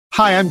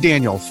Hi, I'm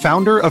Daniel,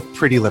 founder of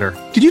Pretty Litter.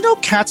 Did you know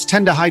cats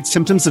tend to hide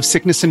symptoms of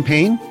sickness and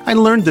pain? I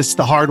learned this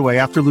the hard way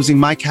after losing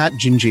my cat,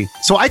 Gingy.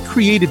 So I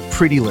created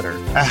Pretty Litter,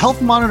 a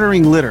health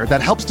monitoring litter that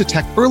helps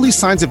detect early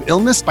signs of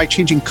illness by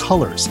changing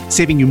colors,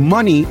 saving you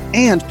money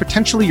and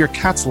potentially your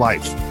cat's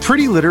life.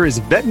 Pretty Litter is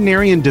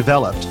veterinarian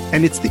developed,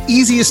 and it's the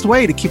easiest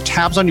way to keep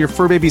tabs on your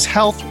fur baby's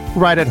health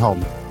right at home.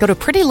 Go to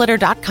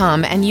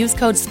prettylitter.com and use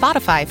code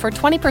SPOTIFY for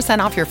 20%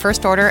 off your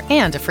first order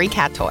and a free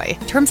cat toy.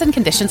 Terms and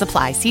conditions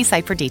apply. See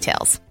site for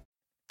details.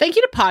 Thank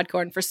you to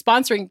Podcorn for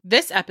sponsoring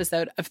this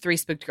episode of Three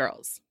Spooked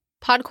Girls.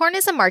 Podcorn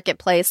is a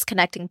marketplace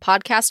connecting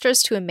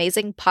podcasters to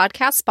amazing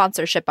podcast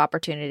sponsorship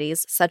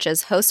opportunities such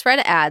as host-read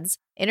ads,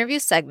 interview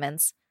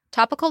segments,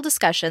 topical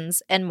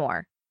discussions, and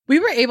more. We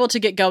were able to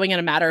get going in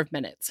a matter of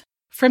minutes.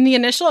 From the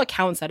initial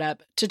account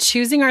setup to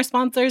choosing our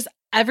sponsors,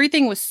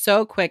 everything was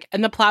so quick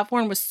and the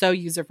platform was so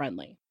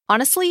user-friendly.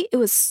 Honestly, it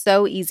was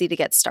so easy to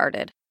get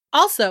started.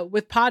 Also,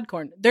 with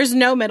Podcorn, there's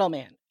no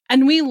middleman.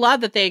 And we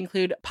love that they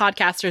include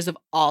podcasters of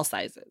all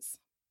sizes.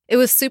 It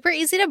was super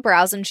easy to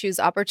browse and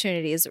choose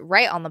opportunities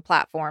right on the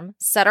platform,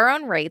 set our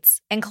own rates,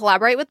 and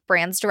collaborate with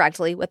brands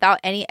directly without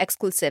any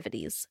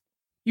exclusivities.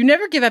 You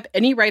never give up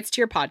any rights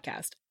to your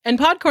podcast, and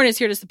Podcorn is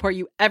here to support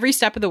you every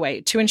step of the way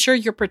to ensure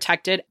you're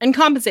protected and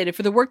compensated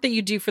for the work that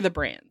you do for the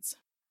brands.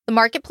 The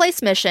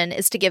marketplace mission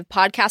is to give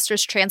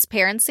podcasters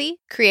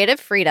transparency, creative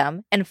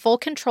freedom, and full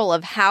control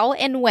of how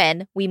and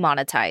when we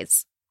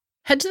monetize.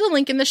 Head to the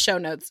link in the show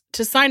notes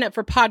to sign up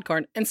for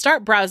Podcorn and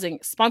start browsing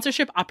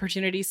sponsorship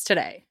opportunities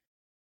today.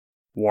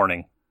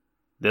 Warning.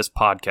 This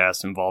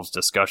podcast involves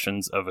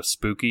discussions of a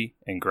spooky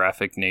and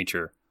graphic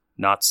nature,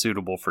 not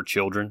suitable for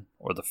children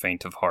or the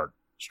faint of heart.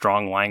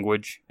 Strong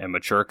language and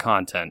mature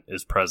content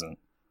is present.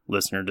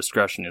 Listener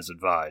discretion is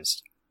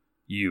advised.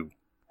 You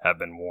have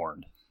been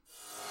warned.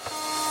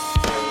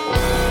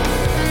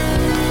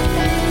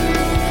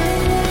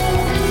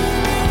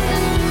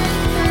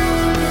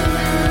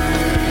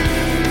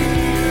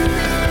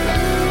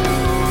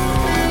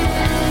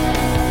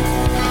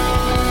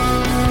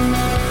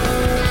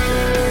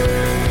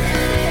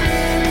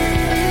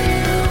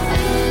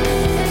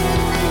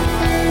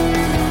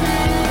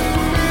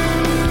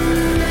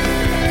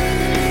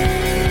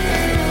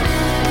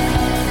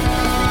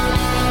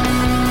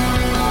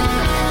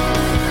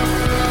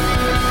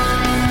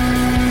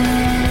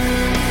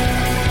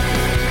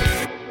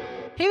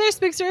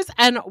 Spooksters,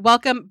 and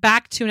welcome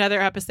back to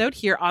another episode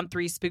here on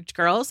Three Spooked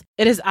Girls.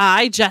 It is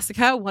I,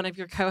 Jessica, one of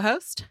your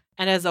co-hosts,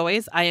 and as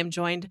always, I am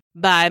joined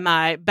by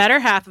my better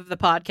half of the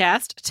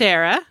podcast,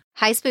 Tara.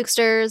 Hi,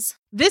 Spooksters.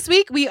 This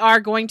week, we are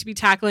going to be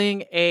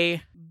tackling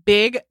a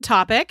big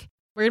topic.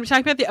 We're going to be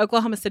talking about the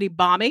Oklahoma City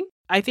bombing.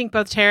 I think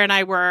both Tara and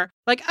I were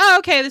like, oh,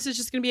 okay, this is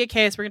just going to be a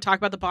case. We're going to talk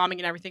about the bombing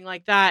and everything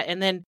like that.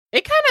 And then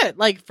it kind of,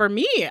 like, for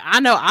me, I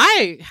know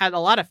I had a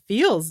lot of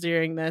feels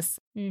during this.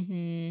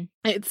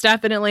 It's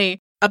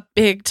definitely a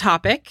big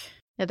topic.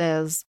 It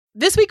is.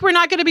 This week, we're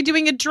not going to be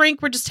doing a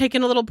drink. We're just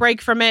taking a little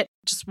break from it.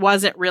 Just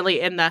wasn't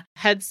really in the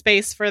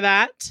headspace for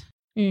that.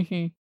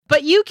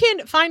 But you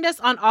can find us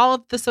on all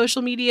of the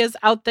social medias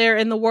out there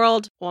in the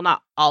world. Well,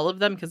 not all of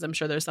them, because I'm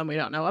sure there's some we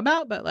don't know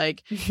about, but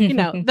like, you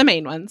know, the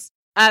main ones.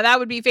 That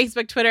would be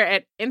Facebook, Twitter,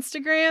 and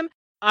Instagram.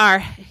 Our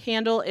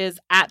handle is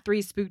at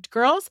Three Spooked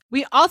Girls.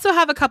 We also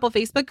have a couple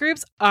Facebook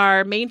groups.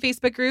 Our main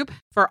Facebook group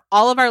for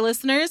all of our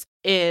listeners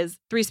is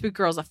Three Spooked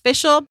Girls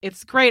Official.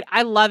 It's great.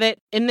 I love it.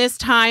 In this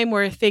time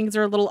where things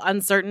are a little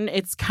uncertain,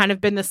 it's kind of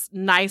been this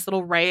nice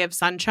little ray of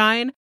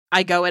sunshine.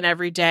 I go in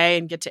every day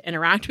and get to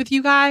interact with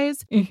you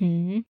guys.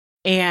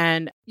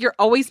 And you're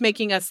always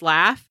making us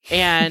laugh.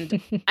 And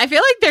I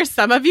feel like there's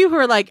some of you who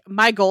are like,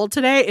 my goal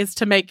today is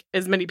to make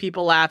as many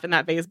people laugh in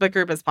that Facebook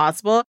group as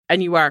possible.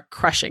 And you are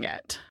crushing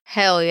it.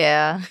 Hell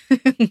yeah.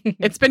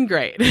 It's been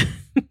great.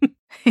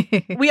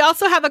 We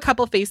also have a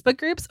couple Facebook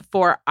groups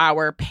for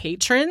our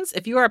patrons.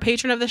 If you are a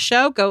patron of the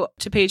show, go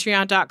to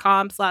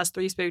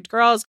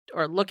patreon.com/threespookedgirls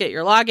or look at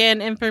your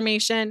login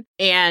information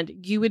and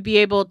you would be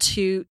able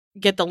to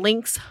get the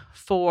links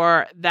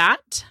for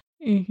that.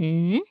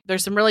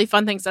 There's some really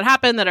fun things that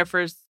happen that are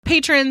for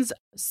patrons,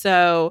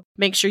 so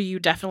make sure you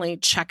definitely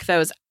check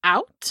those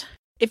out.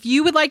 If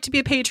you would like to be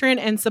a patron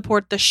and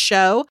support the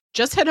show,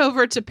 just head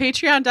over to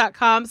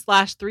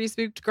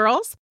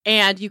patreon.com/threespookedgirls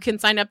and you can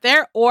sign up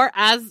there. Or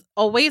as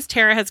always,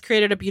 Tara has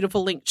created a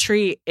beautiful link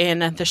tree in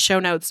the show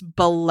notes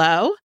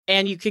below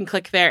and you can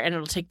click there and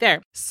it'll take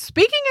there.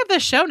 Speaking of the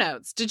show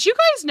notes, did you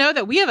guys know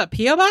that we have a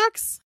P.O.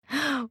 box?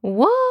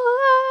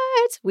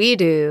 What? We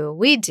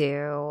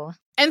do.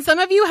 And some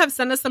of you have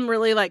sent us some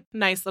really like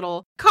nice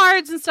little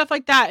cards and stuff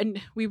like that. And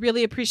we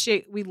really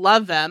we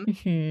love them.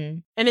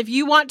 And if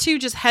you want to,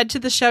 just head to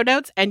the show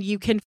notes and you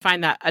can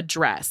find that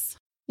address.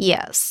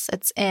 Yes,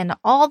 it's in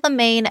all the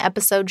main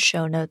episode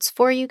show notes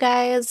for you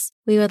guys.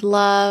 We would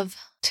love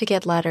to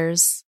get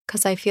letters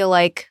because I feel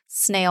like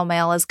snail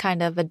mail is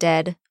kind of a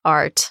dead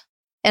art.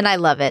 And I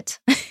love it.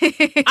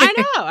 I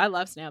know. I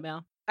love snail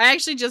mail. I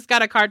actually just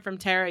got a card from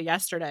Tara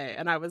yesterday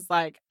and I was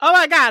like, oh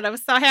my God, I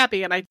was so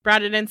happy. And I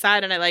brought it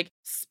inside and I like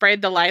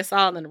sprayed the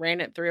Lysol and then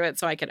ran it through it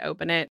so I could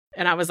open it.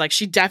 And I was like,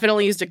 she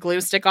definitely used a glue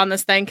stick on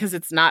this thing because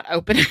it's not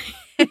opening.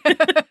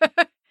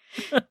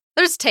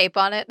 There's tape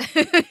on it.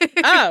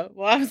 Oh,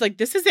 well, I was like,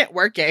 this isn't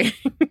working.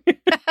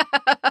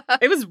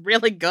 It was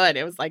really good.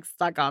 It was like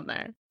stuck on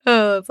there.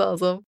 Oh, that's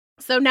awesome.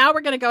 So now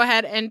we're going to go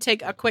ahead and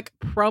take a quick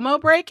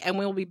promo break, and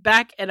we'll be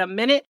back in a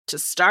minute to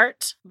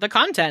start the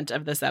content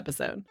of this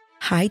episode.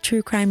 Hi,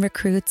 true crime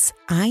recruits.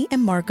 I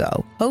am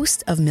Margot,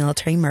 host of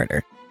Military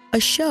Murder, a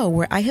show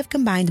where I have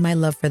combined my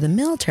love for the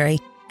military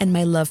and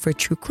my love for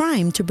true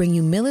crime to bring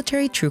you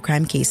military true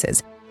crime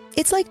cases.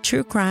 It's like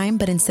true crime,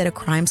 but instead of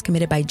crimes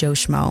committed by Joe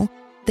Schmo,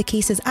 the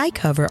cases I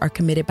cover are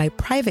committed by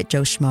Private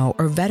Joe Schmo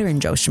or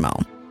Veteran Joe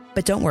Schmo.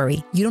 But don't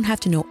worry, you don't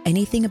have to know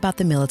anything about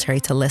the military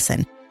to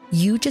listen.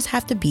 You just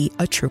have to be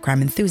a true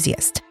crime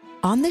enthusiast.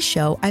 On the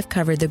show, I've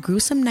covered the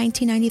gruesome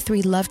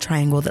 1993 love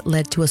triangle that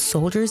led to a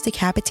soldier's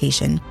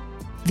decapitation,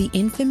 the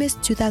infamous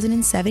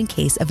 2007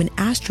 case of an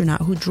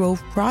astronaut who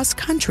drove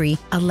cross-country,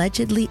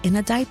 allegedly in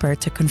a diaper,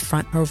 to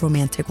confront her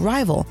romantic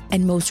rival,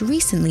 and most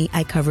recently,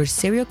 I covered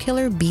serial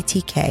killer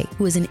BTK,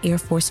 who is an Air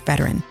Force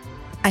veteran.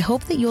 I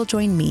hope that you'll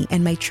join me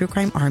and my true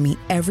crime army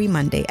every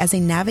Monday as I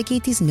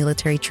navigate these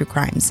military true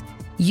crimes.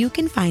 You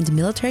can find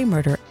Military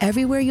Murder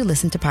everywhere you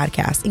listen to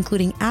podcasts,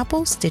 including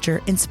Apple,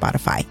 Stitcher, and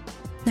Spotify.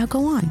 Now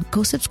go on,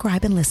 go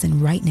subscribe and listen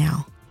right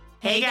now.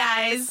 Hey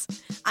guys,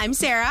 I'm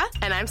Sarah.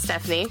 And I'm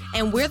Stephanie.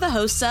 And we're the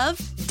hosts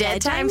of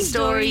Dead Time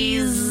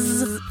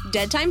Stories.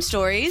 Dead Time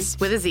Stories,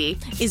 With a Z,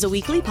 is a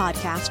weekly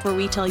podcast where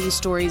we tell you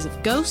stories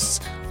of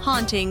ghosts,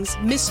 hauntings,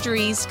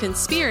 mysteries,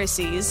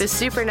 conspiracies, the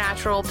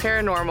supernatural,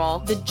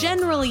 paranormal, the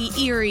generally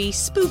eerie,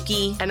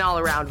 spooky, and all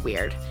around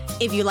weird.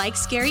 If you like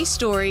scary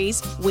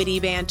stories, witty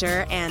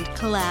banter, and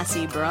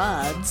classy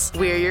broads,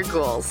 We're your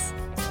ghouls.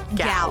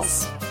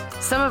 Gals.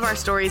 Some of our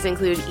stories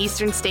include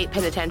Eastern State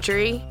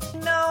Penitentiary.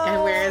 No.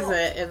 And where is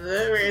it?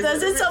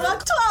 Does it so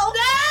much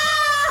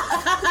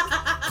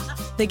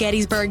 12? The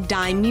Gettysburg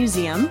Dime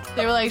Museum.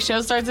 They were like,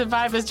 show starts at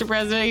 5, Mr.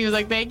 President. He was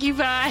like, thank you,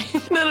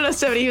 5. No,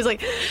 70. He was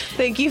like,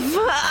 thank you,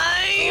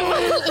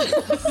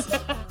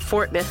 5.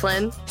 Fort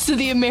Mifflin. So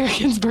the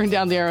Americans burned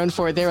down their own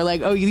fort. They were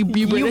like, oh, you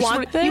British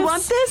want this? You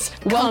want this?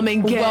 Come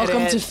and get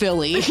welcome it. to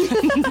Philly.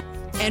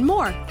 And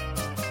more.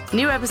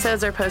 New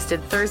episodes are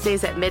posted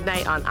Thursdays at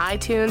midnight on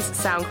iTunes,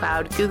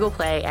 SoundCloud, Google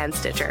Play, and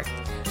Stitcher.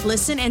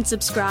 Listen and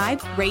subscribe,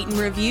 rate and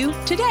review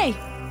today.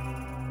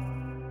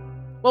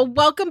 Well,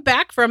 welcome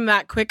back from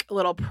that quick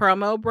little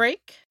promo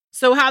break.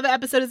 So how the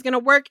episode is going to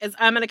work is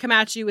I'm going to come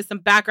at you with some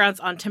backgrounds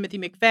on Timothy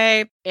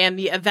McVeigh and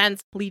the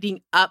events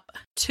leading up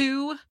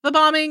to the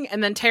bombing.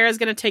 And then Tara's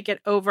going to take it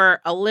over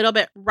a little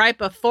bit right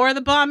before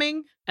the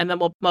bombing. And then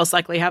we'll most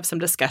likely have some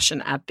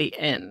discussion at the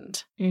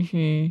end.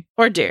 Mm-hmm.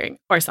 Or during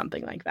or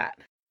something like that.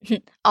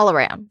 All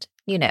around.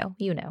 You know.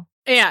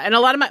 Yeah, and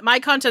a lot of my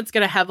content's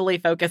going to heavily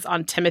focus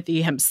on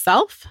Timothy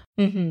himself.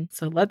 Mm-hmm.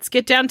 So let's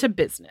get down to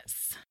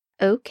business.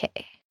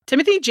 Okay.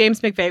 Timothy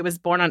James McVeigh was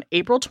born on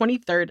April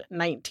 23rd,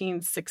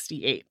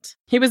 1968.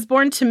 He was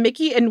born to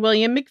Mickey and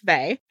William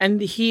McVeigh, and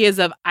he is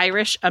of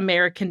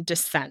Irish-American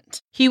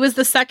descent. He was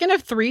the second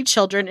of 3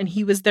 children, and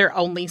he was their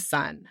only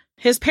son.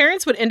 His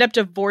parents would end up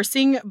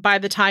divorcing by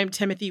the time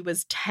Timothy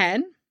was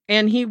 10,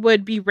 and he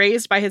would be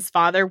raised by his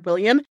father,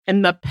 William,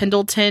 in the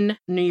Pendleton,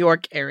 New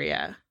York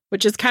area,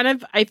 which is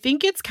I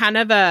think it's kind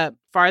of a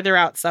farther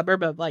out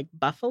suburb of like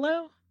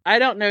Buffalo. I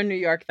don't know New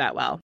York that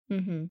well.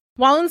 Mm-hmm.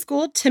 While in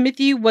school,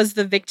 Timothy was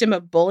the victim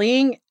of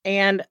bullying,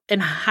 and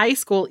in high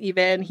school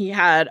even, he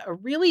had I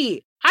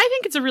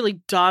think it's a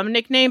really dumb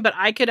nickname, but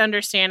I could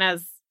understand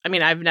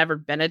I've never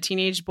been a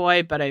teenage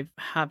boy, but I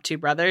have 2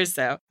 brothers,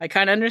 so I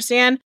kind of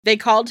understand. They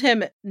called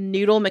him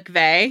Noodle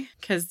McVeigh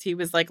because he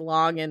was like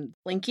long and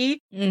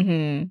blinky.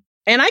 Mm-hmm.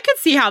 And I could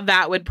see how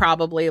that would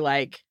probably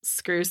like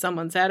screw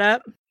someone's head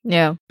up.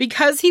 Yeah.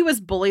 Because he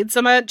was bullied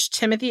so much,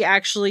 Timothy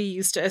actually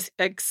used to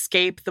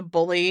escape the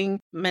bullying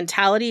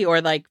mentality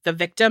or like the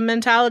victim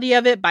mentality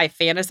of it by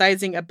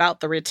fantasizing about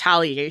the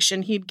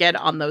retaliation he'd get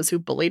on those who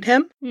bullied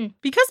him.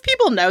 Because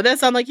people know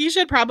this, I'm like, he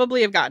should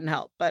probably have gotten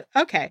help. But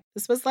okay,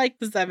 this was like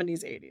the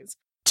 70s, 80s.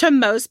 To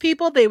most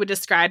people, they would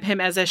describe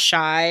him as a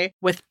shy,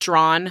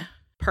 withdrawn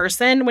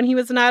person when he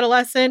was an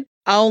adolescent.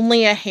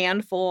 Only a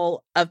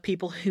handful of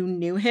people who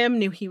knew him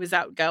knew he was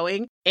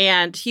outgoing,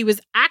 and he was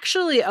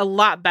actually a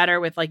lot better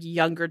with like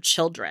younger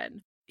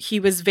children. He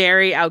was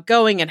very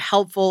outgoing and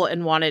helpful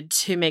and wanted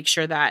to make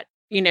sure that,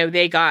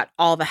 they got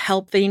all the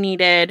help they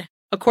needed.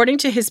 According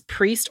to his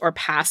priest or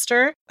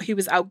pastor, he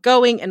was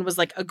outgoing and was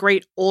like a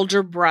great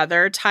older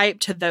brother type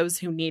to those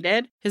who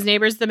needed. His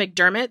neighbors, the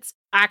McDermotts,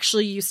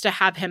 actually used to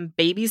have him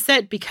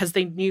babysit because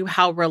they knew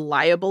how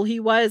reliable he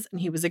was,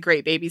 and he was a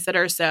great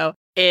babysitter. So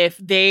if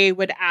they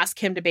would ask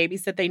him to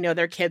babysit, they know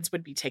their kids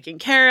would be taken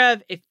care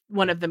of. If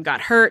one of them got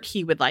hurt,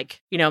 he would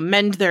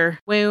mend their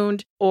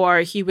wound, or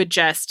he would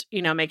just,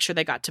 make sure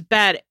they got to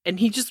bed. And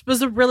he just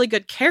was a really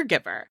good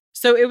caregiver.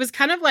 So it was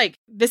kind of like,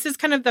 this is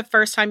kind of the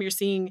first time you're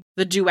seeing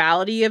the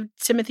duality of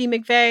Timothy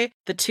McVeigh,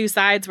 the 2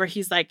 sides where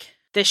he's like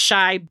this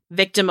shy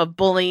victim of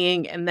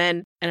bullying. And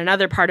then in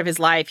another part of his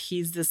life,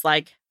 he's this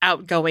like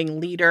outgoing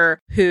leader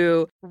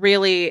who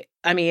really,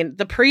 I mean,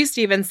 the priest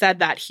even said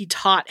that he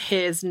taught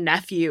his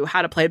nephew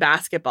how to play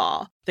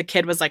basketball. The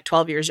kid was like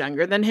 12 years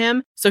younger than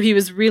him. So he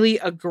was really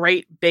a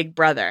great big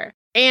brother.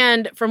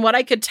 And from what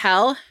I could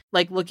tell,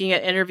 like looking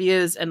at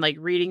interviews and like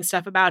reading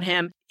stuff about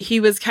him, he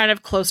was kind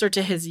of closer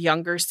to his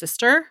younger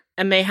sister.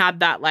 And they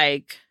had that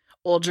like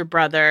older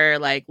brother,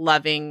 like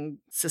loving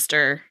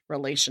sister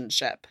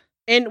relationship.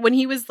 And when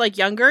he was like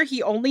younger,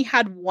 he only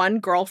had one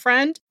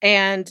girlfriend.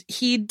 And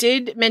he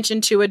did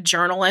mention to a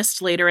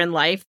journalist later in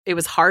life, it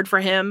was hard for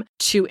him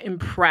to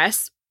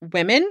impress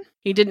women.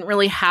 He didn't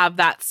really have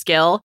that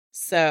skill.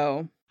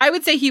 So I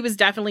would say he was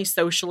definitely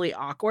socially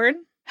awkward.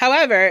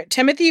 However,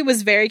 Timothy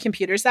was very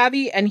computer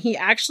savvy, and he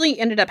actually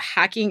ended up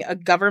hacking a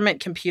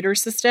government computer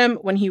system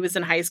when he was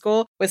in high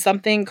school with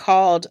something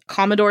called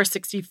Commodore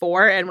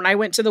 64. And when I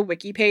went to the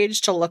wiki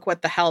page to look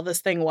what the hell this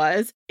thing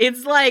was,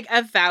 it's like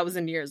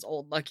 1,000 years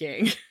old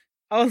looking.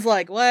 I was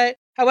like, what?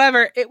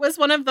 However, it was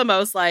one of the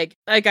most like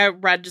I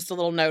read just a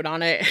little note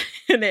on it,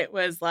 and it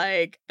was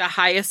like the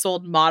highest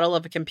sold model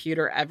of a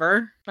computer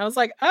ever. I was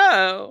like,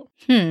 oh,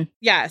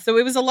 yeah. So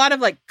it was a lot of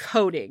like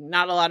coding,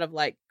 not a lot of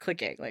like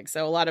clicking, like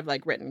so a lot of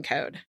like written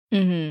code.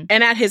 Mm-hmm.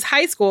 And at his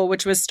high school,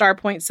 which was Star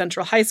Point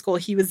Central High School,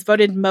 he was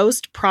voted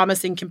most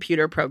promising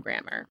computer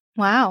programmer.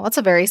 Wow, that's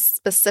a very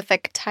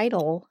specific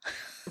title.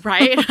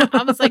 Right?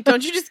 I was like,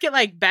 don't you just get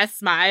like best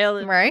smile?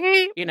 And,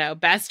 right? You know,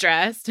 best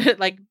dressed,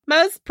 like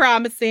most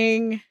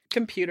promising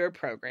computer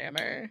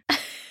programmer.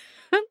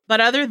 But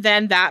other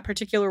than that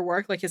particular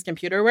work, like his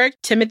computer work,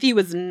 Timothy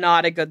was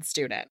not a good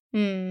student.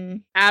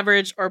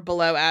 Average or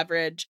below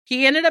average.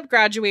 He ended up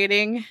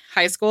graduating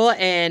high school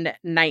in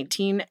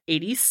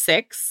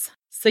 1986.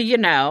 So, you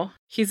know,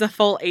 he's a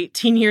full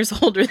 18 years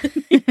older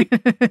than me.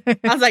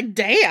 I was like,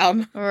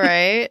 damn.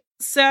 Right.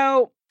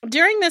 So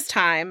during this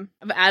time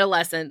of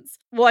adolescence,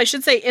 well, I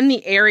should say in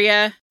the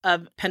area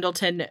of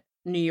Pendleton,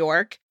 New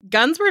York,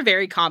 guns were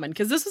very common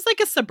because this was like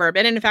a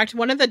suburban. And in fact,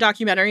 one of the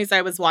documentaries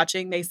I was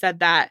watching, they said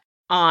that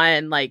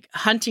on like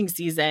hunting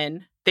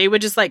season, they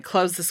would just like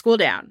close the school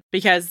down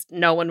because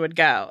no one would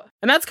go.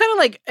 And that's kind of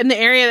like in the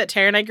area that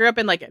Tara and I grew up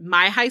in, like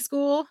my high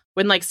school,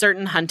 when like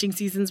certain hunting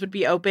seasons would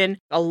be open,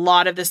 a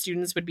lot of the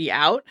students would be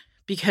out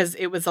because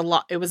it was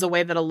a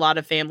way that a lot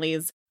of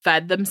families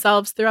fed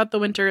themselves throughout the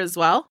winter as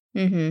well.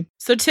 Mm-hmm.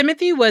 So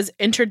Timothy was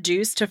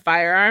introduced to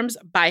firearms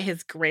by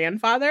his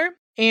grandfather,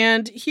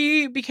 and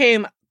he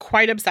became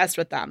quite obsessed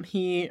with them.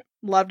 He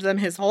loved them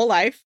his whole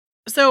life.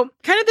 So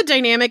kind of the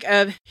dynamic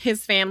of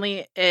his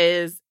family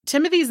is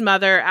Timothy's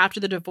mother, after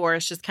the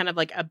divorce, just kind of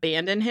like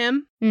abandoned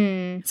him.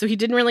 So he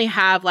didn't really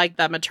have like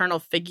the maternal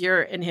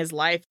figure in his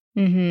life.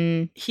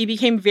 Mm-hmm. He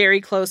became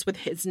very close with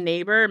his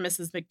neighbor,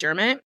 Mrs.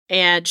 McDermott,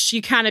 and she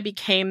kind of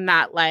became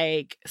that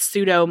like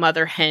pseudo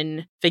mother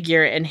hen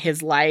figure in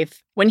his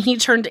life. When he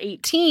turned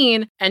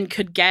 18 and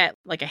could get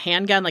like a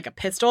handgun, like a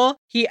pistol,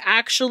 he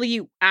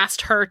actually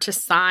asked her to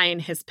sign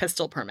his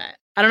pistol permit.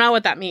 I don't know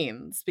what that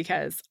means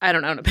because I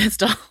don't own a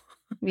pistol.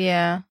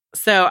 Yeah.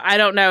 So I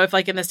don't know if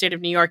like in the state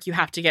of New York, you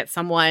have to get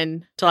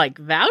someone to like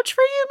vouch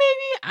for you,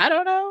 maybe? I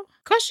don't know.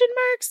 Question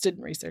marks.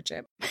 Didn't research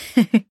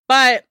it.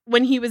 But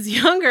when he was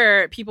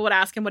younger, people would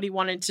ask him what he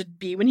wanted to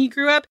be when he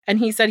grew up. And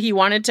he said he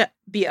wanted to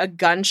be a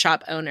gun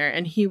shop owner.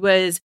 And he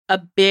was a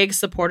big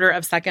supporter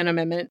of Second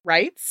Amendment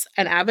rights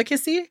and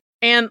advocacy.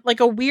 And like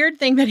a weird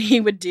thing that he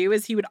would do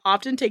is he would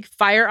often take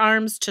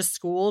firearms to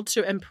school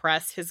to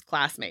impress his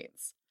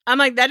classmates. I'm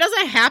like, that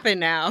doesn't happen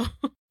now.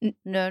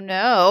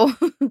 No.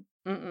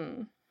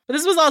 Mm-mm. But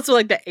this was also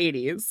like the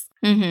 80s.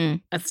 Mm-hmm.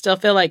 I still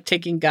feel like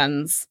taking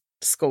guns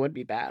to school would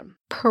be bad.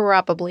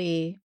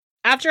 Probably.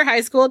 After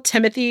high school,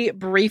 Timothy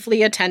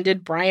briefly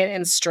attended Bryant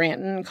and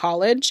Stratton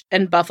College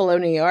in Buffalo,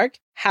 New York.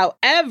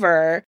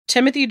 However,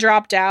 Timothy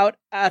dropped out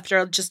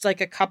after just like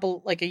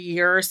a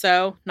year or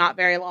so, not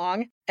very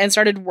long, and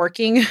started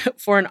working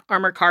for an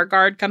armored car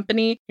guard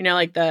company. You know,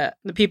 like the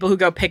people who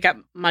go pick up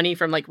money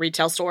from like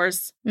retail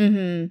stores.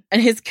 Mm-hmm.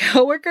 And his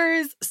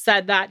coworkers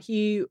said that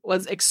he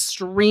was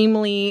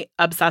extremely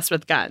obsessed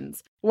with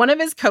guns. One of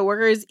his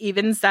coworkers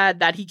even said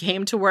that he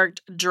came to work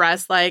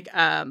dressed like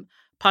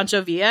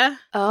Pancho Villa.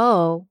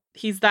 Oh.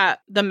 He's the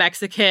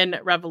Mexican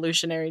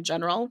revolutionary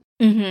general.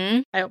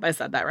 Mm-hmm. I hope I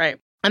said that right.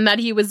 And that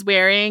he was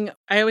wearing,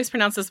 I always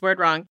pronounce this word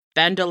wrong,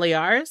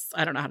 bandoliers.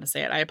 I don't know how to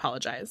say it. I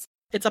apologize.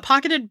 It's a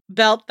pocketed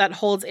belt that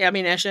holds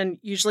ammunition,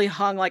 usually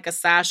hung like a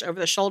sash over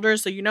the shoulder.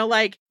 So, you know,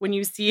 like when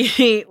you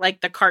see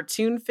like the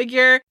cartoon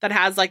figure that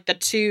has like the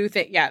two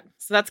things. Yeah.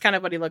 So that's kind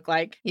of what he looked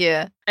like.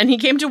 Yeah. And he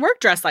came to work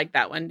dressed like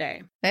that one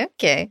day.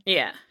 Okay.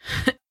 Yeah.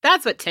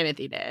 That's what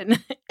Timothy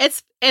did.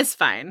 It's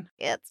fine.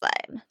 It's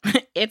fine.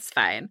 It's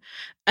fine.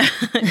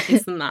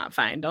 It's not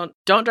fine.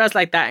 Don't dress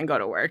like that and go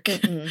to work.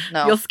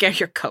 No. You'll scare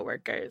your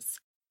coworkers.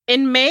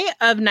 In May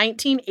of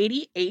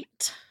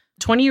 1988,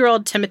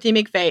 20-year-old Timothy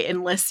McVeigh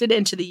enlisted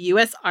into the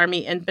U.S.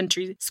 Army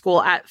Infantry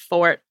School at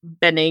Fort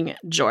Benning,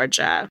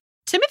 Georgia.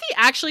 Timothy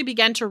actually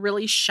began to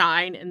really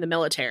shine in the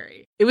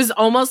military. It was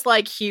almost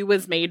like he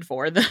was made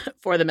for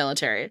the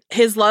military.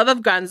 His love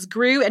of guns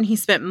grew, and he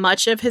spent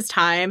much of his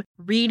time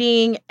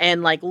reading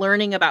and like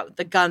learning about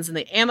the guns and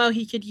the ammo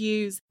he could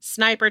use,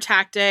 sniper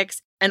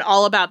tactics, and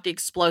all about the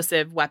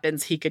explosive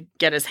weapons he could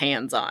get his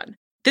hands on.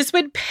 This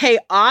would pay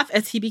off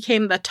as he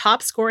became the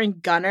top scoring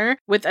gunner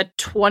with a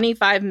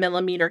 25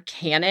 millimeter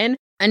cannon,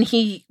 and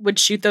he would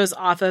shoot those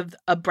off of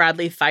a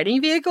Bradley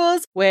fighting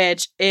vehicles,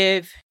 which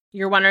if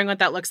you're wondering what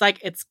that looks like,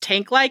 it's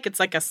tank-like. It's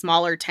like a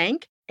smaller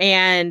tank.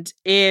 And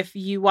if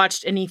you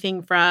watched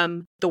anything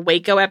from the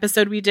Waco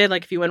episode we did,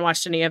 like if you went and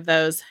watched any of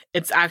those,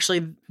 it's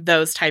actually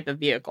those type of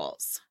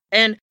vehicles.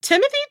 And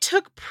Timothy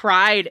took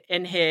pride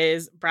in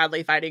his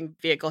Bradley fighting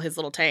vehicle, his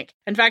little tank.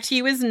 In fact,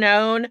 he was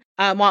known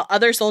while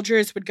other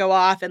soldiers would go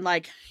off and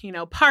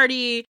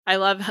party. I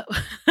love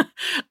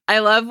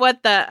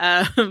what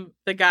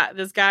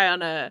this guy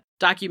on a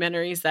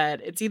documentary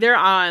said. It's either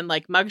on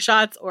like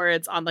mugshots or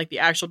it's on like the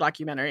actual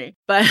documentary.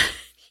 But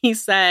he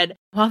said,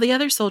 while the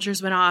other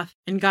soldiers went off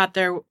and got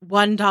their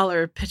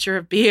 $1 pitcher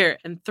of beer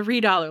and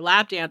 $3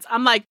 lap dance,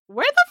 I'm like,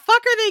 where the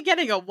fuck are they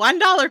getting a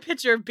 $1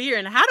 pitcher of beer?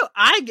 And how do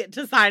I get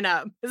to sign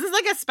up? Is this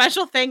like a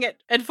special thing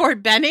at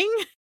Fort Benning?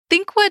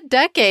 Think what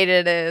decade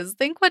it is.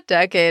 I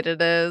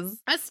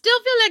still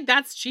feel like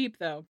that's cheap,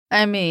 though.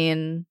 I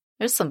mean,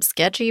 there's some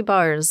sketchy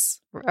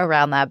bars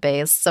around that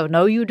base. So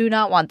no, you do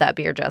not want that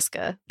beer,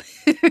 Jessica.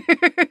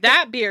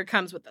 That beer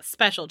comes with a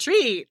special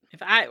treat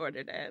if I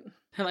ordered it.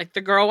 Like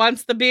the girl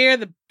wants the beer,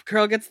 the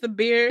girl gets the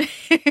beer.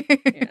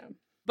 Yeah.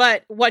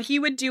 But what he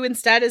would do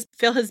instead is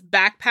fill his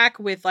backpack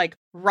with like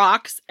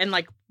rocks and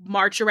like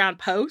march around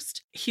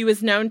post. He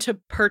was known to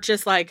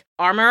purchase like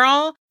Armor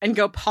All and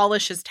go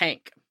polish his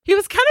tank. He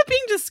was kind of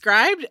being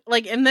described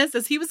like in this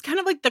as he was kind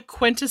of like the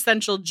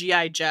quintessential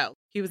G.I. Joe.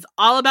 He was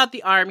all about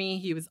the army.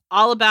 He was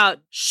all about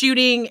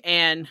shooting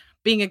and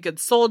being a good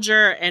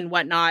soldier and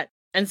whatnot.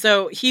 And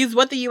so he's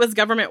what the U.S.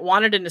 government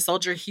wanted in a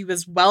soldier. He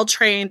was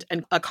well-trained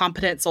and a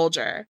competent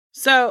soldier.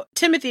 So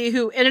Timothy,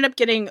 who ended up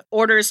getting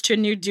orders to a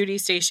new duty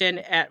station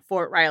at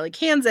Fort Riley,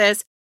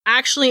 Kansas,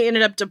 actually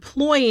ended up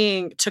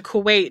deploying to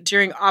Kuwait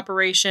during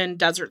Operation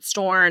Desert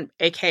Storm,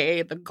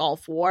 aka the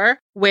Gulf War,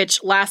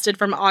 which lasted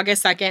from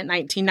August 2nd,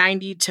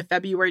 1990 to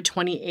February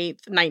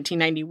 28th,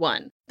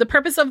 1991. The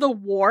purpose of the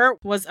war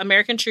was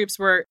American troops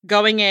were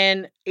going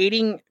in,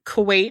 aiding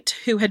Kuwait,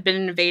 who had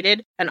been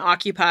invaded and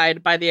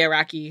occupied by the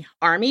Iraqi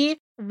army.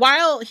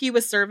 While he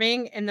was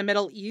serving in the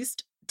Middle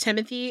East,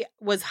 Timothy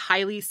was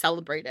highly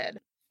celebrated.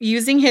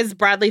 Using his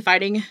Bradley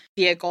fighting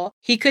vehicle,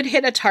 he could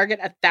hit a target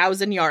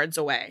 1,000 yards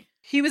away.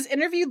 He was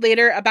interviewed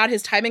later about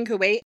his time in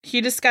Kuwait.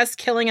 He discussed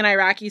killing an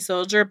Iraqi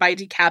soldier by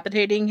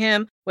decapitating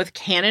him with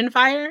cannon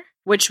fire,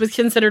 which was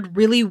considered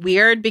really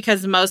weird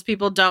because most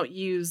people don't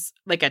use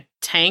like a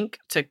tank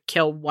to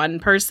kill one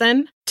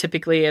person.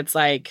 Typically, it's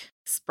like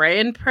spray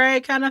and pray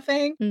kind of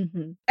thing.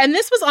 Mm-hmm. And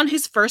this was on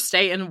his first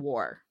day in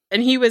war.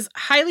 And he was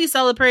highly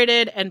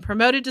celebrated and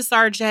promoted to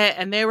sergeant.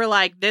 And they were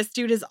like, this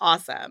dude is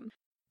awesome.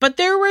 But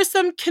there were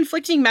some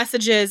conflicting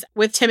messages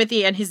with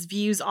Timothy and his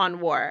views on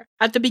war.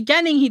 At the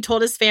beginning, he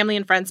told his family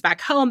and friends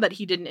back home that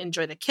he didn't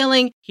enjoy the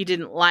killing. He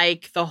didn't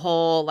like the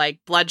whole like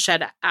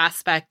bloodshed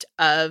aspect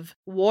of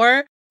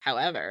war.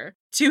 However,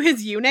 to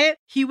his unit,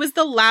 he was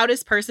the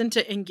loudest person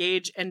to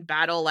engage in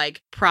battle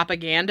like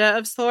propaganda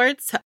of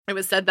sorts. It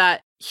was said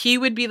that he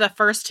would be the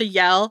first to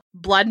yell,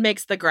 "Blood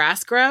makes the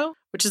grass grow,"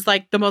 which is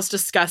like the most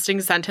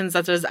disgusting sentence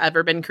that has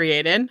ever been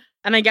created.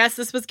 And I guess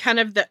this was kind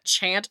of the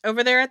chant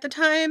over there at the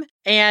time.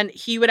 And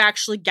he would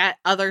actually get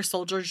other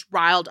soldiers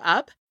riled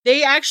up.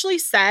 They actually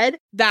said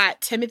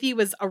that Timothy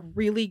was a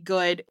really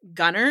good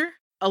gunner.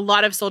 A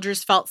lot of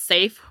soldiers felt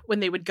safe when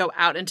they would go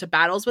out into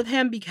battles with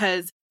him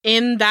because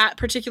in that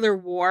particular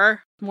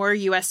war, more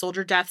U.S.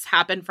 soldier deaths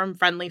happened from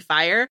friendly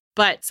fire.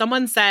 But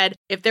someone said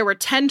if there were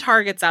 10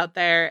 targets out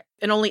there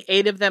and only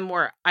 8 of them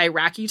were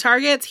Iraqi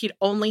targets, he'd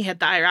only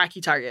hit the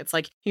Iraqi targets.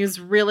 Like he was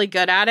really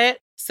good at it.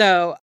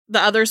 So the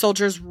other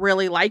soldiers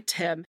really liked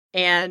him.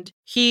 And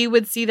he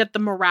would see that the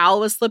morale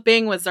was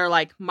slipping as they're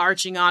like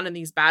marching on in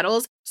these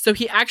battles. So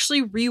he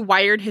actually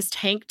rewired his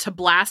tank to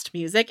blast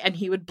music, and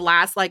he would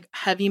blast like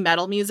heavy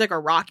metal music or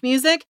rock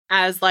music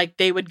as like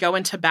they would go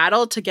into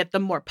battle to get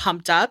them more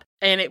pumped up.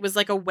 And it was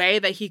like a way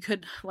that he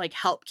could like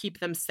help keep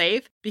them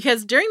safe,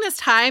 because during this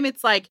time,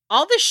 it's like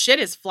all this shit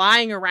is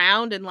flying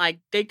around and like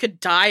they could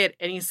die at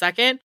any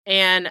second.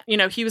 And, you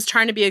know, he was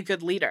trying to be a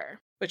good leader,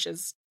 which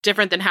is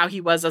different than how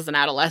he was as an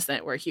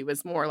adolescent, where he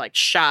was more like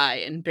shy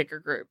in bigger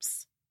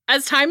groups.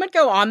 As time would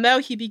go on, though,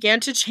 he began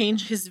to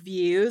change his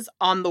views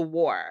on the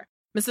war.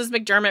 Mrs.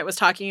 McDermott was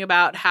talking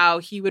about how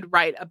he would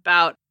write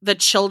about the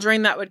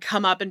children that would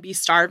come up and be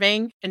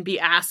starving and be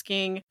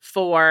asking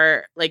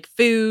for like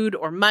food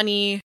or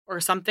money or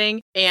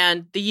something.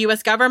 And the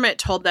U.S. government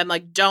told them,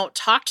 like, don't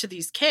talk to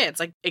these kids,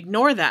 like,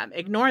 ignore them.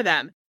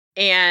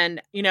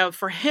 And, you know,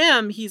 for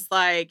him, he's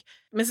like,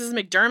 Mrs.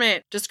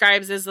 McDermott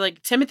describes as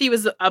like Timothy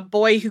was a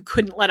boy who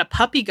couldn't let a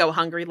puppy go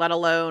hungry, let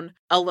alone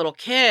a little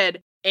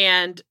kid.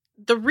 And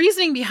the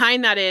reasoning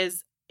behind that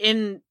is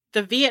in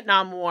the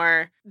Vietnam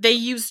War, they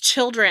used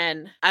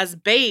children as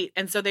bait.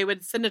 And so they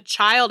would send a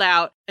child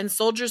out and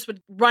soldiers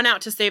would run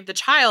out to save the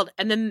child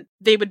and then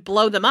they would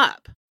blow them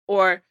up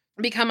or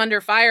become under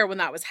fire when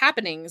that was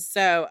happening.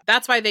 So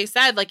that's why they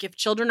said, like, if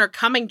children are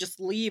coming, just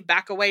leave,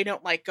 back away,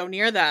 don't like go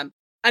near them.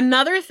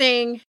 Another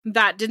thing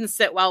that didn't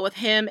sit well with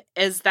him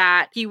is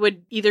that he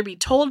would either be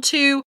told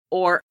to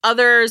or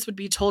others would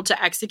be told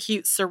to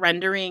execute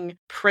surrendering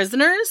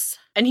prisoners.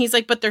 And he's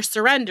like, but they're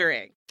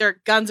surrendering. Their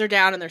guns are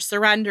down and they're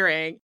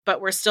surrendering, but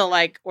we're still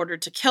like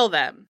ordered to kill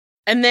them.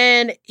 And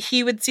then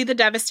he would see the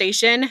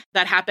devastation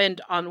that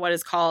happened on what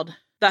is called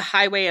the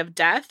Highway of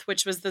Death,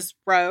 which was this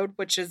road,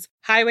 which is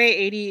Highway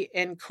 80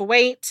 in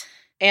Kuwait.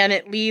 And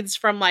it leads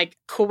from like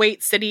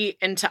Kuwait City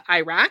into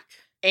Iraq.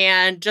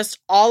 And just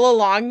all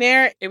along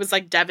there, it was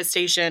like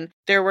devastation.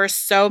 There were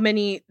so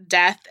many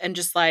death and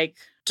just like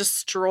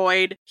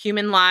destroyed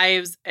human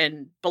lives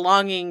and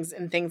belongings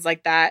and things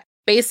like that.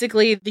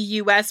 Basically, the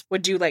US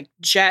would do like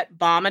jet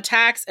bomb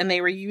attacks, and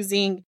they were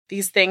using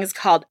these things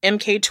called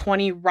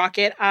MK-20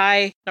 Rocket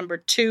Eye number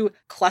 2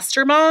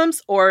 cluster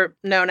bombs, or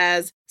known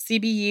as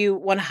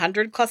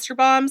CBU-100 cluster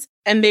bombs.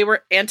 And they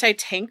were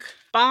anti-tank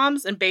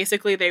bombs, and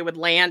basically they would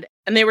land,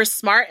 and they were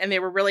smart and they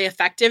were really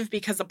effective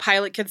because a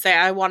pilot could say,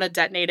 I want to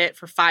detonate it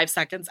for 5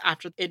 seconds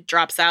after it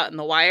drops out in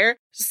the wire.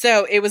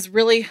 So it was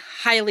really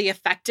highly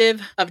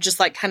effective of just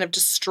like kind of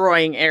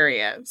destroying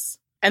areas.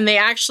 And they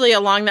actually,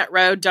 along that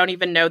road, don't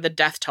even know the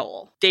death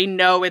toll. They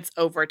know it's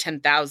over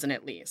 10,000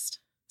 at least.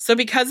 So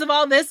because of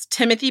all this,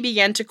 Timothy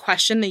began to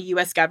question the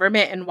U.S.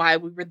 government and why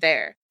we were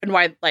there and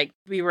why like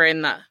we were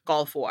in the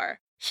Gulf War.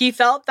 He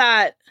felt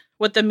that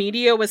what the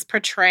media was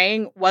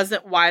portraying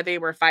wasn't why they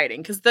were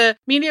fighting, because the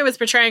media was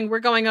portraying we're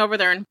going over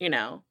there and, you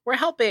know, we're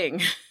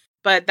helping.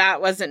 But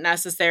that wasn't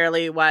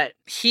necessarily what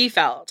he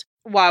felt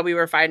while we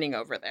were fighting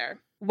over there.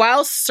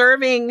 While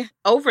serving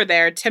over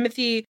there,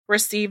 Timothy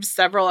received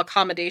several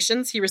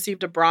accommodations. He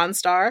received a Bronze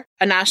Star,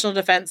 a National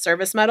Defense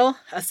Service Medal,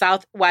 a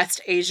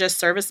Southwest Asia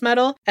Service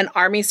Medal, an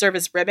Army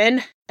Service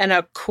Ribbon, and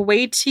a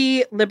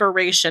Kuwaiti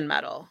Liberation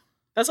Medal.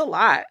 That's a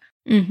lot.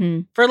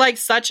 For like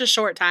such a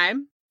short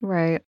time.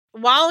 Right.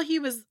 While he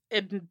was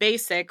in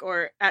basic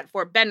or at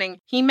Fort Benning,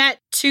 he met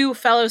 2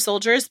 fellow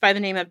soldiers by the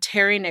name of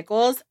Terry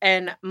Nichols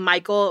and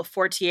Michael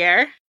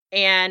Fortier.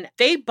 And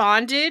they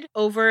bonded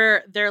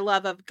over their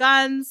love of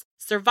guns,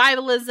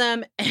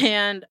 survivalism,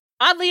 and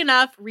oddly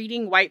enough,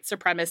 reading white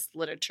supremacist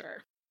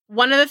literature.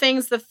 One of the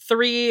things the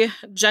 3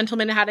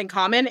 gentlemen had in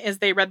common is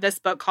they read this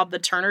book called The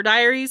Turner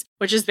Diaries,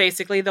 which is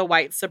basically the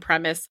white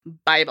supremacist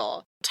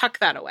Bible. Tuck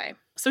that away.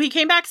 So he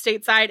came back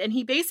stateside, and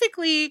he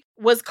basically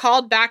was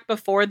called back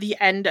before the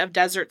end of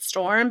Desert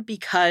Storm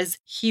because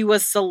he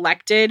was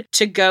selected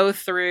to go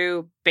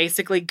through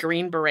basically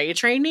Green Beret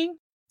training.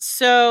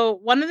 So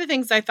one of the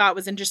things I thought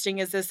was interesting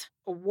is this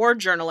war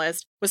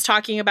journalist was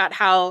talking about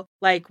how,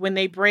 like, when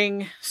they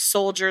bring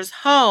soldiers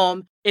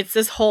home, it's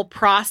this whole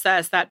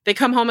process that they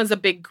come home as a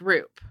big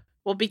group.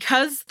 Well,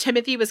 because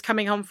Timothy was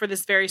coming home for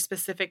this very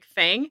specific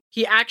thing,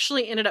 he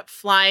actually ended up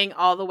flying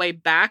all the way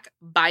back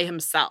by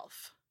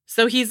himself.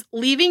 So he's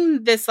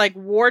leaving this like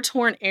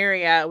war-torn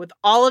area with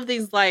all of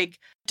these like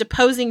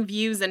deposing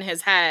views in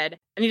his head,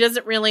 and he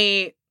doesn't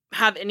really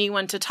have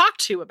anyone to talk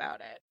to about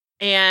it.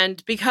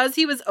 And because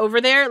he was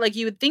over there, like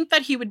you would think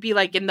that he would be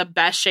like in the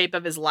best shape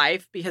of his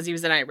life because he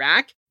was in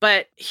Iraq,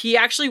 but he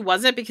actually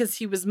wasn't because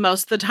he was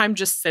most of the time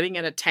just sitting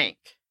in a tank.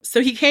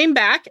 So he came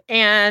back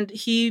and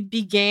he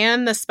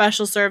began the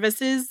Special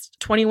Services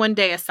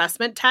 21-day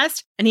assessment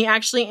test, and he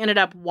actually ended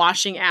up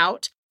washing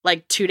out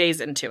like 2 days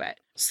into it.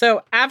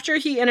 So after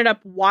he ended up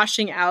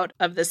washing out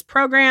of this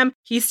program,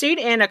 he stayed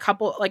in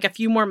a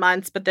few more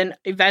months, but then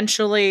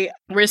eventually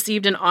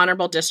received an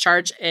honorable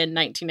discharge in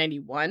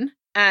 1991.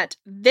 At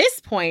this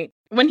point,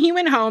 when he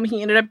went home,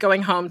 he ended up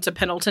going home to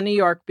Pendleton, New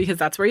York, because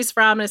that's where he's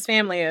from and his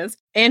family is.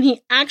 And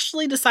he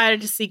actually decided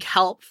to seek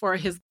help for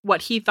his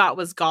what he thought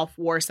was Gulf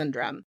War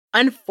syndrome.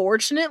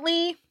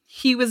 Unfortunately,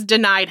 he was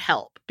denied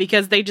help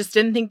because they just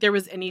didn't think there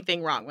was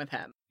anything wrong with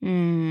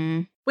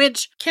him.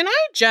 Which, can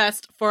I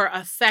just for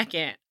a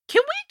second,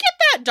 can we get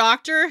that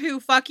doctor who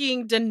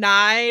fucking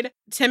denied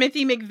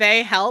Timothy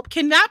McVeigh help?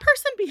 Can that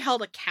person be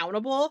held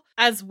accountable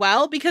as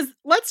well? Because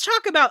let's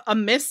talk about a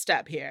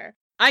misstep here.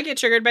 I get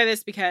triggered by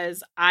this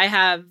because I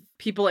have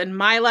people in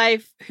my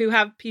life who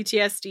have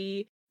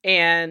PTSD,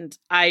 and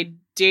I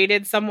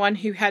dated someone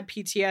who had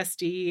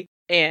PTSD,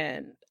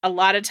 and a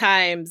lot of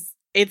times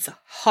it's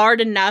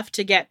hard enough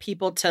to get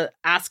people to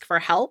ask for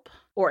help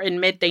or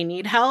admit they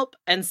need help.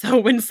 And so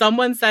when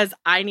someone says,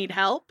 I need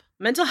help,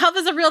 mental health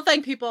is a real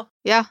thing, people.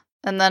 Yeah.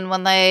 And then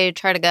when they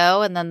try to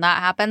go and then that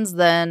happens,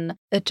 then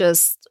it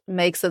just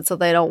makes it so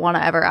they don't want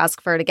to ever ask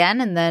for it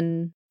again. And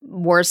then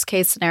worst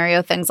case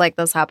scenario, things like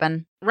this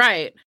happen.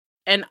 Right.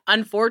 And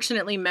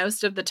unfortunately,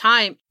 most of the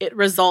time, it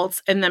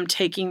results in them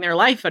taking their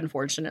life,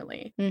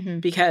 unfortunately,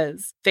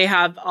 because they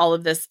have all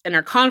of this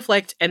inner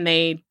conflict and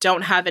they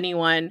don't have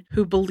anyone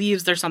who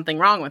believes there's something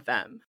wrong with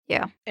them.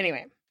 Yeah.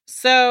 Anyway,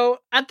 So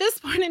at this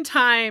point in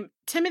time,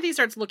 Timothy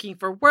starts looking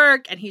for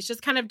work, and he's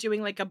just kind of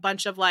doing like a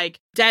bunch of like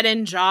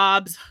dead-end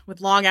jobs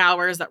with long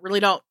hours that really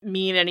don't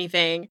mean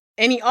anything.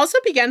 And he also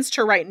begins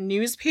to write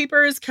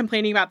newspapers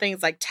complaining about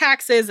things like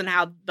taxes and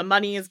how the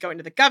money is going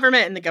to the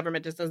government and the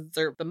government doesn't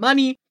deserve the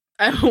money.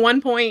 At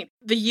one point,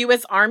 the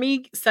U.S.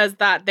 Army says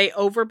that they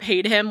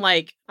overpaid him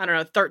like, I don't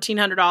know,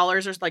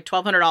 $1,300 or like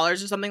 $1,200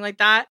 or something like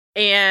that.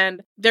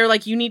 And they're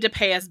like, you need to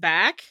pay us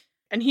back.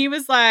 And he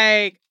was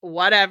like,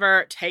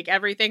 whatever, take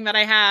everything that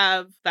I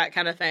have, that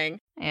kind of thing.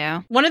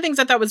 Yeah. One of the things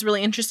I thought was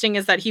really interesting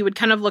is that he would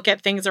kind of look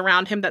at things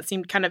around him that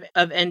seemed kind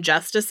of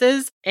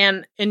injustices.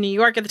 And in New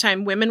York at the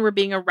time, women were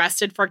being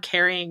arrested for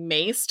carrying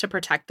mace to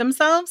protect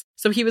themselves.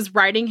 So he was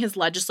writing his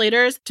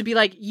legislators to be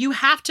like, you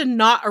have to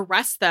not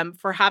arrest them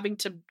for having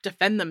to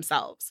defend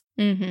themselves.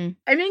 Mm-hmm.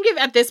 I think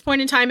at this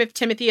point in time, if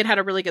Timothy had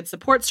a really good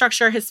support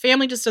structure, his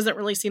family just doesn't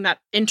really seem that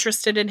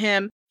interested in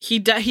him. He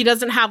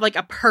doesn't have like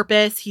a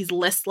purpose. He's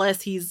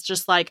listless. He's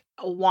just like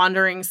a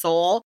wandering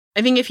soul.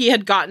 I think if he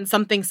had gotten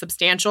something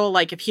substantial,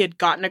 like if he had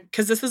gotten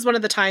because this is one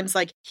of the times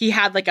like he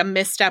had like a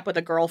misstep with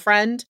a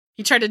girlfriend.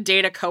 He tried to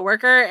date a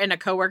coworker and a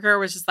coworker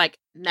was just like,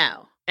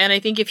 no. And I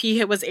think if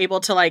he was able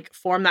to like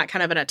form that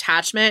kind of an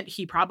attachment,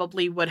 he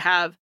probably would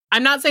have.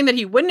 I'm not saying that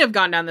he wouldn't have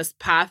gone down this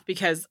path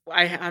because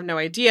I have no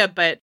idea,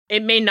 but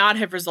it may not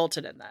have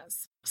resulted in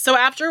this. So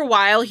after a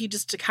while, he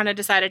just kind of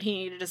decided he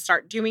needed to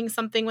start doing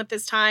something with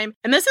his time.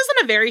 And this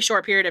isn't a very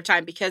short period of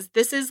time because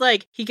this is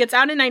like he gets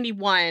out in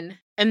 91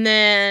 and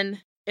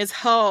then is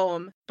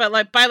home. But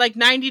like by like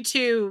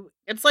 92,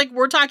 it's like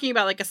we're talking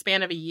about like a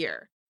span of a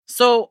year.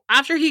 So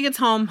after he gets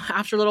home,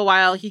 after a little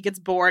while, he gets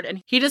bored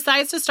and he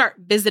decides to start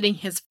visiting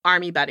his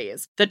army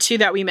buddies. The two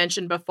that we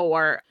mentioned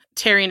before,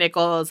 Terry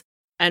Nichols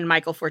and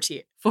Michael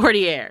Fortier.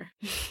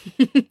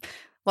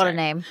 What a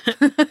name.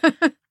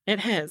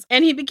 It is.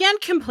 And he began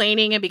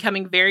complaining and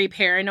becoming very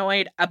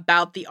paranoid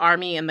about the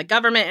army and the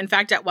government. In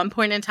fact, at one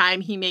point in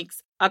time, he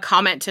makes a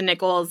comment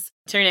to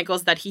Terry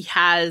Nichols, that he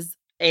has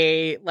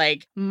a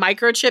like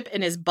microchip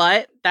in his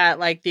butt that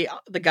like the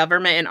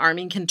government and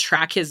army can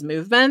track his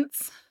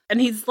movements. And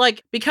he's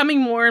like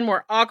becoming more and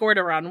more awkward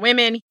around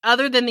women,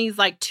 other than these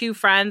like two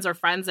friends or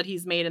friends that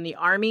he's made in the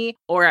army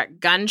or at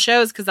gun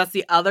shows. Because that's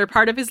the other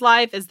part of his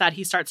life, is that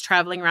he starts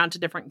traveling around to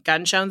different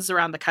gun shows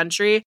around the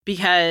country,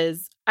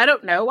 because I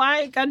don't know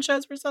why gun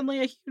shows were suddenly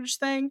a huge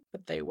thing,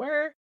 but they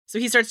were. So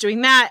he starts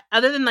doing that.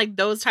 Other than like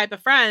those type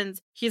of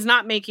friends, he's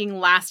not making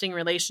lasting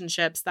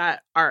relationships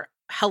that are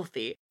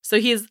healthy. So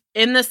he's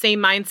in the same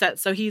mindset.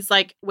 So he's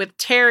like with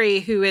Terry,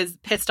 who is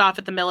pissed off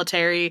at the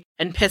military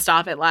and pissed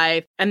off at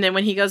life. And then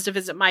when he goes to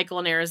visit Michael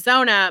in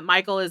Arizona,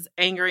 Michael is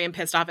angry and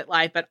pissed off at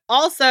life, but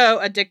also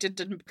addicted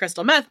to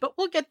crystal meth. But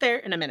we'll get there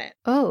in a minute.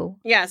 Oh.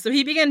 Yeah. So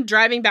he began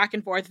driving back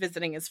and forth,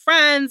 visiting his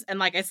friends. And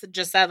like I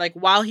just said, like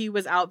while he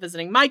was out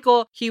visiting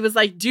Michael, he was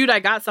like, dude,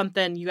 I got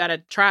something you got to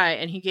try.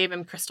 And he gave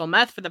him crystal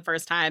meth for the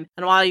first time.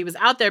 And while he was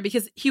out there,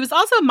 because he was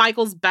also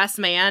Michael's best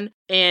man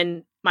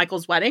in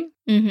Michael's wedding.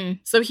 Mm-hmm.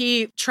 So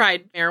he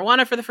tried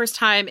marijuana for the first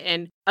time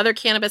and other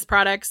cannabis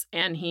products,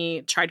 and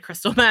he tried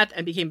crystal meth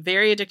and became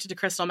very addicted to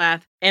crystal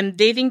meth. And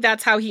they think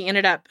that's how he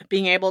ended up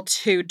being able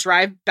to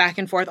drive back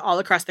and forth all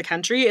across the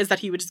country, is that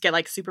he would just get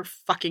like super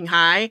fucking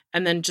high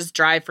and then just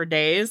drive for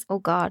days. Oh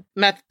God.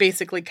 Meth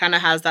basically kind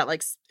of has that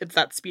like, it's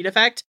that speed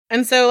effect.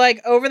 And so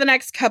like over the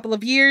next couple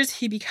of years,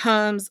 he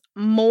becomes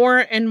more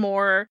and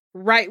more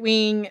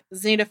right-wing,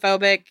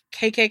 xenophobic,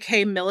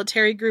 KKK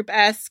military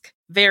group-esque,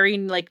 very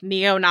like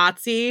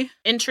neo-Nazi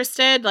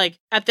interested. Like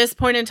at this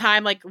point in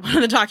time, like one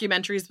of the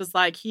documentaries was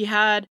like he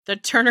had the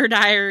Turner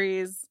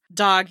Diaries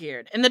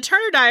dog-eared. And the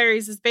Turner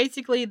Diaries is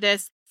basically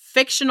this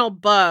fictional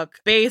book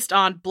based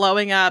on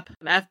blowing up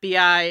an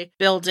FBI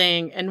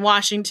building in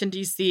Washington,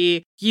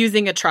 D.C.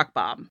 using a truck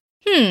bomb.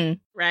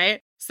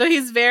 Right? So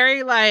he's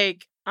very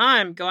like,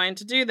 I'm going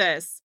to do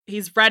this.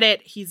 He's read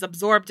it. He's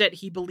absorbed it.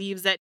 He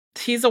believes it.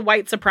 He's a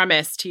white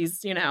supremacist.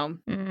 He's, you know.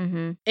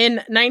 Mm-hmm. In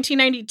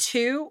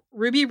 1992,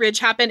 Ruby Ridge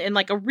happened, in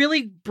like a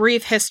really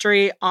brief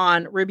history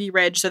on Ruby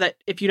Ridge, so that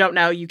if you don't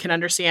know, you can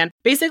understand.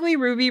 Basically,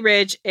 Ruby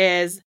Ridge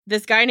is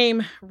this guy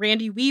named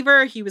Randy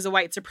Weaver. He was a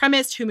white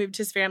supremacist who moved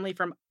his family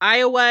from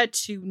Iowa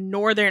to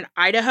northern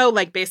Idaho,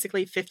 like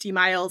basically 50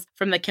 miles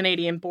from the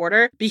Canadian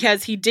border,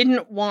 because he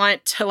didn't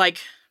want to like...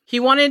 He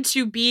wanted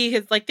to be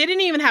his, like, they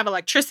didn't even have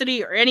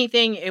electricity or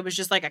anything. It was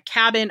just like a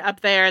cabin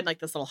up there and like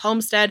this little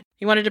homestead.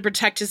 He wanted to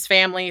protect his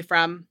family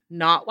from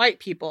not white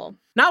people.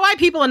 Not white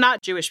people and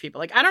not Jewish people.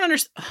 Like, I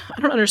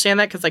don't understand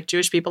that, because like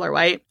Jewish people are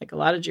white. Like a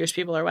lot of Jewish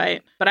people are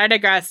white. But I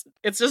digress.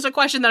 It's just a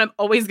question that I'm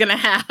always going to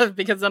have,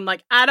 because I'm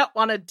like, I don't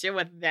want to deal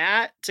with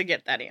that to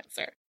get that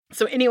answer.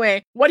 So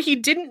anyway, what he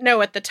didn't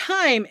know at the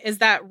time is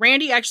that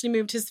Randy actually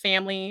moved his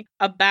family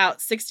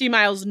about 60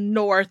 miles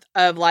north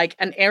of like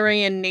an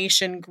Aryan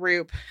Nation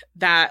group,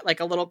 that like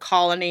a little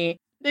colony.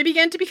 They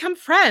began to become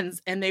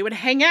friends, and they would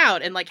hang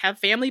out and like have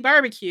family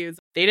barbecues.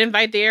 They'd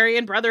invite the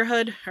Aryan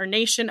Brotherhood or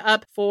Nation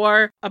up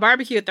for a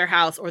barbecue at their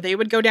house, or they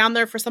would go down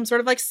there for some sort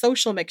of like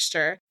social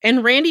mixture.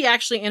 And Randy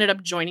actually ended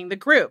up joining the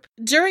group.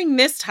 During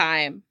this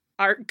time,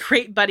 our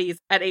great buddies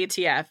at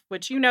ATF,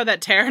 which you know that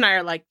Tara and I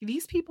are like,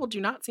 these people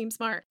do not seem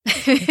smart.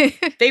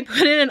 They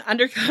put in an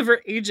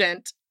undercover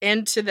agent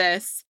into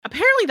this.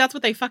 Apparently that's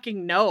what they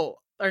fucking know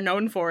are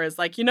known for, is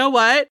like, you know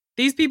what?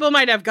 These people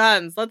might have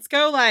guns. Let's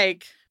go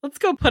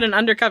put an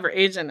undercover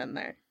agent in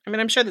there. I mean,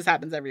 I'm sure this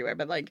happens everywhere,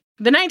 but like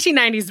the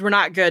 1990s were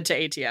not good to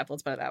ATF.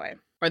 Let's put it that way.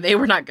 Or they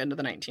were not good to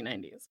the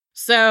 1990s.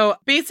 So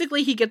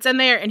basically he gets in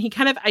there and he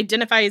kind of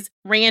identifies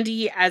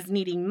Randy as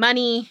needing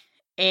money,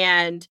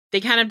 and they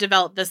kind of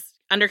develop this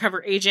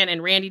undercover agent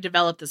and Randy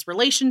developed this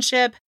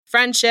relationship,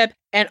 friendship,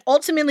 and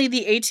ultimately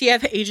the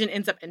ATF agent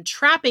ends up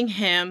entrapping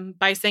him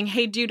by saying,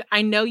 hey, dude,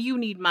 I know you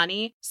need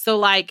money. So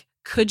like,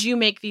 could you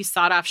make these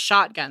sawed-off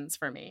shotguns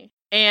for me?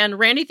 And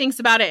Randy thinks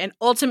about it and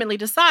ultimately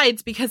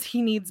decides because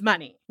he needs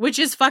money, which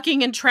is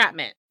fucking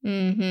entrapment.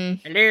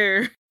 Mm-hmm.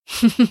 Hello.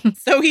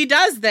 So he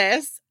does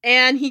this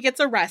and he gets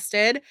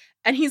arrested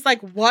and he's like,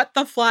 what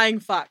the flying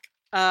fuck?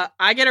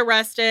 I get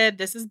arrested.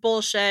 This is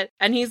bullshit.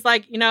 And he's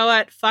like, you know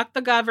what? Fuck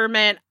the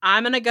government.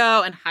 I'm going to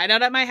go and hide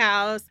out at my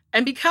house.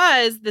 And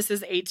because this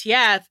is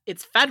ATF,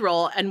 it's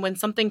federal. And when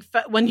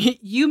when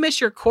you miss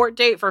your court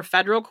date for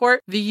federal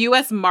court, the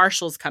U.S.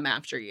 Marshals come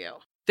after you.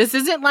 This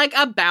isn't like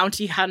a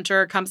bounty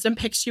hunter comes and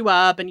picks you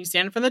up and you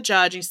stand in front of the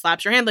judge and he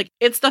slaps your hand. Like,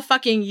 it's the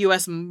fucking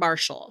U.S.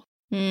 Marshal.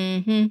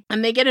 Mm-hmm.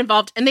 And they get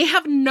involved and they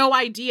have no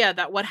idea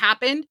that what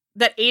happened,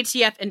 that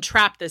ATF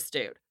entrapped this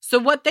dude. So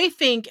what they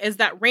think is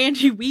that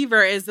Randy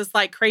Weaver is this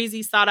like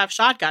crazy sawed-off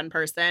shotgun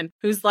person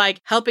who's like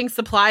helping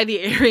supply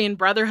the Aryan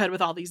Brotherhood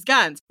with all these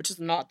guns, which is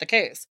not the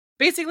case.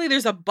 Basically,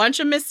 there's a bunch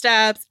of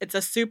missteps. It's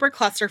a super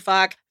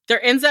clusterfuck.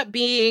 There ends up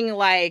being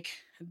like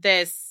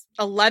this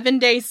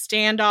 11-day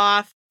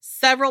standoff.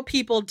 Several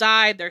people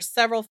died. There's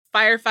several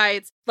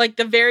firefights. Like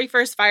the very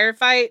first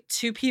firefight,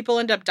 2 people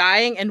end up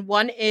dying. And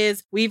one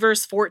is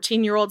Weaver's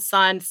 14-year-old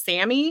son,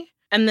 Sammy.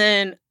 And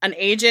then an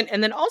agent.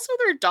 And then also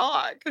their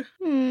dog.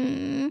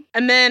 And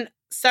then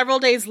several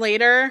days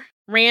later,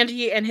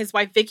 Randy and his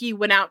wife, Vicky,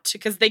 went out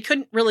because they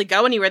couldn't really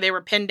go anywhere. They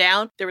were pinned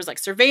down. There was like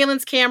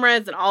surveillance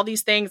cameras and all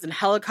these things and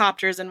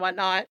helicopters and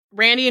whatnot.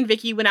 Randy and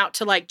Vicky went out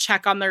to like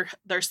check on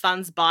their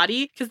son's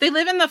body because they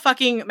live in the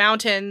fucking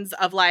mountains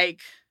of like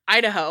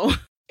Idaho.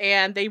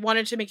 And they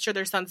wanted to make sure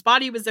their son's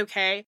body was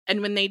okay.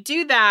 And when they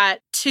do that,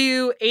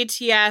 2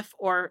 ATF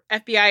or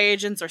FBI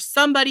agents or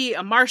somebody,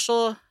 a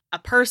marshal, a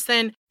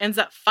person, ends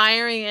up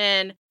firing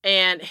in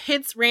and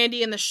hits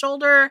Randy in the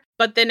shoulder.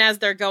 But then as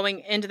they're going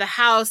into the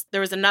house,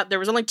 there was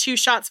only 2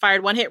 shots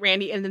fired. One hit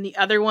Randy, and then the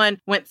other one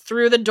went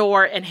through the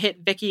door and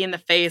hit Vicky in the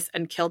face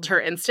and killed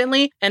her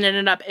instantly, and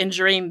ended up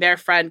injuring their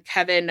friend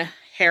Kevin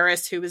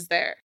Harris, who was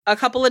there. A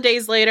couple of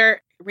days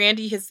later,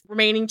 Randy, his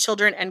remaining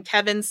children, and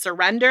Kevin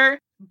surrender.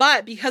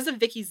 But because of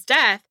Vicky's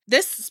death,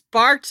 this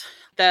sparked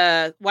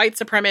the white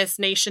supremacist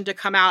nation to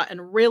come out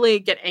and really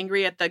get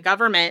angry at the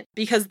government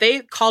because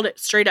they called it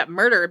straight up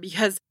murder,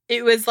 because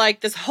it was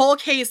like this whole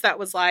case that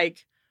was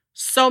like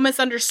so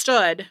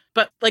misunderstood,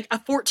 but like a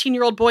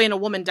 14-year-old boy and a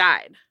woman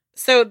died.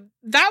 So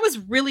that was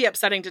really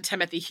upsetting to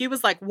Timothy. He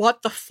was like,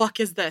 what the fuck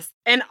is this?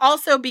 And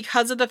also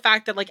because of the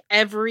fact that like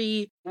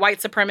every white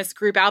supremacist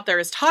group out there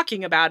is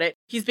talking about it,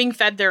 he's being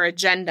fed their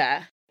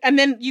agenda. And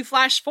then you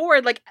flash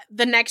forward like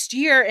the next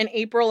year in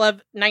April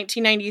of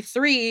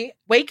 1993,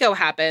 Waco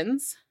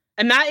happens.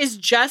 And that is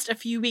just a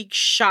few weeks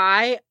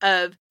shy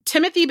of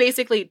Timothy,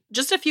 basically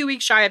just a few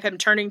weeks shy of him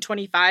turning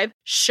 25,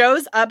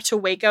 shows up to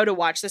Waco to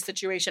watch the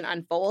situation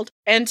unfold.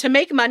 And to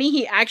make money,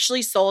 he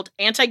actually sold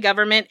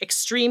anti-government,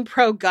 extreme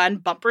pro-gun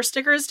bumper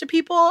stickers to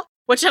people,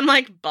 which I'm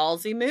like,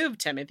 ballsy move,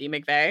 Timothy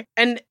McVeigh.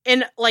 And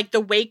in like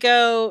the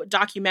Waco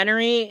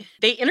documentary,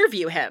 they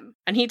interview him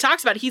and he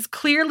talks about he's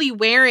clearly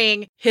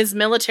wearing his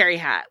military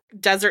hat,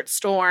 Desert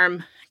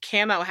Storm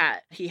camo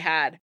hat he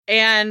had.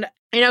 And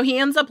you know, he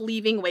ends up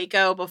leaving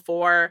Waco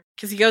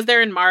because he goes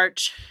there in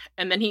March,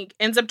 and then he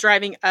ends up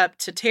driving up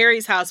to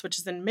Terry's house, which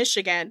is in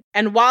Michigan.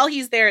 And while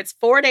he's there, it's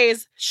 4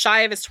 days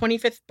shy of his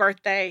 25th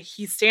birthday.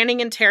 He's standing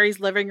in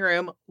Terry's living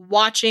room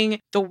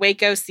watching the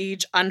Waco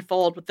siege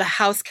unfold with the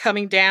house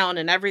coming down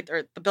and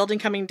the building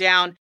coming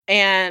down.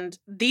 And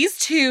these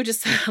two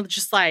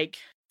just like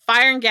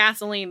fire and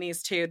gasoline,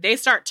 these two, they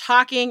start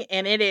talking,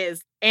 and it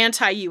is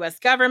anti-U.S.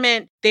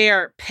 government.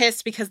 They're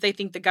pissed because they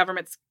think the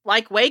government's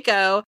like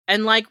Waco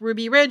and like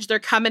Ruby Ridge. They're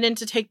coming in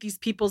to take these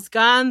people's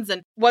guns,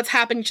 and what's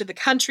happening to the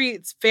country.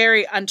 It's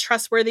very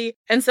untrustworthy.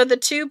 And so the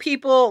two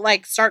people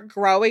like start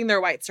growing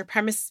their white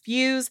supremacist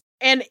views.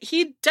 And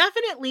he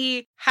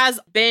definitely has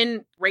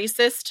been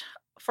racist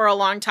for a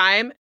long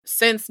time.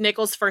 Since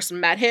Nichols first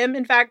met him,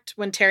 in fact,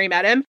 when Terry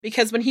met him,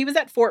 because when he was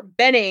at Fort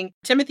Benning,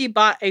 Timothy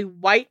bought a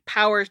white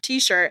power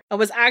t-shirt and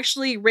was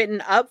actually written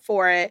up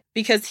for it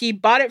because he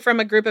bought it from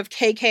a group of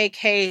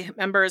KKK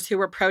members who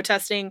were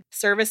protesting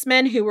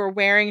servicemen who were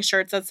wearing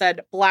shirts that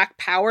said Black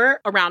Power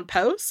around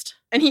post.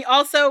 And he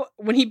also,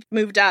 when he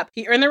moved up,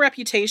 he earned the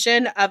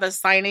reputation of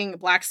assigning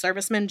Black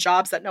servicemen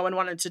jobs that no one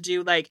wanted to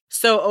do, like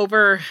so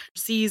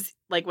overseas,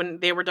 like when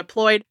they were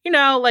deployed. You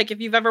know, like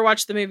if you've ever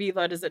watched the movie,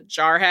 what is it,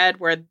 Jarhead,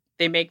 where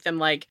they make them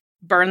like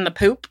burn the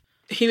poop.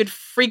 He would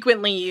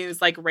frequently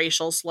use like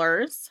racial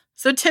slurs.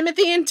 So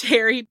Timothy and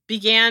Terry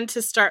began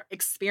to start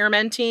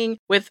experimenting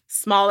with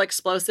small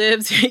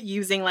explosives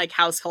using like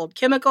household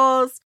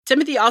chemicals.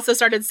 Timothy also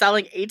started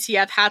selling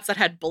ATF hats that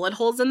had bullet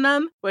holes in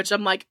them, which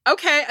I'm like,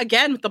 okay,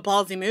 again, with the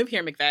ballsy move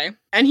here, McVeigh.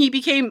 And he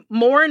became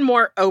more and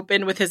more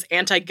open with his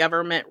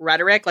anti-government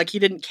rhetoric, like he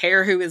didn't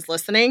care who was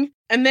listening.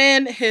 And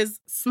then his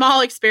small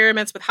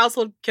experiments with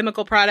household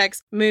chemical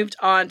products moved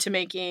on to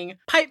making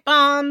pipe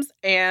bombs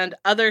and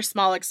other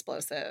small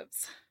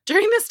explosives.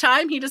 During this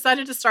time, he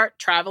decided to start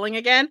traveling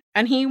again,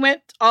 and he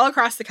went all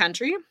across the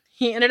country.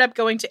 He ended up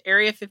going to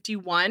Area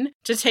 51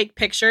 to take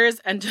pictures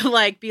and to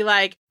like be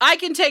like, I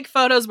can take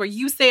photos where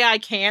you say I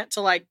can't,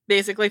 to like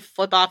basically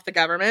flip off the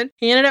government.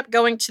 He ended up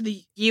going to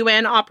the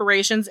UN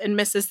operations in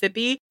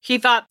Mississippi. He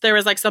thought there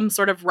was like some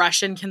sort of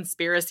Russian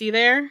conspiracy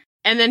there.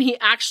 And then he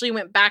actually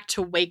went back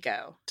to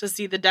Waco to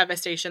see the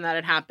devastation that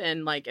had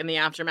happened like in the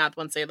aftermath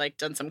once they like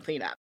done some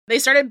cleanup. They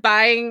started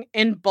buying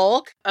in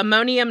bulk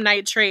ammonium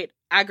nitrate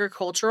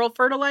agricultural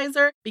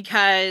fertilizer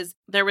because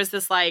there was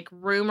this like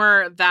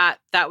rumor that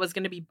was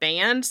going to be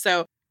banned.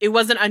 So it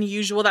wasn't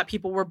unusual that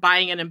people were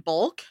buying it in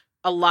bulk.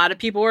 A lot of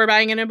people were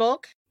buying it in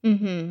bulk.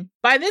 Mm-hmm.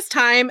 By this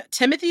time,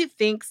 Timothy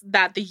thinks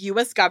that the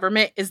U.S.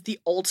 government is the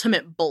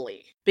ultimate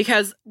bully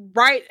because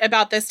right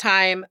about this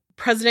time,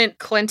 President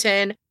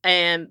Clinton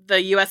and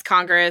the U.S.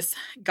 Congress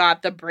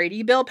got the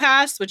Brady Bill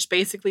passed, which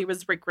basically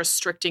was like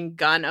restricting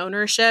gun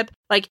ownership.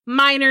 Like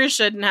minors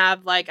shouldn't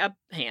have like a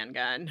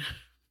handgun.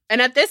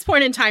 And at this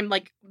point in time,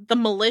 like the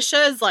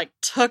militias like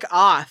took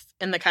off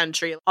in the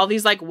country. All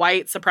these like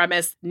white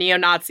supremacist,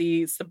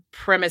 neo-Nazi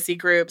supremacy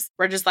groups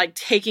were just like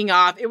taking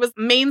off. It was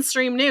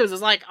mainstream news. It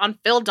was like on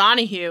Phil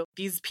Donahue,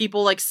 these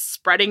people like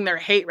spreading their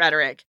hate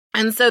rhetoric.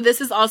 And so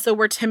this is also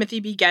where Timothy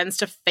begins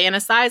to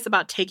fantasize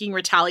about taking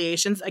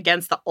retaliations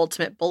against the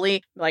ultimate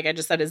bully, like I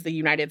just said, is the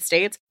United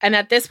States. And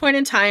at this point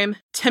in time,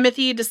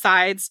 Timothy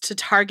decides to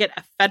target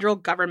a federal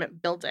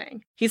government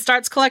building. He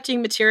starts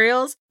collecting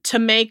materials to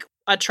make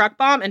a truck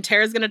bomb, and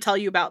Tara's going to tell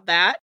you about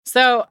that.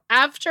 So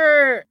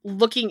after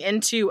looking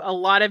into a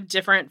lot of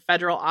different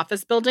federal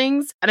office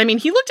buildings, and I mean,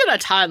 he looked at a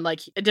ton,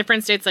 like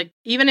different states, like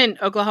even in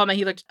Oklahoma,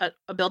 he looked at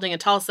a building in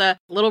Tulsa,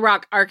 Little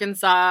Rock,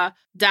 Arkansas,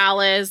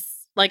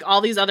 Dallas, like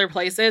all these other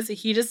places.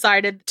 He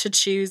decided to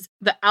choose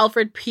the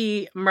Alfred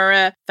P.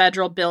 Murrah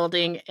Federal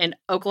Building in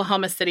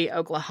Oklahoma City,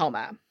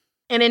 Oklahoma.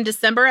 And in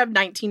December of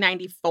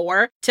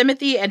 1994,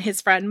 Timothy and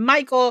his friend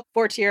Michael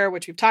Fortier,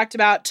 which we've talked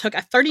about, took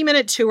a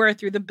 30-minute tour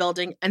through the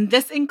building, and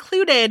this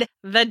included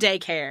the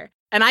daycare.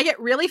 And I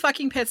get really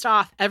fucking pissed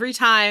off every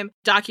time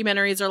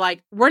documentaries are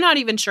like, we're not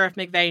even sure if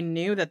McVeigh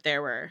knew that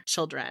there were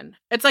children.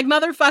 It's like,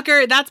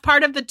 motherfucker, that's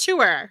part of the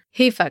tour.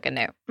 He fucking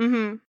knew.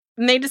 Mm-hmm.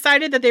 And they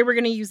decided that they were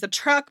going to use the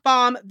truck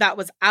bomb that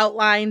was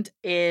outlined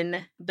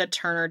in the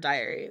Turner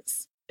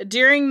Diaries.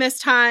 During this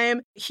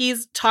time,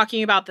 he's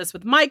talking about this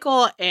with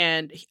Michael,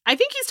 and I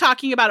think he's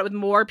talking about it with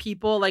more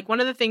people. Like, one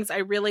of the things I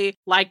really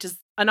liked is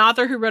an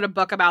author who wrote a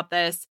book about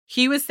this.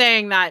 He was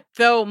saying that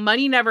though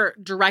money never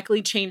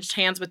directly changed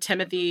hands with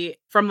Timothy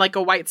from like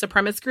a white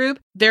supremacist group,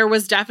 there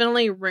was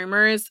definitely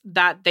rumors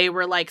that they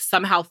were like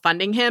somehow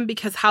funding him,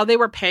 because how they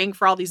were paying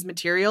for all these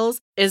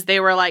materials is they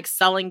were like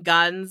selling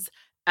guns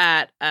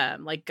at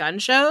like gun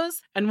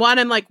shows. And one,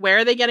 I'm like, where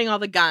are they getting all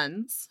the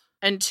guns?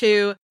 And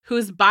two,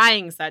 who's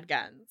buying said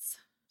guns?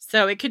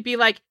 So it could be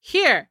like,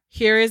 here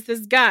is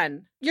this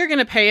gun. You're going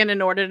to pay an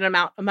inordinate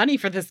amount of money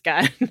for this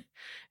gun.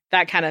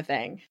 That kind of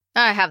thing.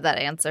 I have that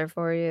answer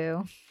for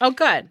you. Oh,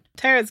 good.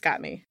 Tara's got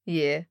me.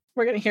 Yeah.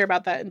 We're going to hear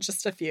about that in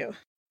just a few.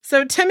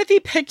 So Timothy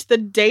picked the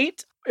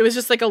date. It was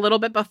just like a little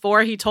bit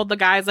before. He told the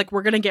guys, like,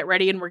 we're going to get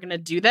ready and we're going to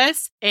do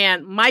this.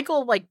 And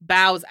Michael like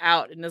bows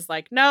out and is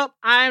like, nope,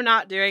 I'm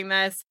not doing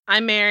this.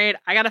 I'm married.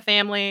 I got a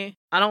family.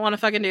 I don't want to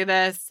fucking do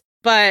this.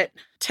 But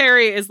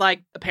Terry is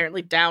like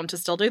apparently down to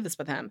still do this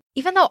with him.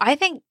 Even though I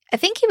think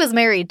he was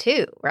married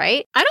too,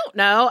 right? I don't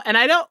know. And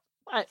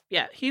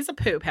yeah, he's a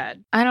poop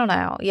head. I don't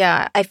know.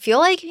 Yeah, I feel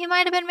like he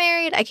might have been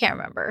married. I can't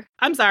remember.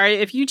 I'm sorry.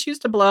 If you choose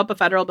to blow up a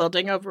federal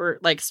building over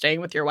like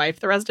staying with your wife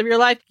the rest of your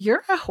life,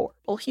 you're a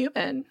horrible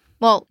human.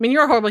 Well, I mean,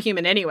 you're a horrible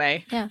human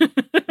anyway. Yeah.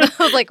 I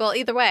was like, well,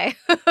 either way.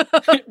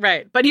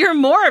 Right. But you're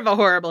more of a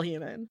horrible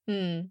human.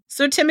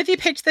 So Timothy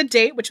picked the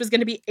date, which was going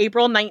to be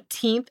April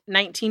 19th,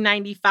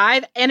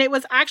 1995. And it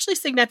was actually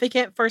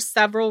significant for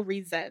several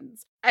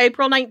reasons.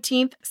 April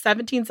 19th,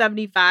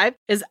 1775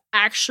 is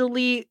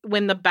actually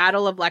when the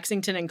Battle of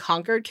Lexington and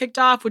Concord kicked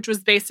off, which was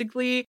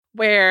basically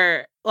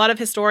where a lot of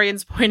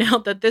historians point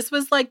out that this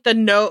was like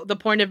the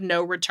point of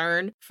no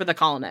return for the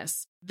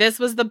colonists. This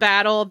was the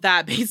battle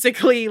that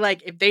basically,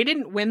 like, if they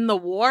didn't win the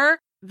war,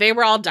 they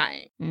were all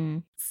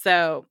dying.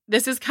 So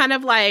this is kind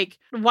of like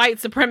white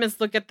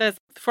supremacists look at this.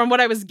 From what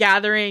I was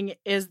gathering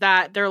is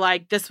that they're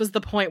like, this was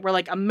the point where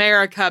like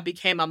America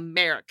became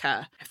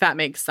America, if that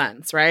makes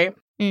sense, right?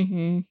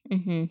 Mm-hmm.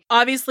 Mm-hmm.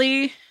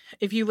 Obviously,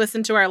 if you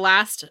listen to our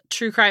last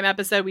true crime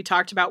episode, we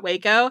talked about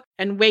Waco.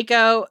 And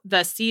Waco,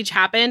 the siege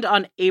happened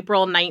on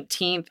April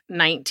 19th,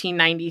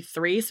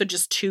 1993. So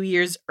just 2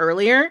 years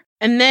earlier.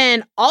 And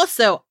then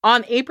also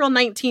on April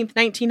 19th,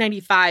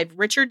 1995,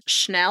 Richard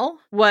Schnell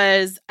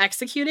was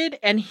executed.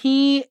 And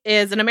he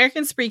is an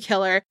American spree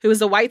killer who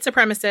was a white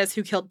supremacist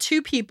who killed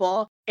 2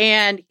 people.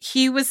 And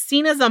he was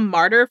seen as a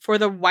martyr for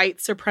the white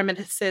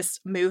supremacist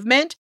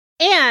movement.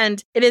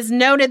 And it is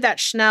noted that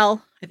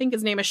Schnell, I think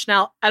his name is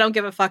Schnell, I don't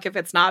give a fuck if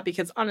it's not,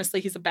 because honestly,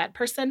 he's a bad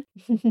person,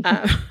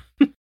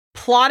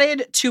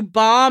 plotted to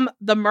bomb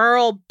the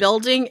Merle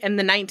building in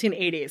the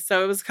 1980s.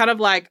 So it was kind of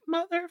like,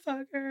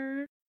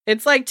 motherfucker.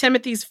 It's like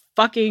Timothy's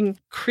fucking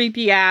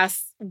creepy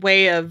ass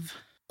way of...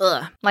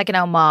 Like an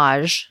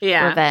homage,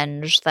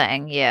 revenge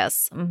thing,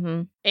 yes.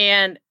 Mm-hmm.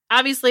 And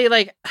obviously,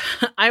 like,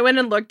 I went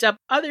and looked up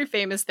other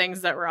famous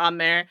things that were on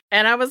there,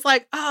 and I was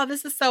like, oh,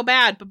 this is so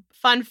bad. But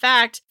fun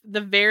fact, the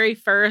very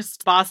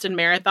first Boston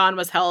Marathon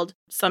was held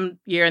some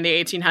year in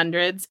the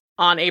 1800s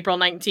on April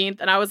 19th.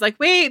 And I was like,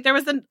 wait, there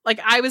was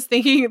I was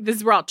thinking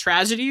these were all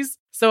tragedies.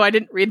 So I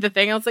didn't read the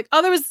thing. I was like,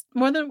 oh, there was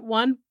more than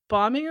one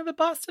bombing of the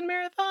Boston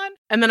Marathon.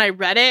 And then I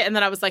read it, and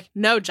then I was like,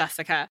 no,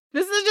 Jessica,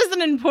 this is just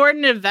an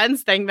important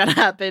events thing that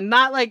happened,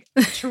 not like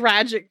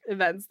tragic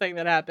events thing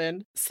that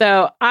happened.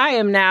 So I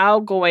am now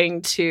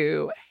going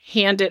to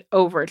hand it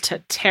over to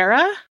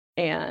Tara,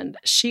 and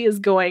she is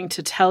going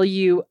to tell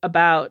you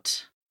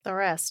about the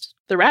rest.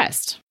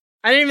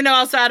 I didn't even know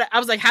else how to, I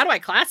was like, how do I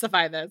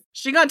classify this?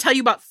 She's going to tell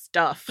you about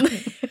stuff.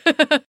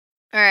 All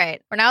right.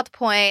 We're now at the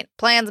point.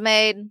 Plan's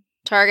made.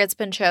 Target's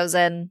been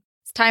chosen.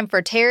 Time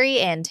for Terry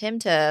and Tim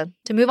to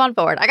move on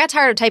forward. I got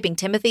tired of typing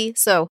Timothy,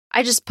 so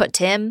I just put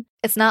Tim.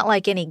 It's not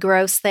like any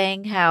gross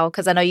thing,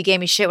 because I know you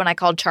gave me shit when I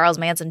called Charles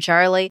Manson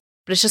Charlie,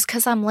 but it's just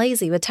because I'm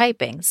lazy with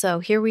typing, so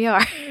here we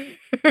are.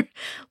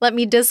 Let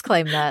me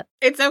disclaim that.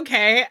 It's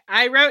okay.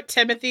 I wrote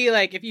Timothy,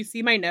 like, if you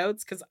see my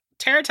notes, because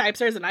Tara types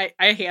hers and I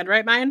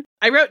handwrite mine.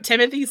 I wrote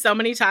Timothy so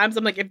many times.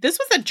 I'm like, if this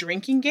was a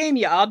drinking game,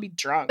 I'll be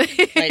drunk,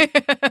 like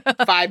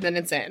 5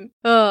 minutes in.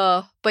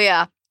 Oh, but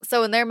yeah.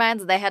 So in their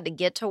minds, they had to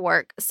get to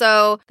work.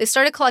 So they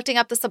started collecting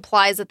up the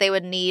supplies that they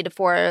would need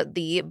for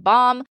the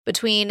bomb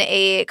between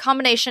a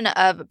combination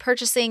of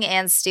purchasing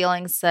and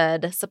stealing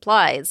said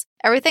supplies.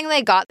 Everything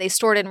they got, they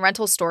stored in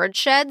rental storage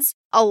sheds.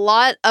 A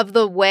lot of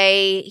the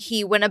way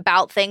he went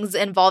about things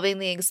involving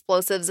the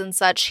explosives and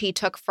such, he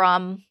took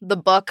from the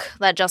book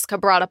that Jessica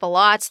brought up a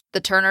lot,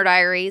 the Turner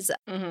Diaries,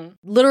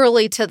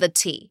 literally to the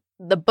T.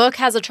 The book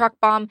has a truck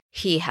bomb.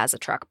 He has a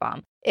truck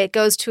bomb. It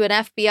goes to an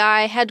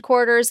FBI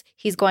headquarters.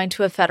 He's going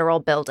to a federal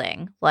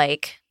building,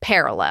 like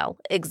parallel,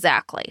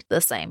 exactly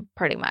the same,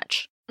 pretty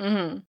much.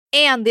 Mm-hmm.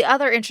 And the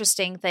other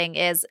interesting thing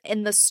is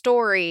in the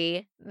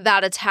story,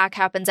 that attack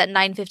happens at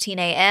 9:15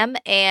 a.m.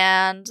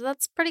 and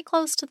that's pretty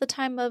close to the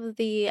time of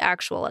the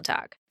actual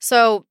attack.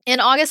 So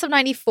in August of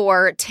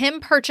 94, Tim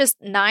purchased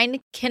 9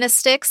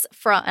 kinesticks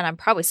from, and I'm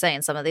probably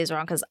saying some of these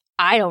wrong because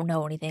I don't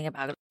know anything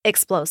about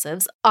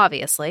explosives,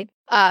 obviously,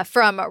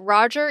 from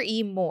Roger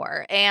E.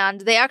 Moore.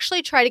 And they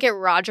actually try to get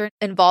Roger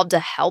involved to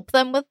help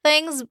them with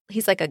things.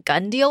 He's like a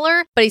gun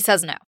dealer, but he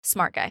says no.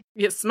 Smart guy.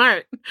 Yeah,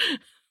 smart.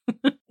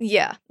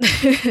 Yeah.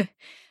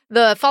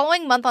 The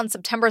following month on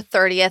September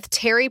 30th,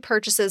 Terry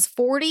purchases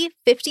 40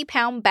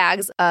 50-pound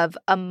bags of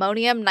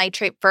ammonium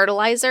nitrate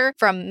fertilizer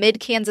from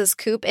Mid-Kansas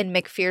Coop in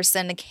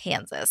McPherson,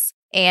 Kansas.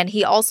 And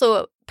he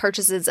also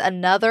purchases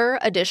another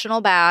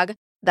additional bag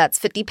that's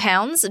 50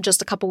 pounds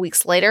just a couple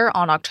weeks later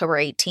on October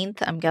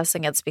 18th. I'm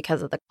guessing it's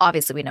because of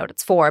obviously we know what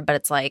it's for, but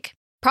it's like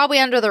probably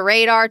under the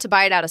radar to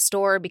buy it at a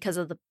store because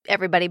of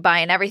everybody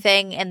buying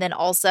everything. And then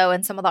also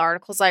in some of the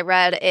articles I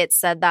read, it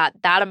said that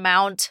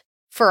amount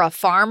for a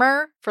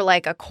farmer, for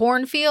like a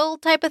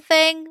cornfield type of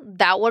thing,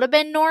 that would have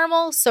been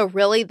normal. So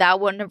really that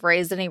wouldn't have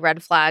raised any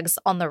red flags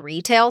on the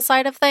retail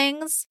side of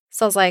things.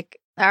 So I was like,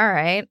 all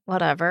right,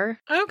 whatever.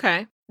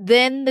 Okay.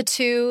 Then the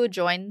two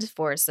joined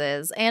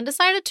forces and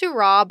decided to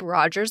rob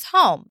Roger's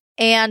home.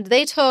 And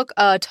they took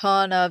a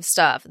ton of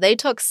stuff. They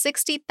took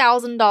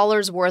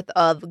 $60,000 worth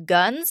of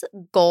guns,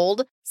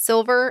 gold,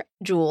 silver,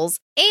 jewels,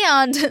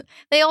 and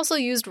they also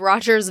used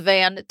Roger's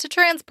van to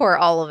transport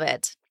all of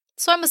it.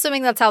 So I'm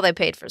assuming that's how they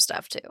paid for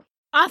stuff too.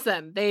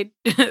 Awesome. They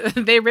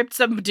ripped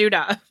some dude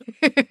off.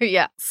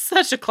 Yeah.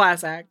 Such a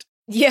class act.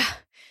 Yeah.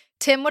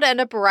 Tim would end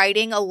up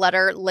writing a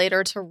letter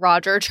later to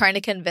Roger trying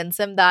to convince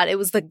him that it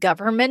was the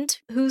government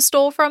who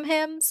stole from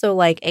him. So,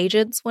 like,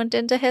 agents went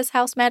into his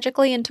house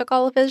magically and took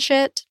all of his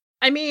shit.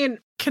 I mean,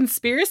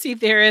 conspiracy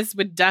theorists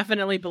would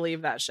definitely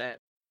believe that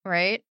shit.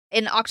 Right?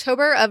 In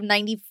October of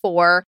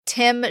 94,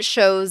 Tim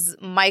shows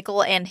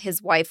Michael and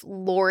his wife,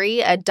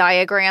 Lori, a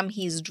diagram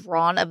he's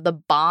drawn of the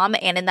bomb.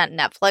 And in that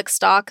Netflix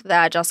doc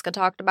that Jessica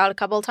talked about a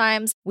couple of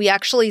times, we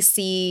actually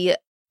see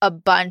a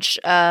bunch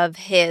of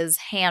his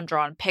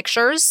hand-drawn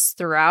pictures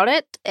throughout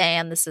it,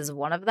 and this is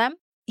one of them.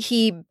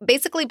 He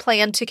basically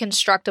planned to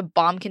construct a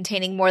bomb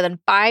containing more than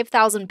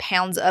 5,000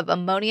 pounds of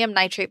ammonium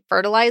nitrate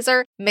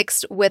fertilizer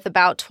mixed with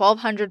about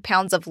 1,200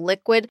 pounds of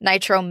liquid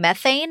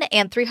nitromethane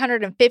and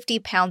 350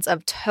 pounds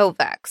of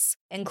Tovex,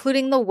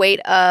 including the weight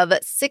of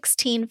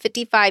 16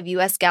 55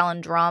 U.S. gallon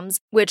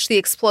drums, which the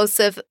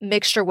explosive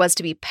mixture was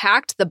to be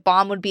packed. The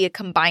bomb would be a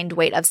combined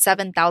weight of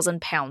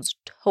 7,000 pounds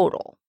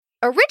total.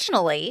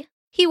 Originally,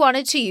 he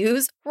wanted to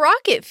use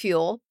rocket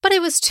fuel, but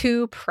it was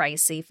too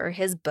pricey for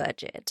his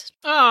budget.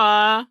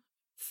 Aw,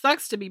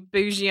 sucks to be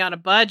bougie on a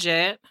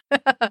budget.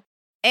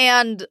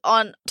 And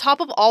on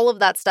top of all of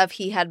that stuff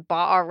he had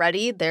bought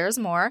already, there's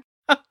more.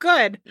 Oh,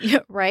 good.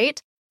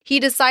 Right? He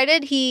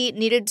decided he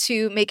needed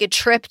to make a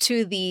trip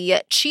to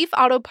the Chief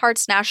Auto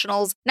Parts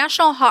National's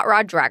National Hot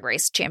Rod Drag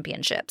Race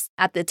Championships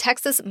at the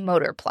Texas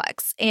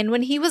Motorplex. And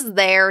when he was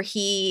there,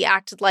 he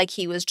acted like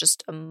he was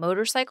just a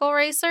motorcycle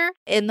racer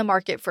in the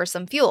market for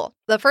some fuel.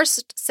 The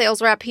first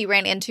sales rep he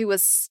ran into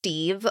was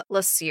Steve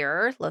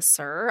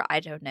LeSueur, I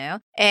don't know.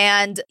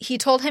 And he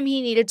told him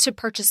he needed to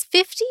purchase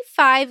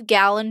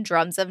 55-gallon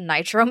drums of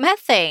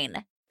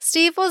nitromethane.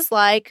 Steve was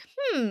like,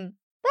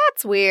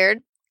 that's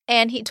weird.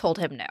 And he told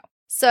him no.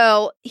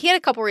 So he had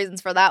a couple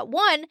reasons for that.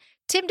 One,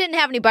 Tim didn't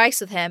have any bikes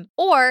with him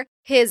or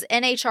his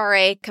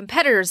NHRA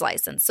competitor's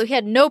license. So he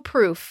had no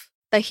proof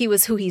that he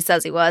was who he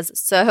says he was.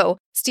 So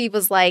Steve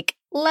was like,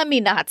 let me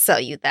not sell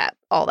you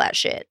all that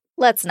shit.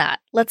 Let's not.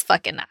 Let's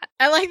fucking not.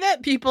 I like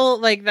that people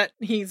like that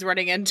he's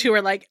running into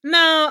are like,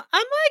 no,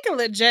 I'm like a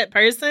legit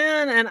person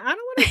and I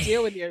don't want to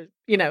deal with your,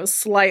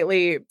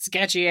 slightly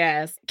sketchy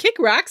ass. Kick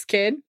rocks,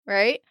 kid.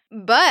 Right?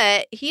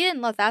 But he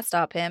didn't let that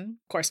stop him.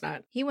 Of course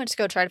not. He went to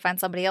go try to find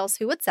somebody else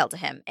who would sell to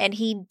him. And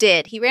he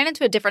did. He ran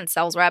into a different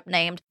sales rep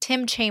named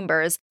Tim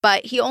Chambers,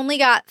 but he only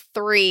got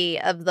 3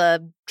 of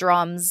the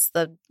drums,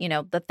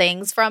 the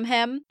things from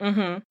him.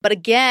 Mm-hmm. But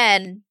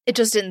again, it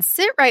just didn't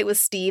sit right with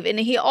Steve. And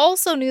he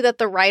also knew that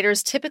the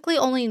riders typically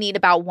only need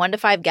about 1 to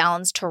 5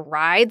 gallons to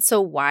ride. So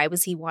why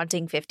was he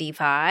wanting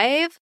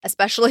 55?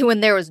 Especially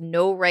when there was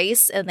no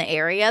race in the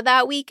area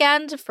that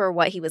weekend for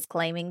what he was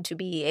claiming to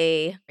be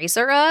a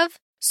racer of.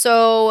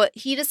 So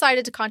he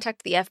decided to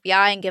contact the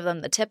FBI and give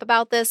them the tip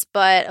about this.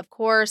 But of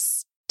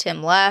course,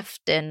 Tim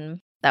left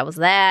and that was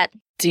that.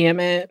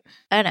 Damn it.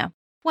 I know.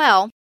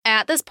 Well,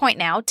 at this point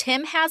now,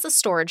 Tim has a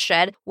storage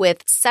shed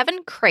with 7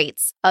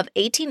 crates of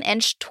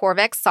 18-inch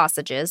Torvex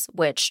sausages,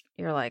 which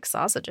you're like,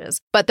 sausages?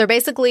 But they're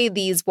basically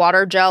these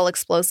water gel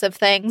explosive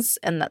things,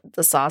 and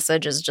the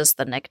sausage is just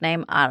the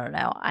nickname. I don't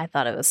know. I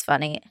thought it was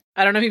funny.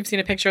 I don't know if you've seen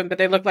a picture of them, but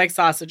they look like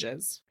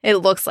sausages. It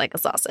looks like a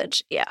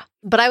sausage, yeah.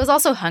 But I was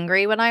also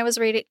hungry when I was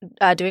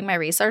doing my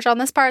research on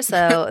this part,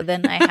 so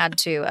then I had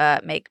to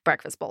make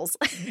breakfast bowls.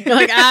 You're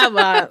like, I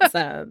want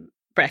some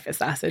breakfast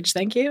sausage,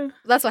 thank you.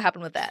 That's what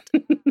happened with that.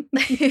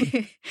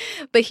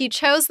 But he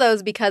chose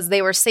those because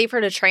they were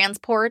safer to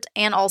transport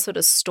and also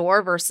to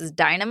store versus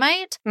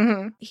dynamite.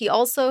 Mm-hmm. He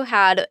also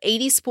had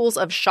 80 spools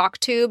of shock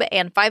tube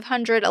and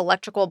 500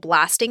 electrical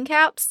blasting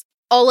caps.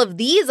 All of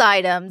these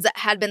items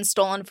had been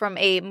stolen from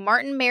a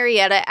Martin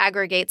Marietta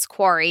aggregates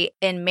quarry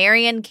in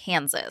Marion,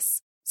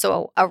 Kansas.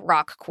 So a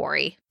rock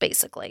quarry,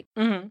 basically.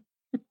 Mm-hmm.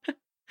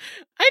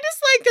 I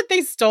just like that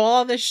they stole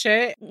all this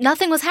shit.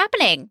 Nothing was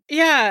happening.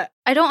 Yeah.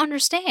 I don't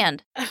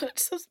understand.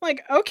 It's just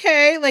like,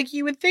 okay, like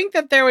you would think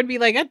that there would be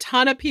like a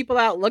ton of people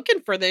out looking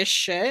for this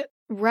shit.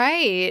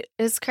 Right.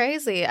 It's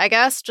crazy. I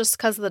guess just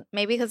because of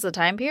the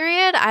time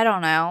period. I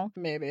don't know.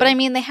 Maybe. But I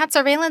mean, they had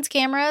surveillance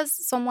cameras.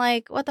 So I'm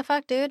like, what the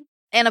fuck, dude?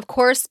 And of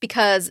course,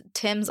 because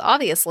Tim's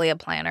obviously a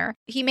planner,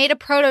 he made a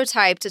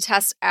prototype to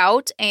test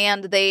out,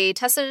 and they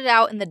tested it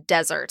out in the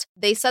desert.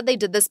 They said they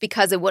did this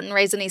because it wouldn't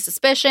raise any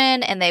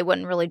suspicion and they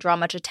wouldn't really draw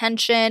much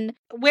attention.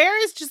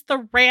 Where is just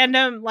the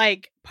random,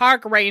 like,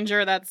 park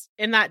ranger that's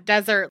in that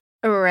desert?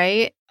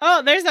 Right.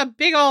 Oh, there's a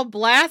big old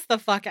blast the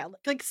fuck out.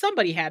 Like,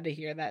 somebody had to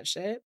hear that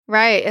shit.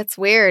 Right. It's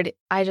weird.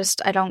 I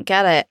don't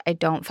get it. I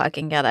don't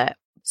fucking get it.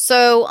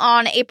 So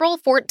on April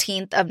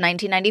 14th of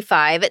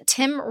 1995,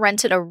 Tim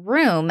rented a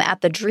room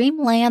at the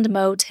Dreamland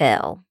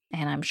Motel.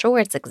 And I'm sure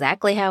it's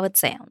exactly how it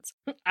sounds.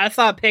 I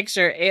saw a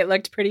picture. It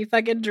looked pretty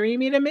fucking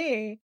dreamy to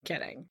me.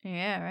 Kidding.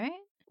 Yeah, right?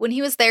 When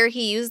he was there,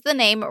 he used the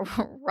name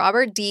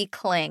Robert D.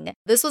 Kling.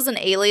 This was an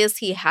alias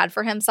he had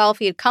for himself.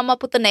 He had come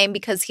up with the name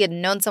because he had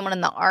known someone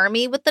in the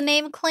army with the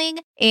name Kling.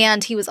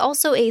 And he was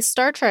also a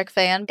Star Trek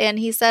fan. And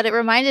he said it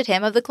reminded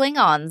him of the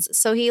Klingons.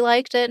 So he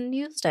liked it and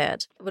used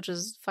it, which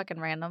is fucking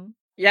random.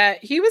 Yeah,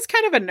 he was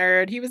kind of a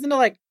nerd. He was into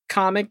like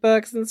comic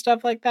books and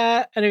stuff like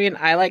that. And I mean,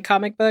 I like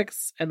comic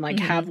books and like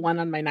have one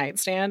on my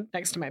nightstand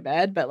next to my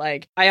bed. But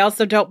like, I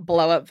also don't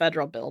blow up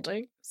federal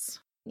buildings.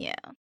 Yeah.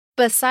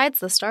 Besides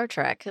the Star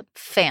Trek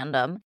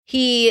fandom,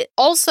 He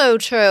also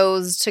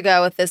chose to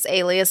go with this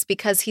alias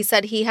because he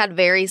said he had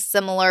very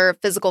similar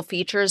physical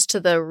features to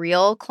the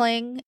real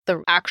Kling,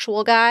 the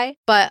actual guy,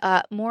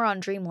 but more on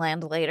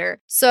Dreamland later.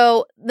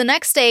 So the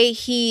next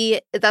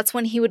day, that's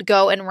when he would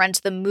go and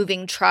rent the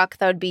moving truck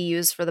that would be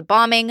used for the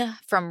bombing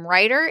from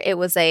Ryder. It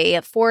was a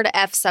Ford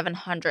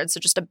F700, so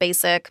just a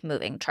basic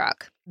moving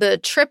truck. The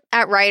trip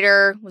at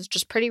Ryder was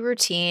just pretty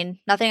routine,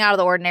 nothing out of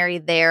the ordinary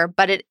there,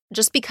 but it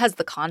just because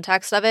the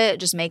context of it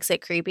just makes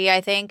it creepy, I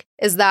think,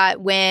 is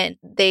that when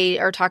they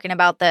are talking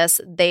about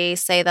this, they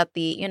say that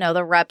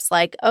the rep's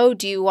like, oh,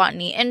 do you want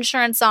any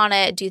insurance on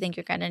it? Do you think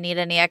you're going to need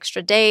any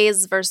extra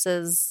days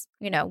versus,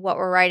 what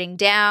we're writing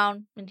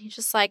down? And he's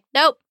just like,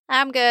 nope,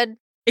 I'm good.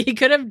 He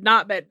could have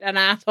not been an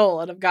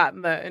asshole and have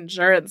gotten the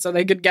insurance so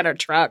they could get her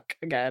truck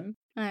again.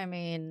 I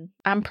mean,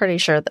 I'm pretty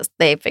sure that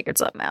they figured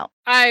something out.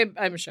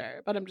 I'm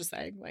sure, but I'm just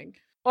saying,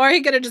 or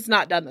he could have just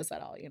not done this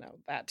at all,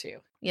 that too.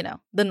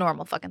 The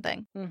normal fucking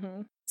thing.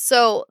 Mm-hmm.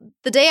 So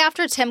the day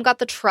after Tim got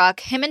the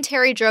truck, him and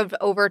Terry drove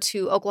over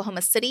to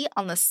Oklahoma City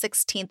on the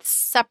 16th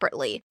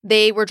separately.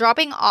 They were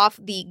dropping off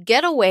the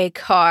getaway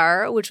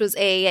car, which was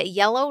a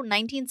yellow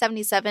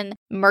 1977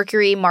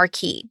 Mercury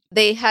Marquis.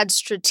 They had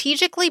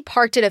strategically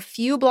parked it a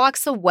few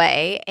blocks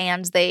away,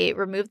 and they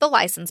removed the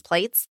license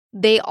plates.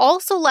 They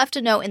also left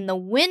a note in the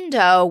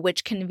window,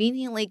 which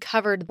conveniently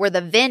covered where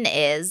the VIN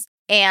is,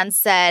 and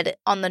said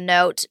on the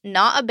note,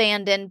 not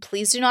abandoned,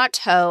 please do not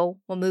tow,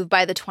 we'll move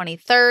by the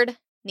 23rd,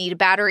 need a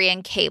battery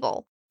and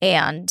cable,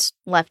 and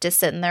left it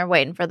sitting there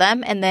waiting for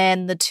them. And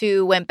then the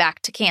two went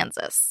back to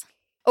Kansas.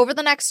 Over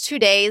the next 2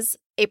 days,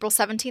 April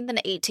 17th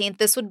and 18th,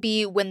 this would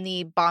be when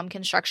the bomb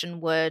construction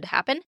would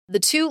happen.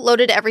 The two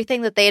loaded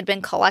everything that they had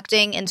been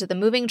collecting into the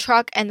moving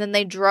truck, and then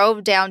they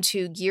drove down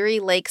to Geary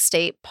Lake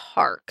State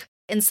Park.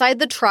 Inside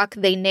the truck,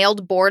 they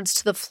nailed boards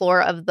to the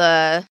floor of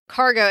the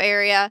cargo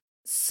area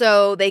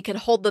so they could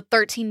hold the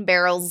 13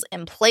 barrels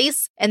in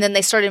place, and then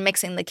they started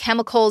mixing the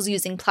chemicals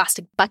using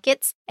plastic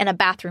buckets and a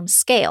bathroom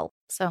scale.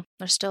 So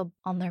they're still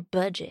on their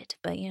budget,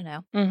 but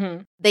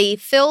Mm-hmm. They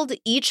filled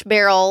each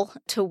barrel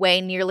to weigh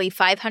nearly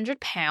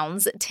 500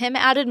 pounds. Tim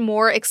added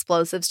more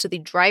explosives to the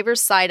driver's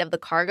side of the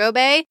cargo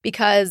bay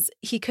because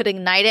he could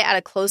ignite it at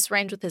a close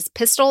range with his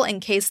pistol in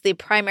case the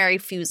primary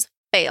fuse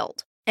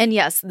failed. And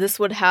yes, this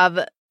would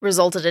have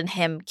resulted in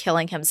him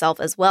killing himself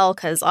as well,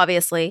 because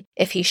obviously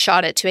if he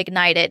shot it to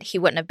ignite it, he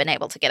wouldn't have been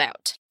able to get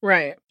out.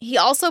 Right. He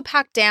also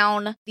packed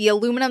down the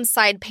aluminum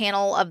side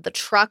panel of the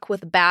truck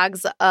with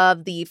bags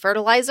of the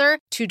fertilizer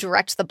to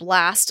direct the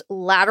blast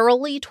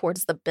laterally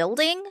towards the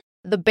building.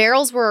 The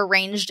barrels were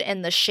arranged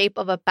in the shape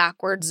of a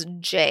backwards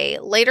J.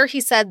 Later,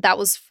 he said that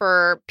was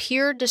for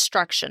pure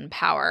destruction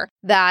power,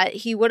 that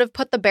he would have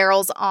put the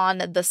barrels on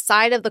the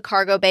side of the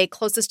cargo bay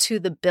closest to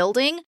the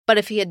building, but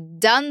if he had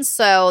done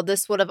so,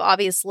 this would have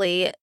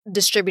obviously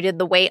distributed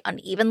the weight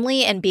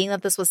unevenly, and being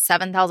that this was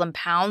 7,000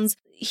 pounds,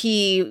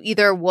 he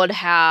either would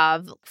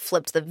have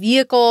flipped the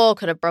vehicle,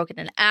 could have broken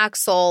an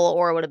axle,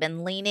 or would have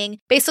been leaning.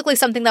 Basically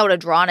something that would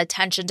have drawn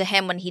attention to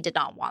him when he did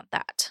not want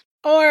that.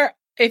 Or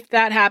if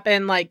that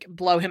happened,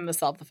 blow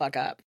himself the fuck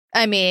up.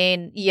 I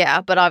mean,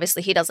 yeah, but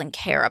obviously he doesn't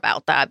care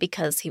about that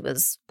because he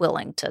was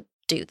willing to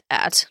do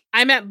that.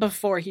 I meant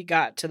before he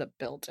got to the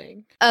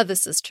building. Oh,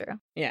 this is true.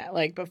 Yeah,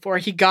 before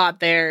he got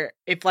there,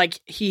 if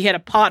he hit a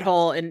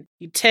pothole and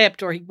he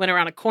tipped or he went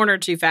around a corner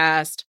too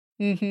fast.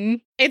 Mm-hmm.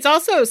 It's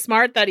also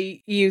smart that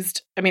he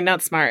used,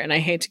 not smart, and I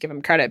hate to give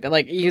him credit,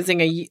 but using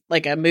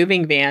a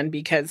moving van,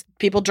 because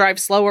people drive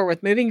slower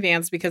with moving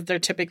vans because they're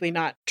typically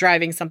not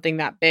driving something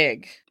that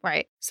big.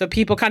 Right. So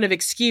people kind of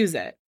excuse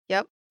it.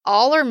 Yep.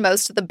 All or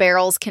most of the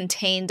barrels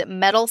contained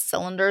metal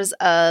cylinders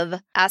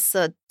of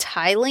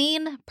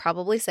acetylene,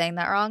 probably saying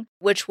that wrong,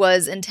 which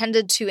was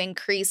intended to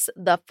increase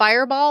the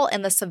fireball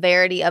and the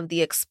severity of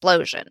the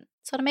explosion.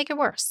 So to make it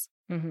worse.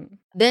 Mm-hmm.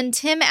 Then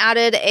Tim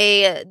added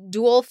a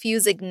dual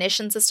fuse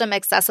ignition system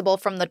accessible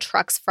from the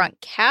truck's front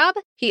cab.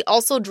 He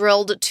also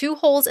drilled 2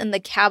 holes in the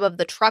cab of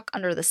the truck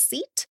under the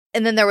seat.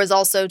 And then there was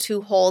also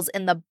 2 holes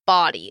in the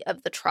body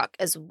of the truck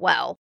as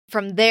well.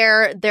 From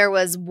there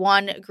was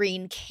 1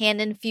 green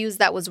cannon fuse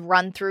that was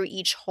run through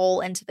each hole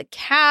into the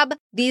cab.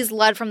 These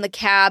led from the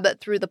cab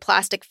through the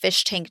plastic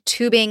fish tank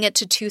tubing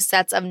to 2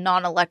 sets of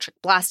non-electric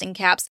blasting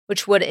caps,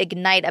 which would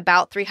ignite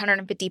about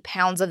 350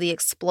 pounds of the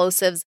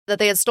explosives that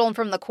they had stolen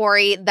from the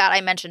quarry that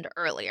I mentioned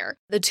earlier.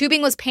 The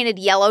tubing was painted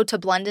yellow to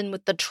blend in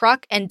with the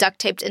truck and duct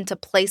taped into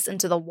place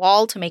into the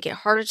wall to make it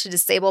harder to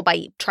disable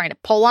by trying to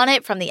pull on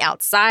it from the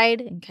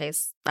outside in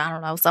case, I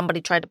don't know,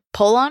 somebody tried to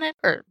pull on it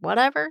or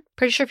whatever.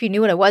 Pretty sure if you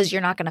knew what it was, you're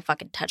not going to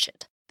fucking touch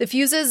it. The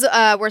fuses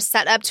were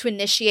set up to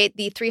initiate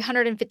the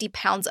 350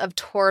 pounds of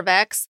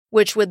Torvex,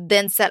 which would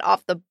then set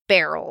off the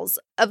barrels.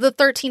 Of the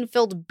 13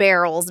 filled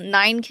barrels,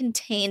 9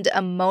 contained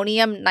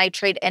ammonium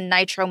nitrate and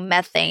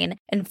nitromethane,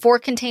 and 4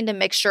 contained a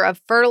mixture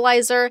of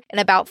fertilizer and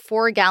about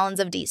 4 gallons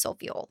of diesel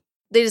fuel.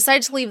 They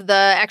decided to leave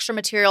the extra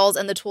materials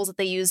and the tools that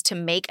they used to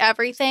make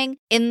everything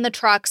in the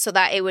truck so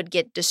that it would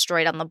get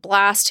destroyed on the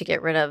blast to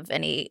get rid of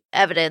any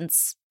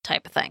evidence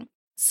type of thing.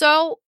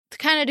 So to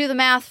kind of do the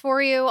math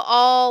for you,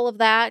 all of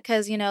that,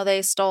 because,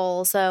 they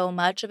stole so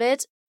much of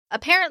it.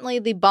 Apparently,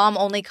 the bomb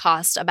only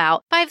cost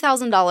about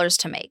 $5,000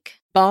 to make.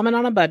 Bombing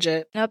on a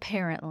budget.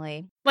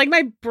 Apparently. Like,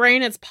 my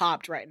brain is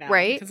popped right now.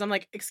 Right? Because I'm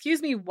like,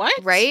 excuse me, what?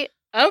 Right?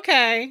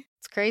 Okay.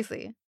 It's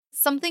crazy.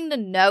 Something to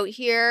note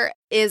here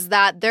is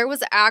that there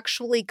was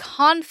actually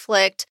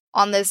conflict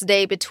on this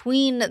day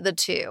between the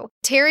two.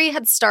 Terry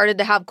had started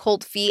to have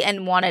cold feet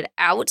and wanted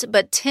out,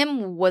 but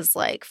Tim was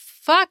like,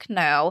 fuck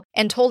no,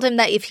 and told him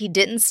that if he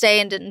didn't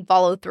stay and didn't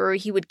follow through,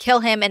 he would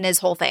kill him and his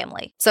whole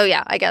family. So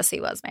yeah, I guess he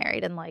was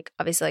married and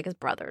obviously his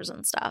brothers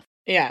and stuff.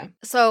 Yeah.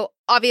 So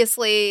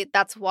obviously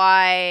that's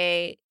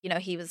why,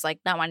 he was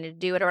not wanting to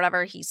do it or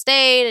whatever. He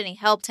stayed and he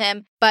helped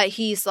him, but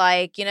he's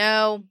like,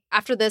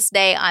 after this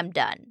day, I'm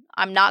done.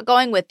 I'm not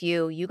going with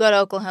you. You go to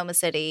Oklahoma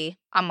City.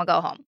 I'm gonna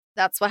go home.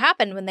 That's what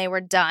happened. When they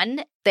were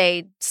done,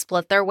 they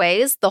split their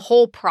ways. The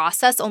whole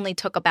process only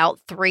took about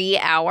 3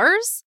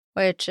 hours,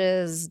 which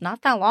is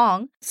not that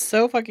long.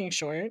 So fucking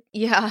short.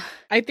 Yeah.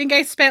 I think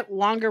I spent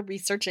longer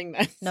researching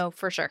this. No,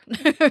 for sure.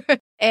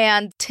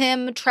 And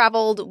Tim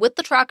traveled with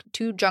the truck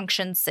to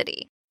Junction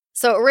City.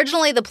 So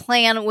originally the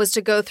plan was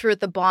to go through with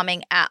the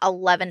bombing at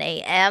 11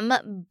 a.m.,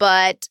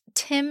 but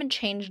Tim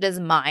changed his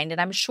mind, and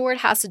I'm sure it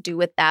has to do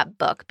with that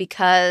book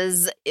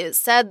because it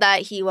said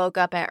that he woke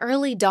up at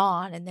early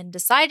dawn and then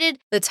decided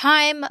the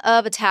time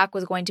of attack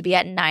was going to be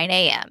at 9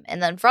 a.m.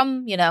 And then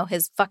from,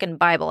 his fucking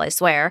Bible, I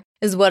swear,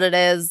 is what it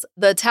is.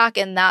 The attack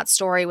in that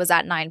story was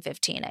at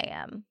 9:15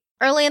 a.m.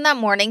 Early in that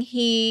morning,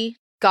 he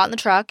got in the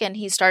truck and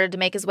he started to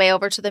make his way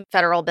over to the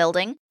federal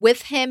building.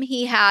 With him,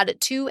 he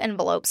had 2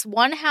 envelopes.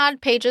 One had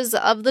pages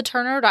of the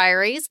Turner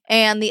Diaries,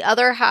 and the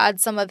other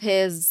had some of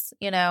his,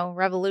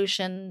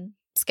 revolution,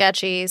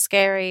 sketchy,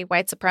 scary,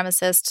 white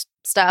supremacist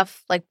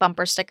stuff, like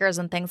bumper stickers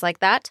and things like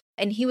that.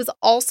 And he was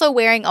also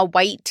wearing a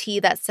white tee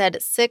that said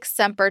Sic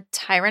Semper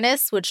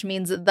Tyrannis, which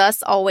means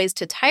thus always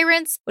to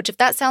tyrants, which if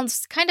that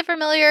sounds kind of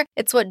familiar,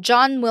 it's what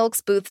John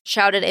Wilkes Booth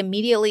shouted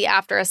immediately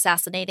after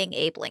assassinating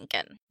Abe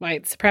Lincoln.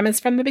 White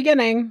supremacist from the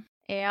beginning.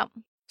 Yeah.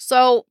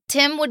 So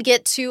Tim would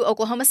get to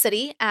Oklahoma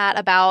City at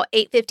about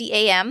 8:50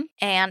 a.m.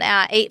 And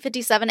at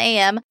 8:57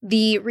 a.m.,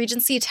 the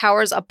Regency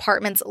Towers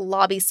apartment's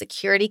lobby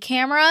security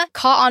camera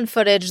caught on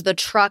footage the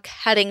truck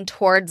heading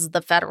towards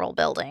the federal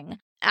building.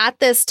 At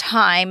this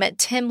time,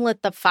 Tim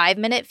lit the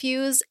 5-minute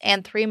fuse,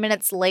 and 3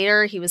 minutes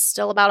later, he was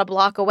still about a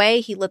block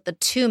away, he lit the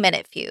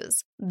 2-minute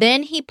fuse.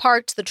 Then he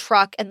parked the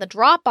truck in the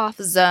drop-off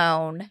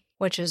zone,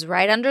 which is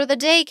right under the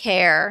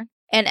daycare,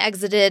 and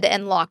exited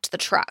and locked the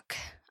truck.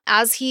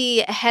 As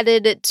he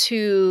headed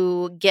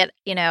to get,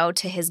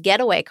 to his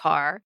getaway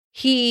car,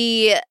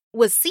 he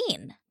was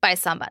seen by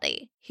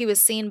somebody. He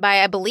was seen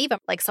by, I believe,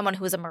 someone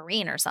who was a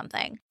Marine or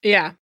something.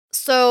 Yeah.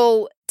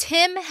 So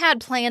Tim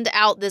had planned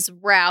out this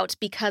route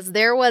because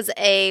there was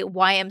a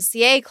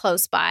YMCA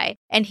close by,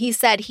 and he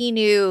said he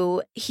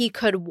knew he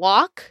could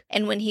walk,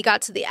 and when he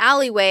got to the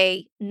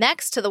alleyway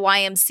next to the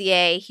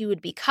YMCA, he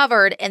would be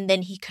covered, and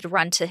then he could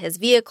run to his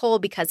vehicle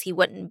because he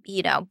wouldn't,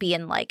 be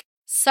in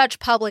such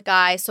public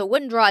eye, so it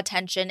wouldn't draw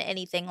attention,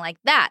 anything like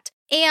that.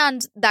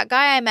 And that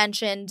guy I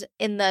mentioned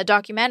in the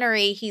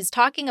documentary, he's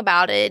talking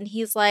about it, and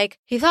he's like,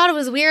 he thought it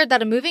was weird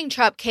that a moving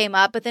truck came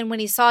up, but then when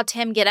he saw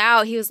Tim get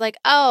out, he was like,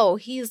 oh,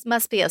 he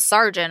must be a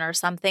sergeant or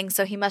something,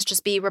 so he must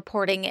just be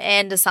reporting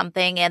into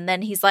something. And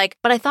then he's like,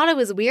 but I thought it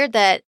was weird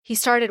that he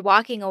started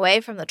walking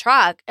away from the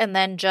truck and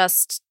then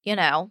just,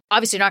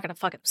 obviously you're not going to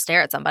fucking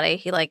stare at somebody.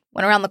 He went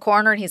around the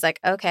corner and he's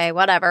like, okay,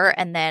 whatever,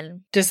 and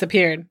then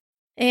disappeared.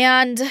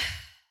 And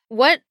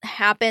what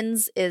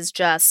happens is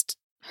just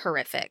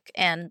horrific.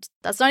 And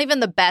that's not even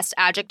the best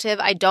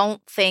adjective. I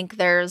don't think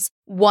there's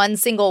one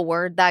single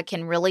word that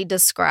can really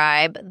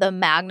describe the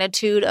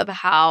magnitude of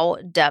how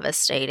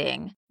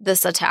devastating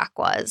this attack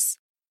was.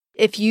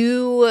 If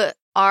you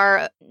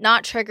are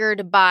not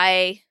triggered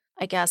by,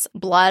 I guess,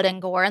 blood and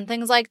gore and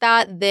things like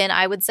that, then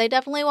I would say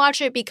definitely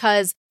watch it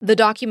because the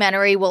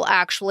documentary will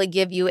actually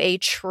give you a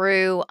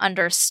true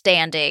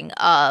understanding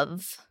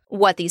of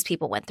what these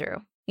people went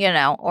through.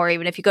 Or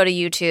even if you go to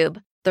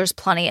YouTube, there's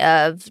plenty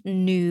of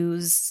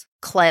news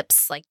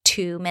clips,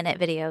 2-minute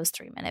videos,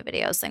 3-minute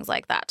videos, things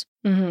like that.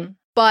 Mm-hmm.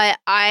 But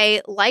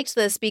I liked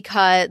this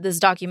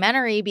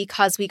documentary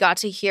because we got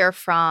to hear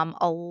from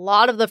a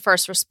lot of the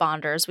first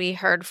responders. We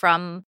heard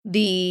from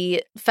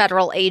the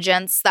federal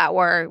agents that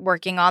were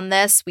working on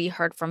this. We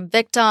heard from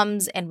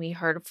victims, and we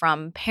heard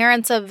from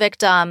parents of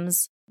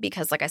victims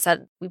because, like I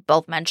said, we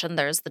both mentioned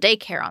there's the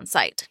daycare on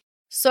site.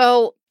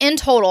 So in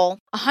total,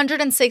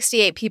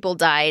 168 people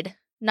died,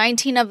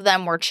 19 of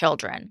them were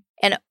children,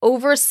 and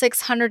over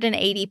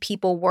 680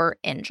 people were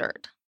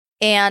injured.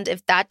 And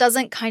if that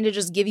doesn't kind of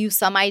just give you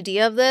some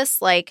idea of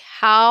this,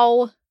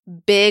 how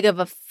big of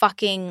a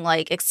fucking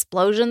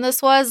explosion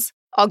this was,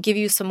 I'll give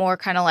you some more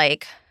kind of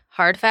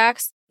hard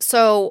facts.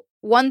 So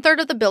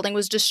 1/3 of the building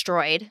was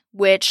destroyed,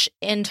 which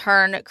in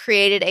turn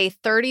created a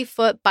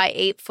 30-foot by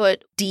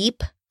 8-foot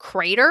deep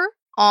crater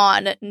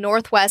on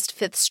Northwest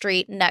 5th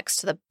Street next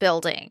to the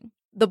building.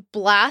 The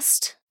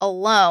blast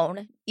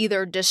alone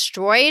either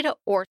destroyed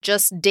or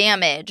just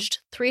damaged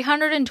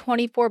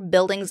 324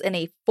 buildings in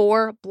a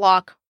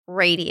 4-block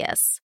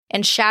radius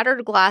and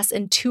shattered glass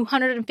in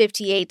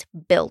 258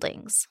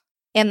 buildings.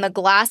 And the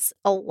glass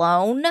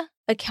alone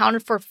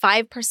accounted for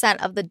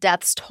 5% of the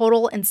deaths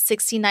total and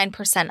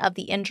 69% of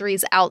the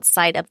injuries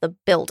outside of the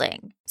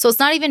building. So it's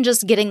not even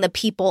just getting the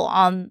people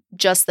on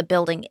just the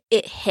building.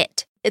 It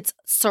hit. It's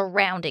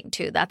surrounding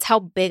too. That's how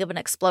big of an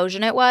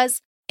explosion it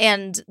was.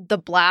 And the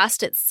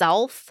blast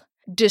itself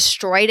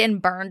destroyed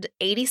and burned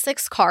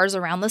 86 cars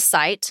around the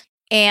site.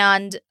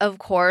 And of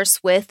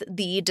course, with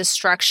the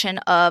destruction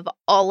of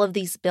all of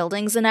these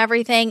buildings and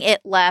everything, it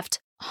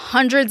left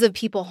hundreds of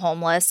people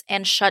homeless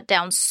and shut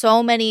down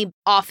so many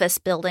office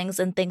buildings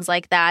and things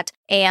like that.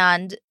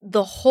 And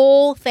the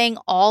whole thing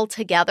all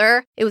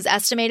together, it was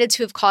estimated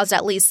to have caused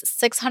at least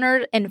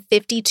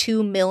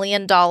 $652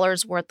 million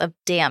worth of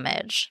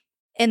damage.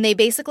 And they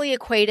basically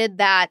equated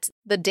that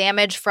the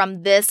damage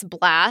from this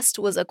blast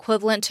was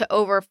equivalent to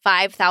over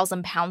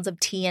 5,000 pounds of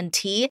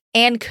TNT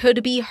and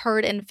could be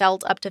heard and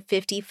felt up to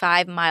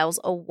 55 miles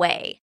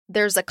away.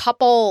 There's a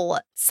couple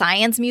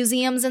science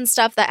museums and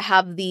stuff that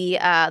have the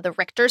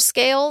Richter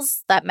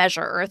scales that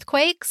measure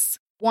earthquakes.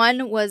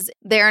 One was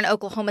there in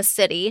Oklahoma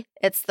City.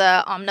 It's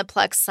the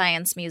Omniplex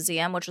Science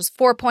Museum, which was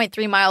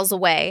 4.3 miles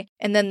away.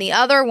 And then the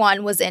other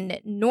one was in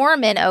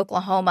Norman,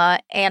 Oklahoma,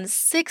 and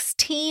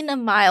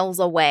 16 miles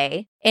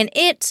away. And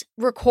it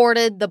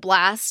recorded the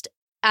blast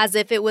as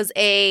if it was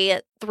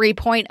a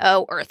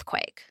 3.0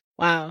 earthquake.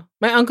 Wow.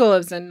 My uncle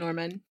lives in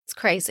Norman. It's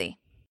crazy.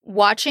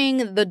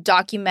 Watching the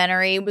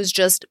documentary was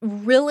just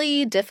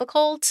really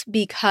difficult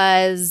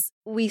because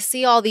we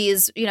see all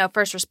these,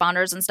 first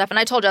responders and stuff. And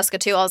I told Jessica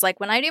too, I was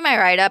like, when I do my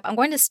write-up, I'm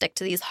going to stick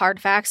to these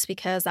hard facts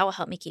because that will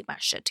help me keep my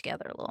shit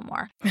together a little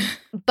more.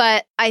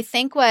 But I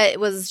think what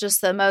was just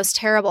the most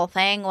terrible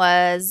thing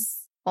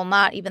was, well,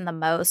 not even the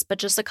most, but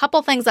just a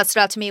couple things that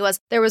stood out to me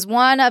was there was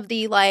one of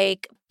the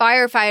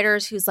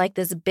firefighters who's like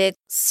this big,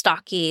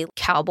 stocky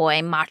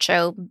cowboy,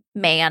 macho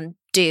man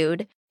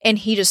dude. And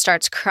he just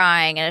starts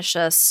crying, and it's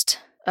just,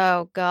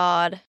 oh,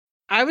 God.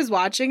 I was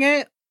watching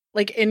it,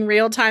 in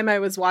real time, I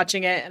was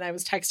watching it, and I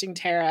was texting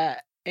Tara.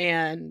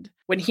 And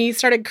when he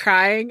started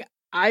crying,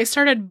 I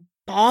started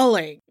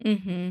bawling.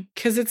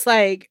 Because it's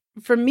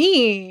for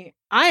me,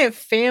 I have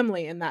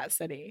family in that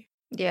city.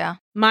 Yeah.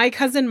 My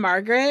cousin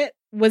Margaret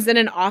was in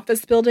an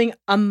office building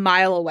a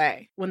mile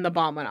away when the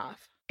bomb went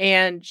off.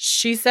 And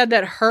she said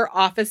that her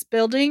office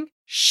building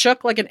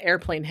shook like an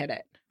airplane hit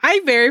it. I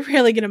very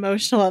rarely get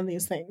emotional on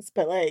these things,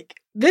 but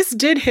this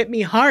did hit me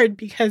hard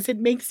because it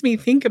makes me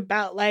think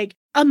about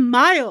a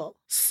mile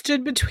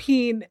stood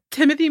between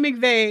Timothy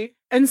McVeigh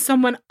and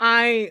someone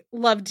I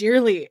love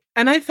dearly.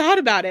 And I thought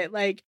about it,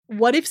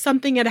 what if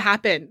something had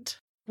happened?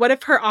 What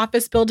if her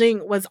office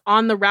building was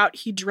on the route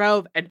he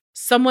drove and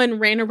someone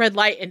ran a red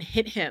light and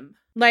hit him?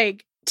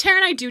 Tara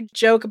and I do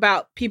joke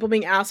about people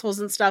being assholes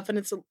and stuff, and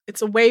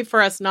it's a way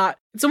for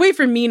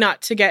me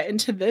not to get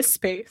into this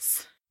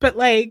space. But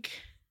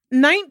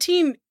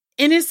 19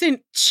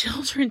 innocent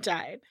children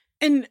died,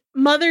 and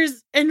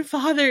mothers and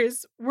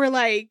fathers were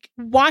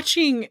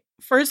watching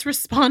first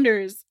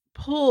responders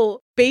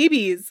pull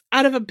babies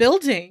out of a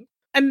building.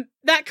 And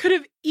that could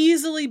have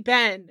easily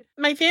been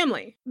my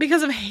family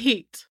because of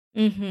hate.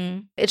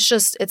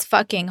 It's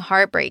fucking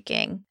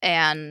heartbreaking.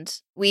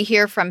 And we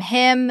hear from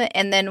him,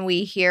 and then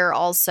we hear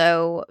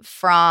also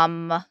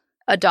from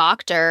a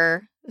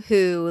doctor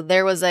who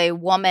there was a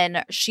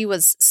woman, she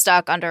was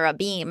stuck under a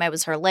beam. It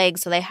was her leg,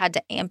 so they had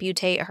to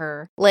amputate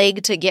her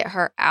leg to get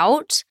her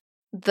out.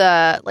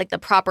 The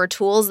proper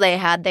tools they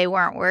had, they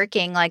weren't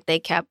working. They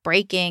kept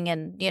breaking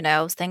and,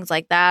 things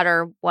like that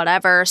or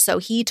whatever. So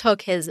he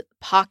took his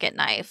pocket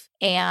knife,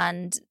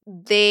 and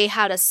they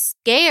had a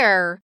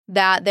scare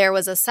that there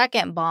was a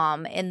second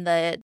bomb in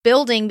the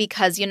building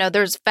because,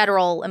 there's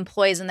federal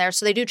employees in there.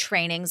 So they do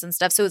trainings and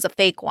stuff. So it was a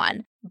fake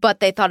one.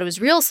 But they thought it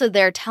was real. So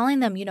they're telling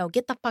them,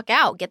 get the fuck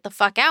out, get the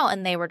fuck out.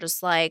 And they were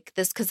just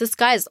because this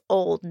guy's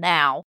old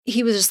now.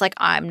 He was just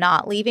I'm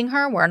not leaving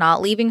her. We're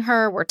not leaving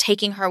her. We're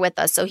taking her with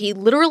us. So he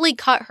literally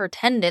cut her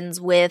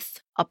tendons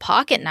with a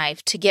pocket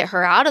knife to get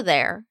her out of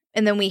there.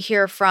 And then we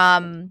hear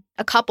from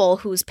a couple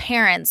whose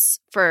parents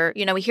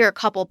we hear a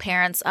couple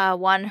parents,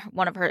 one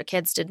of her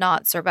kids did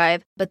not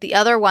survive, but the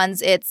other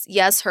ones, it's,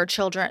 yes,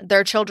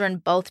 their children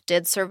both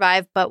did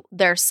survive, but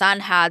their son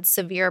had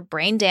severe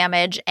brain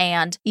damage.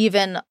 And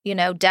even,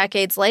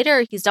 decades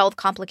later, he's dealt with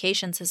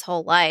complications his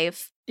whole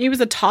life. He was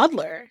a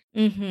toddler.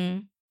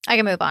 I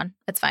can move on.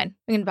 It's fine.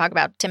 We can talk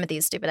about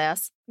Timothy's stupid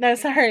ass. No,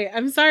 sorry.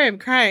 I'm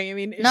crying. I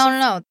mean,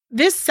 no.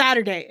 This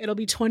Saturday, it'll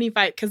be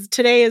 25, because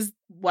today is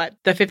what,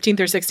 the 15th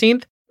or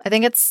 16th? I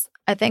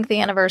think the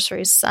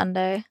anniversary is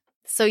Sunday.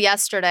 So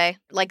yesterday,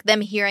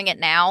 them hearing it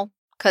now,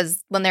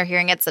 because when they're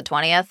hearing it's the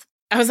 20th.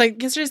 I was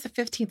yesterday's the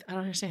 15th. I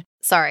don't understand.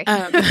 Sorry.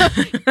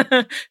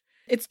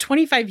 It's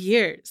 25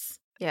 years.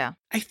 Yeah.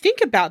 I think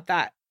about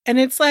that. And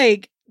it's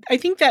I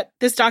think that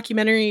this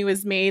documentary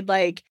was made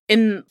like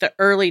in the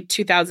early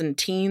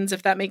 2010s,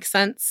 if that makes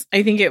sense.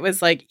 I think it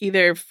was like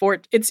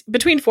it's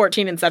between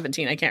 14 and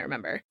 17. I can't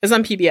remember. It was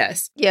on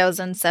PBS. Yeah, it was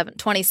in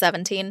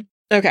 2017.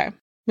 Okay.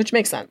 Which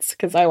makes sense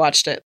because I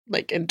watched it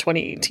like in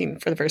 2018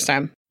 for the first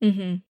time.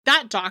 Mm-hmm.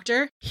 That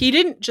doctor, he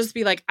didn't just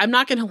be like, I'm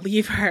not going to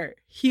leave her.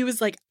 He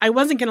was like, I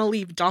wasn't going to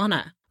leave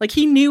Donna. Like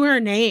he knew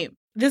her name.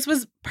 This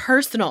was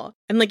personal.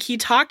 And like he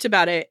talked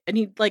about it and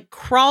he like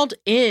crawled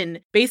in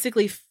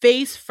basically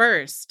face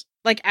first,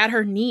 like at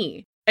her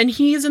knee. And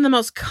he's in the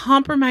most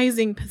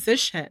compromising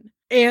position.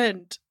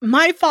 And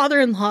my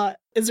father-in-law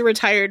is a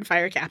retired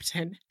fire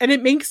captain. And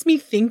it makes me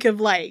think of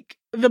like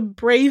the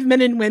brave men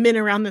and women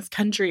around this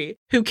country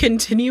who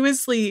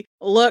continuously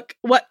look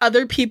what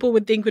other people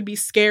would think would be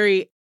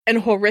scary and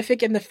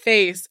horrific in the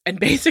face and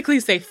basically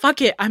say,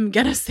 fuck it, I'm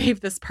gonna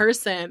save this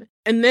person.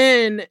 And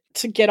then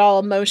to get all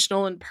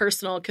emotional and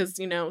personal, because,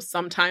 you know,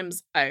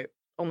 sometimes I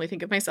only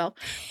think of myself.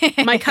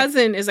 My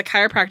cousin is a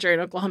chiropractor in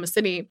Oklahoma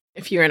City.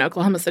 If you're in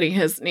Oklahoma City,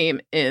 his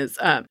name is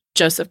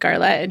Joseph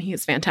Garlett, and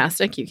he's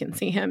fantastic. You can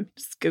see him.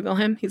 Just Google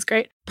him. He's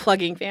great.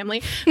 Plugging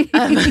family.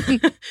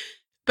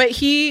 But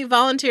he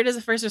volunteered as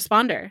a first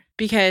responder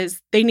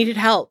because they needed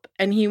help,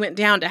 and he went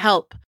down to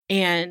help.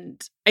 And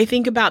I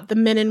think about the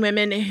men and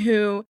women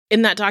who,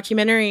 in that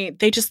documentary,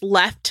 they just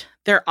left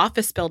their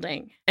office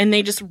building and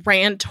they just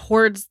ran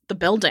towards the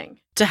building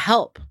to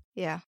help.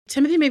 Yeah.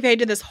 Timothy McVeigh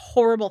did this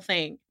horrible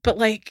thing. But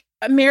like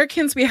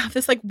Americans, we have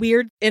this like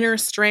weird inner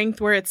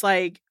strength where it's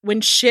like when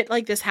shit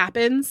like this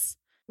happens,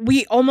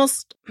 we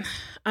almost,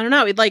 I don't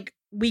know,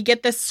 we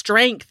get this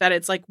strength that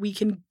it's like we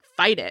can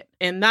fight it.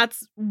 And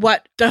that's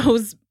what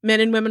those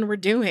men and women were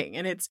doing.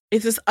 And it's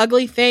this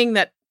ugly thing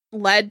that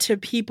led to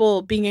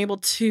people being able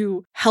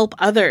to help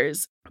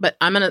others. But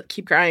I'm going to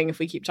keep crying if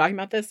we keep talking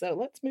about this. So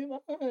let's move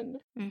on.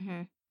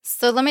 Mm-hmm.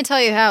 So let me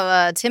tell you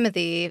how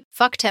Timothy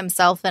fucked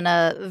himself in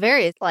a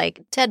very,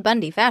 like, Ted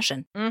Bundy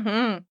fashion.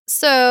 Mm-hmm.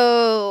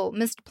 So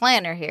Mr.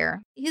 Planner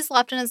here, he's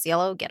left in his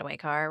yellow getaway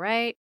car,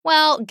 right?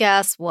 Well,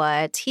 guess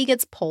what? He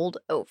gets pulled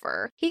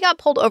over. He got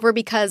pulled over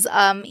because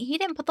he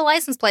didn't put the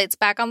license plates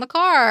back on the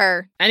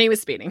car. And he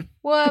was speeding.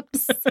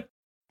 Whoops.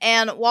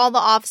 And while the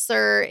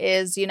officer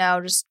is, you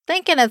know, just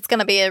thinking it's going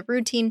to be a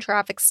routine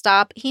traffic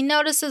stop, he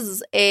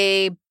notices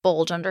a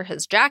bulge under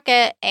his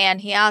jacket and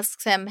he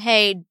asks him,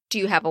 hey, do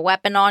you have a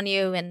weapon on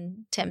you?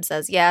 And Tim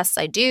says, yes,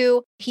 I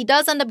do. He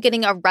does end up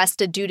getting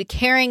arrested due to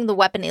carrying the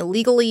weapon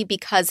illegally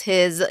because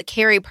his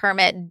carry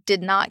permit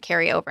did not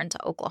carry over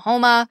into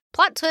Oklahoma.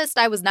 Plot twist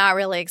I was not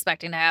really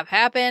expecting to have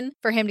happen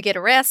for him to get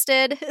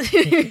arrested,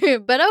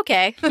 but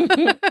okay.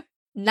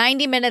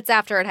 90 minutes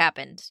after it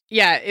happened.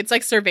 Yeah, it's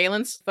like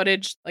surveillance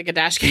footage, like a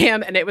dash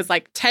cam, and it was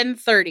like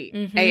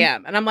 10:30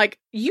 a.m. And I'm like,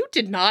 you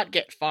did not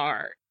get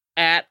far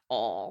at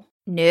all.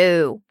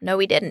 No,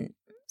 we didn't.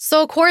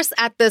 So, of course,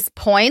 at this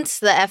point,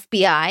 the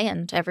FBI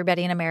and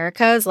everybody in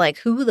America is like,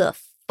 who the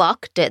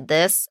fuck did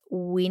this?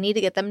 We need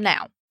to get them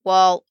now.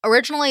 Well,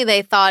 originally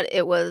they thought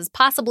it was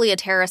possibly a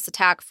terrorist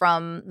attack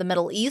from the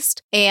Middle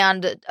East.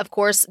 And of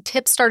course,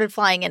 tips started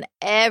flying in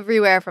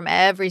everywhere from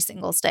every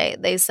single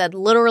state. They said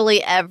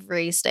literally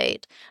every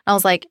state. And I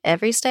was like,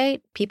 every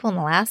state? People in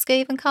Alaska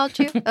even called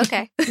you?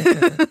 Okay.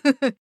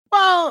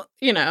 Well,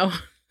 you know,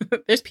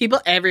 there's people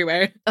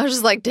everywhere. I was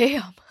just like,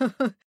 damn.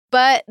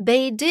 But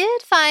they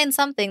did find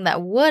something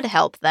that would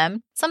help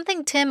them,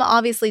 something Tim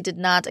obviously did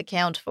not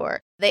account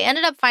for. They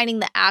ended up finding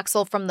the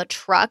axle from the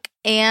truck,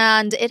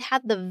 and it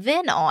had the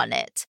VIN on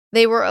it.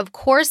 They were, of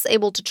course,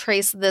 able to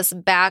trace this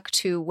back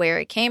to where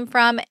it came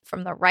from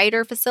the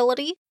Ryder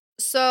facility.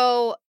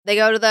 So they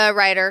go to the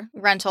Ryder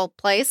rental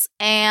place,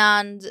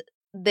 and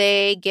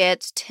they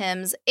get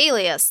Tim's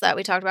alias that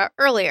we talked about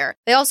earlier.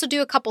 They also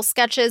do a couple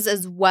sketches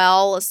as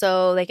well,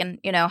 so they can,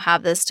 you know,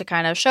 have this to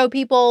kind of show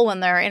people when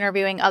they're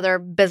interviewing other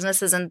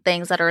businesses and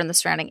things that are in the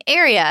surrounding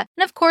area.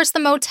 And of course, the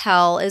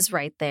motel is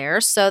right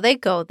there, so they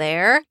go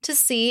there to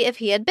see if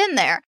he had been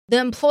there. The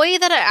employee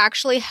that had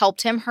actually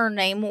helped him, her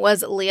name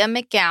was Leah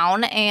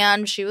McGowan,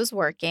 and she was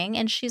working,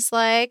 and she's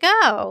like,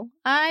 oh,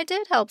 I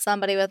did help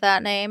somebody with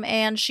that name.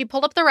 And she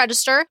pulled up the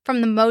register from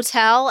the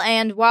motel,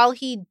 and while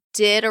he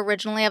did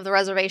originally have the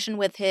reservation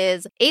with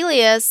his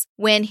alias,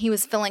 when he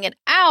was filling it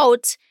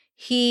out,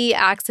 he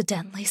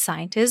accidentally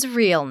signed his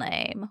real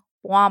name.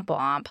 Womp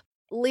womp.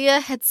 Leah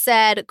had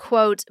said,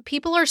 quote,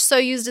 people are so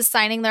used to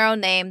signing their own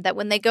name that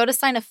when they go to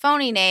sign a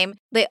phony name,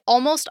 they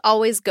almost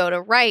always go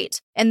to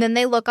write. And then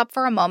they look up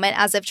for a moment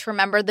as if to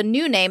remember the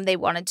new name they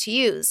wanted to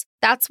use.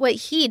 That's what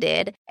he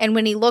did. And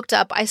when he looked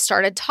up, I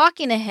started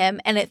talking to him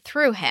and it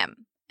threw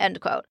him. End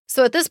quote.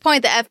 So at this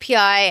point, the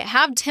FBI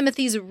have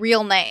Timothy's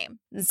real name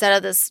instead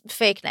of this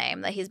fake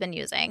name that he's been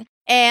using.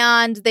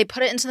 And they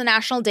put it into the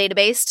national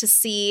database to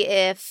see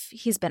if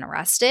he's been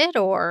arrested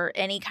or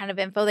any kind of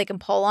info they can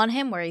pull on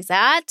him, where he's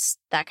at,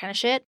 that kind of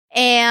shit.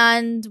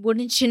 And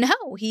wouldn't you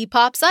know, he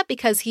pops up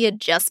because he had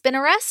just been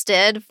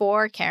arrested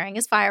for carrying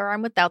his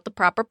firearm without the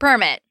proper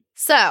permit.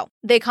 So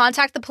they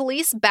contact the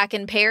police back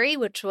in Perry,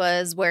 which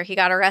was where he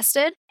got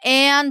arrested,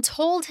 and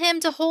told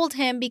him to hold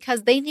him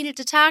because they needed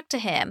to talk to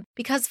him.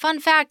 Because, fun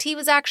fact, he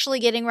was actually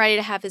getting ready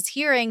to have his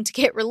hearing to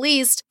get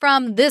released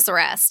from this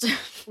arrest.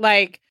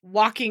 Like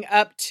walking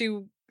up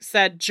to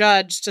said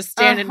judge to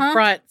stand in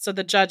front so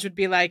the judge would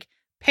be like,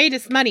 pay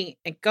this money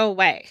and go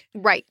away.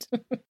 Right.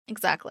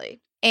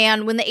 Exactly.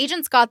 And when the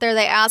agents got there,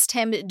 they asked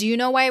him, do you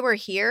know why we're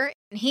here?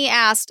 And he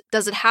asked,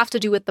 does it have to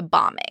do with the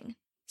bombing?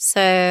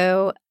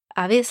 So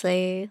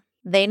obviously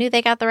they knew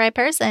they got the right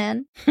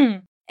person.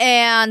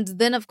 And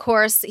then, of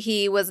course,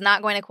 he was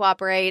not going to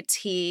cooperate.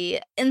 He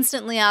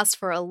instantly asked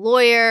for a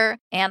lawyer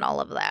and all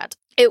of that.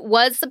 It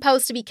was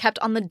supposed to be kept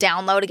on the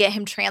down low to get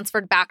him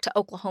transferred back to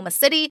Oklahoma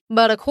City.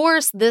 But of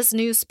course, this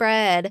news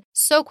spread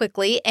so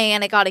quickly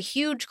and it got a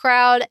huge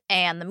crowd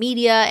and the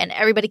media and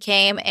everybody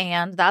came.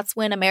 And that's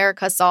when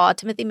America saw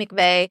Timothy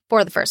McVeigh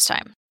for the first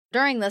time.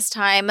 During this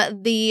time,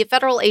 the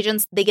federal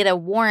agents, they get a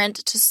warrant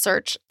to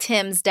search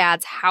Tim's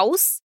dad's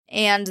house.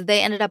 And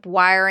they ended up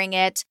wiring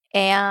it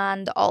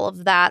and all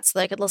of that so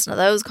they could listen to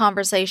those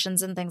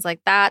conversations and things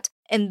like that.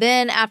 And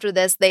then after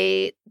this,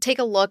 they take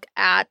a look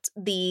at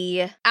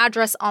the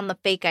address on the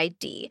fake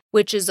ID,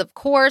 which is, of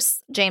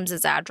course,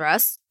 James's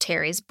address,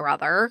 Terry's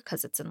brother,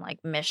 because it's in, like,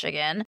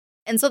 Michigan.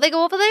 And so they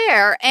go over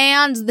there.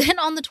 And then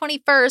on the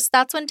 21st,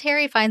 that's when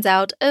Terry finds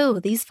out,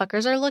 oh, these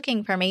fuckers are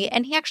looking for me.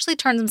 And he actually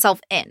turns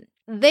himself in.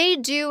 They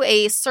do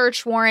a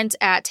search warrant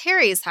at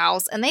Terry's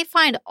house, and they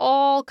find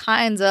all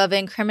kinds of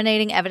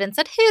incriminating evidence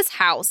at his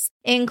house,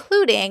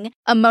 including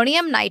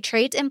ammonium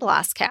nitrate in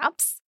blast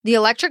caps, the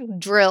electric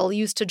drill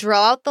used to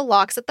drill out the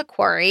locks at the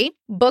quarry,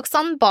 books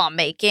on bomb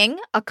making,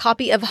 a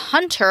copy of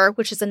Hunter,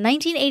 which is a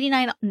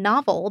 1989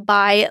 novel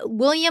by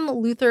William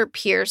Luther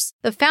Pierce,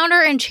 the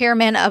founder and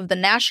chairman of the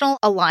National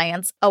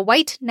Alliance, a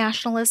white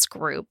nationalist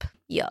group.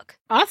 Yuck.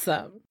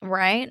 Awesome.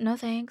 Right? No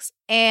thanks.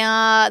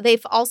 And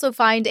they've also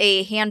find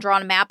a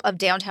hand-drawn map of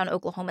downtown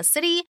Oklahoma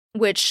City,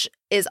 which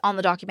is on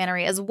the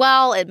documentary as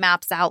well. It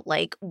maps out,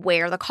 like,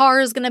 where the car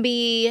is going to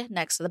be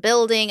next to the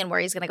building and where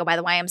he's going to go by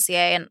the YMCA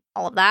and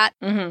all of that.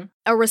 Mm-hmm.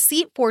 A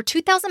receipt for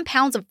 2,000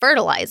 pounds of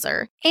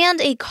fertilizer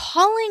and a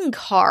calling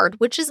card,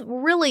 which is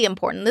really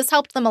important. This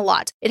helped them a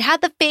lot. It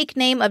had the fake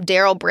name of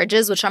Daryl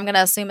Bridges, which I'm going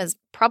to assume is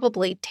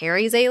probably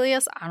Terry's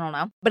alias. I don't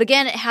know. But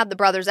again, it had the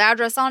brother's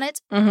address on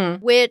it,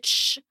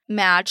 which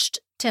matched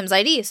Tim's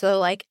ID. So,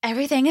 like,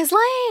 everything is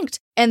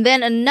linked. And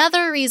then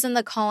another reason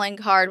the calling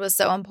card was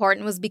so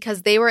important was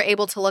because they were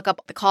able to look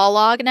up the call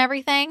log and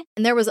everything.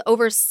 And there was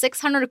over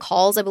 600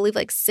 calls, I believe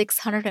like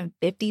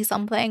 650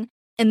 something.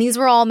 And these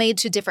were all made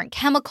to different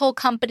chemical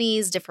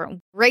companies, different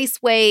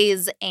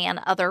raceways, and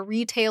other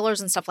retailers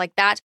and stuff like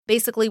that,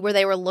 basically where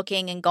they were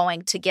looking and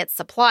going to get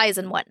supplies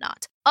and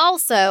whatnot.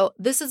 Also,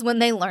 this is when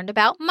they learned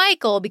about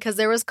Michael because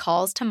there was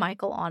calls to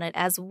Michael on it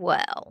as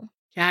well.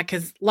 Yeah,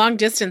 because long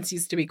distance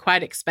used to be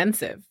quite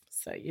expensive.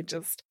 So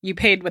you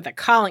paid with a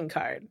calling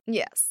card.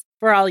 Yes.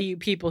 For all you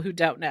people who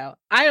don't know.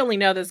 I only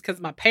know this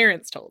because my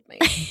parents told me.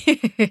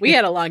 We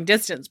had a long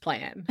distance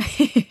plan.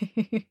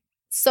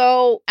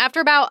 So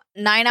after about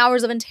 9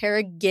 hours of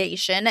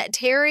interrogation,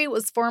 Terry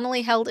was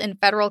formally held in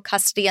federal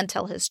custody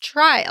until his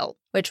trial,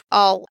 which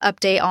I'll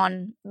update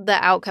on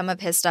the outcome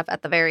of his stuff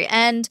at the very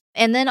end.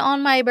 And then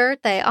on my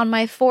birthday, on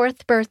my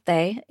 4th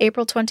birthday,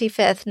 April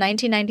 25th,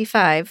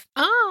 1995,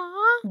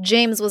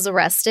 James was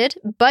arrested,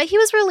 but he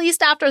was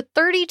released after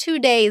 32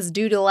 days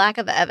due to lack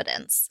of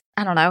evidence.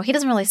 I don't know. He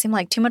doesn't really seem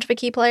like too much of a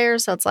key player,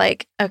 so it's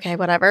like, okay,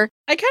 whatever.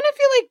 I kind of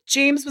feel like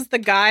James was the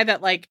guy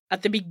that, like,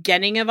 at the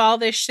beginning of all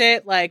this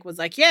shit, like, was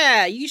like,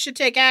 yeah, you should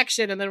take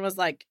action, and then was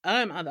like,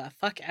 I'm the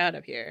fuck out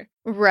of here.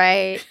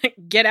 Right.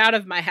 Get out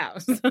of my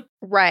house.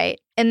 Right.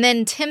 And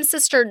then Tim's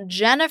sister,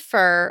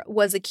 Jennifer,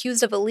 was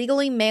accused of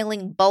illegally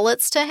mailing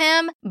bullets to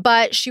him,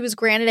 but she was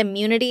granted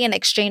immunity in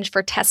exchange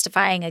for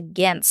testifying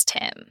against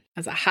him.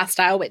 As a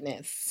hostile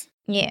witness.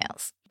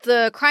 Yes.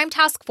 The crime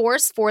task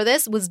force for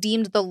this was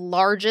deemed the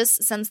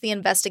largest since the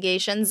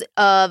investigations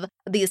of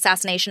the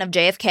assassination of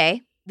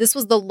JFK. This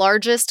was the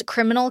largest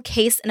criminal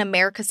case in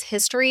America's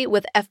history,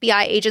 with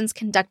FBI agents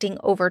conducting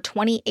over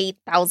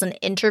 28,000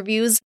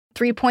 interviews,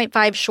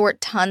 3.5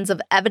 short tons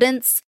of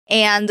evidence,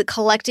 and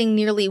collecting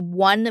nearly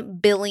 1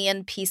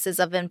 billion pieces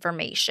of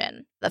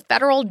information. The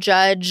federal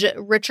judge,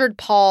 Richard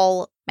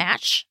Paul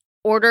Match,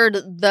 ordered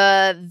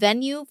the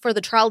venue for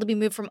the trial to be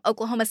moved from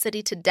Oklahoma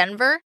City to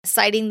Denver,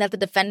 citing that the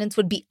defendants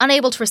would be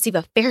unable to receive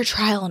a fair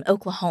trial in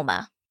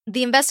Oklahoma.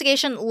 The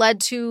investigation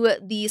led to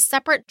the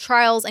separate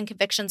trials and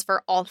convictions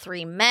for all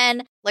 3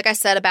 men. Like I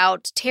said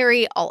about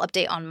Terry, I'll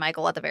update on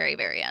Michael at the very,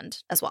 very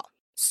end as well.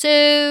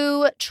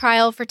 So,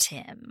 trial for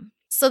Tim.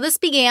 So this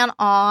began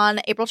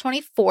on April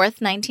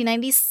 24th,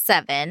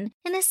 1997,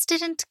 and this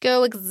didn't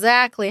go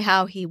exactly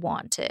how he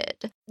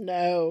wanted.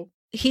 No.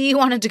 He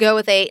wanted to go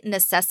with a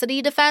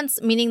necessity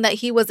defense, meaning that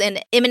he was in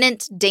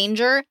imminent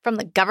danger from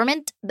the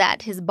government,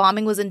 that his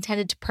bombing was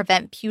intended to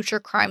prevent future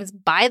crimes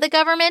by the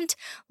government,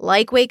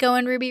 like Waco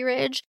and Ruby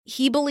Ridge.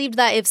 He believed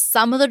that if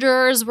some of the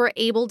jurors were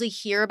able to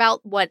hear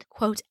about what,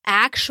 quote,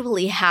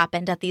 actually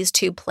happened at these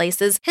two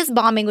places, his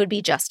bombing would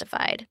be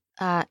justified.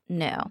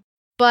 No.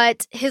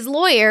 But his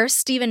lawyer,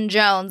 Stephen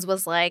Jones,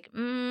 was like,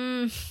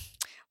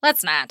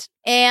 let's not.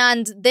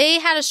 And they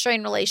had a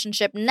strained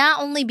relationship,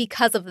 not only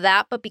because of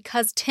that, but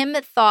because Tim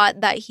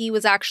thought that he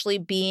was actually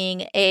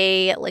being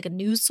a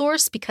news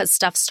source because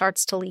stuff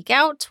starts to leak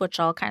out, which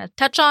I'll kind of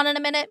touch on in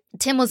a minute.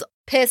 Tim was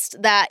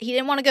pissed that he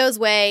didn't want to go his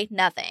way,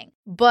 nothing.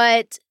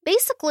 But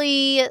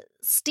basically,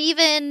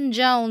 Stephen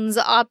Jones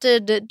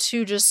opted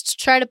to just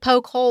try to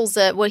poke holes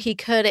at what he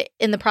could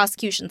in the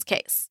prosecution's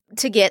case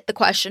to get the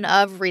question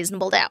of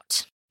reasonable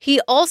doubt. He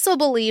also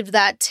believed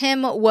that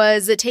Tim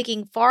was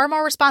taking far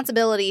more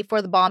responsibility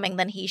for the bombing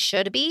than he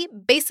should be.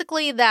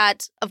 Basically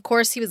that, of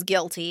course, he was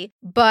guilty,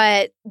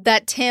 but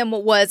that Tim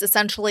was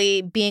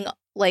essentially being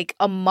like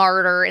a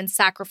martyr and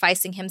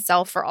sacrificing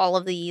himself for all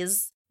of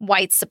these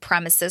white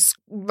supremacist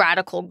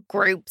radical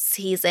groups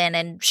he's in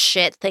and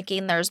shit,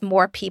 thinking there's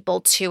more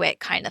people to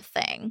it kind of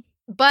thing.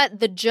 But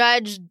the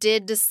judge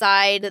did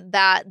decide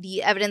that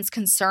the evidence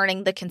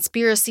concerning the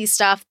conspiracy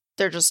stuff,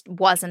 there just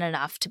wasn't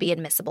enough to be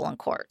admissible in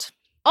court.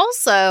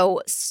 Also,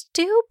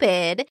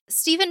 stupid,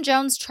 Stephen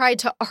Jones tried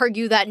to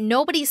argue that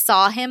nobody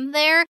saw him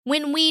there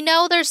when we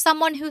know there's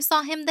someone who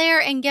saw him there,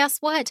 and guess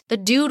what? The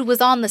dude was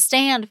on the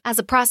stand as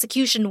a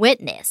prosecution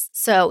witness,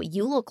 so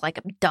you look like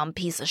a dumb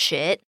piece of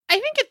shit. I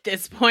think at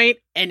this point,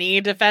 any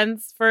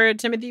defense for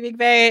Timothy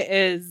McVeigh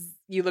is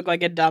you look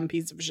like a dumb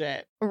piece of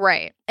shit.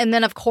 Right. And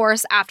then, of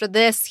course, after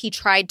this, he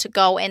tried to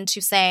go into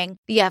saying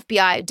the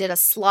FBI did a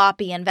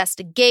sloppy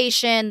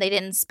investigation. They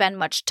didn't spend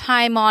much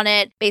time on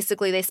it.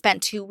 Basically, they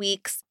spent 2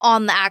 weeks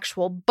on the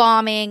actual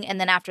bombing. And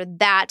then after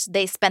that,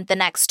 they spent the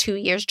next 2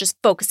 years just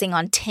focusing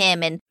on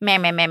Tim and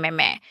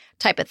meh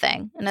type of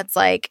thing. And it's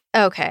like,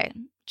 okay,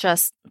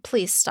 just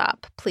please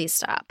stop. Please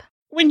stop.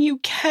 When you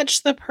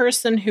catch the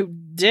person who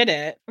did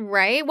it.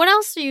 Right? What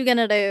else are you going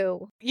to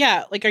do?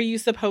 Yeah. Like, are you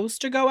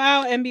supposed to go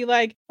out and be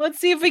like, let's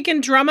see if we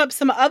can drum up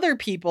some other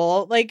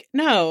people? Like,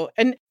 no.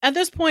 And at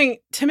this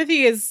point,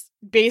 Timothy is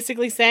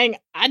basically saying,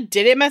 I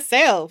did it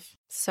myself.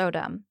 So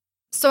dumb.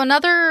 So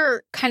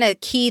another kind of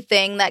key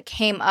thing that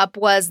came up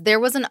was there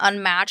was an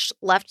unmatched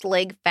left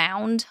leg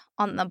found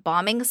on the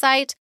bombing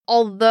site.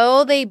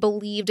 Although they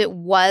believed it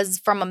was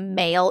from a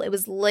male, it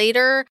was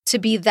later to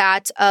be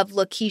that of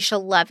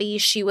Lakeisha Levy.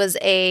 She was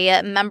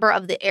a member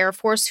of the Air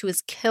Force who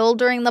was killed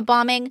during the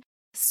bombing.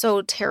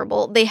 So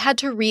terrible. They had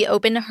to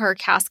reopen her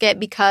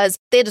casket because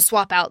they had to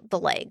swap out the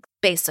leg,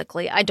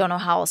 basically. I don't know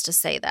how else to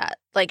say that.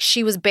 Like,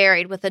 she was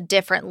buried with a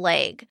different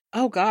leg.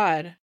 Oh,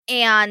 God.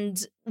 And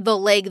the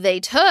leg they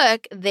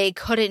took, they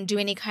couldn't do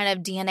any kind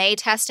of DNA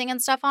testing and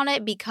stuff on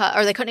it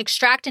or they couldn't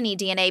extract any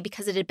DNA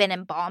because it had been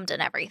embalmed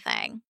and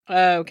everything.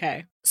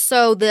 Okay.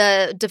 So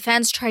the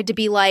defense tried to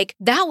be like,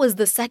 that was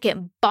the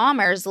second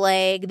bomber's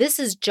leg. This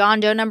is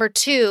John Doe number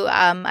 2.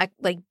 I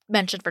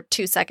mentioned for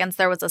 2 seconds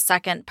there was a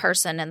second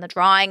person in the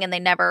drawing and they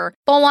never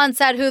full on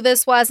said who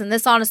this was. And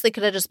this honestly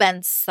could have just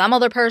been some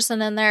other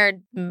person in there.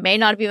 May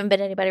not have even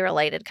been anybody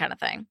related kind of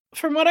thing.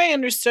 From what I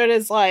understood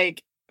is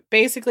like,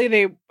 basically,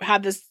 they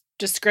had this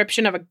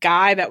description of a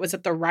guy that was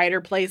at the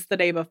Ryder place the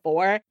day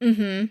before.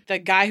 Mm-hmm. The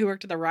guy who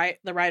worked at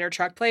the Ryder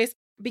truck place,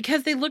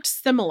 because they looked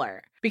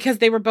similar. Because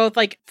they were both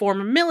like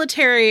former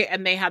military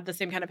and they had the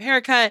same kind of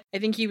haircut. I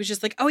think he was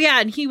just like, oh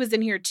yeah, and he was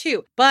in here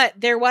too. But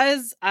there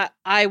was an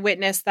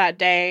eyewitness that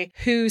day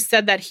who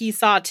said that he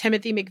saw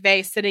Timothy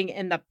McVeigh sitting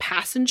in the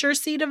passenger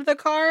seat of the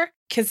car.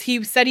 Because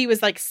he said he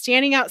was like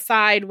standing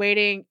outside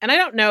waiting. And I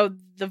don't know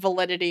the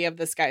validity of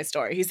this guy's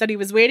story. He said he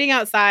was waiting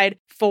outside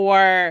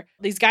for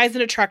these guys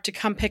in a truck to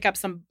come pick up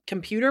some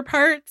computer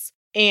parts.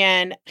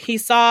 And he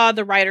saw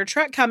the Ryder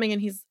truck coming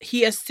and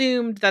he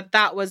assumed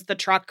that was the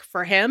truck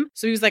for him.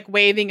 So he was like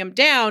waving him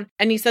down.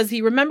 And he says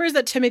he remembers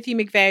that Timothy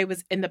McVeigh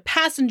was in the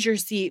passenger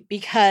seat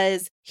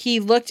because he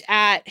looked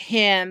at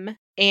him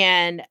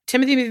and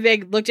Timothy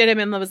McVeigh looked at him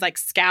and was like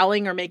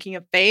scowling or making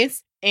a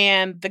face.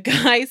 And the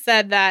guy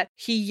said that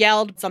he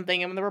yelled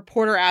something. And when the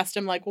reporter asked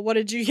him, like, well, what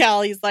did you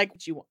yell? He's like,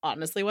 do you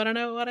honestly want to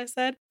know what I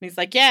said? And he's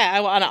like, yeah,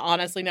 I want to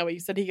honestly know what you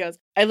said. He goes,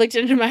 I looked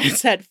at him and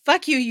said,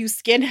 fuck you, you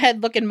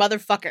skinhead looking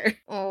motherfucker.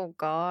 Oh,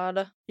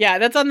 God. Yeah,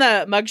 that's on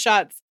the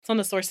mugshots. It's on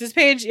the sources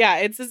page. Yeah,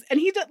 it's this, and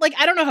he like,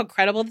 I don't know how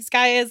credible this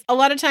guy is. A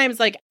lot of times,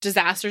 like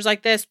disasters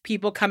like this,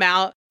 people come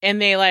out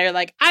and they are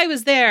like, I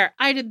was there,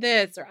 I did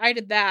this, or I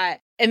did that.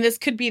 And this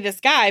could be this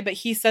guy, but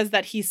he says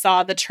that he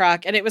saw the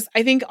truck and it was,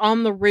 I think,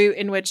 on the route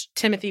in which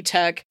Timothy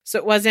took. So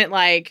it wasn't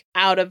like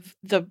out of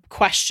the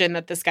question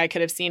that this guy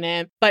could have seen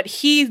him. But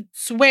he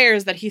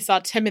swears that he saw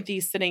Timothy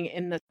sitting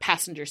in the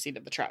passenger seat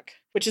of the truck,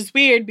 which is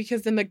weird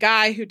because then the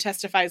guy who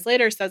testifies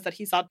later says that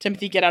he saw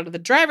Timothy get out of the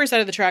driver's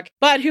side of the truck.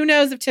 But who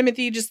knows if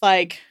Timothy just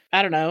like,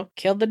 I don't know,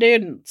 killed the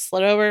dude and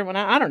slid over and went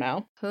out. I don't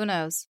know. Who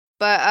knows?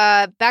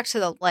 But back to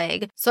the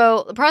leg.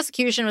 So the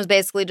prosecution was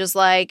basically just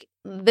like,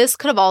 this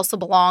could have also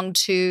belonged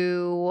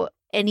to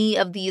any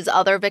of these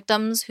other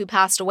victims who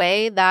passed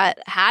away that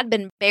had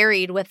been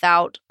buried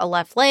without a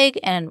left leg,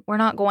 and we're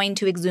not going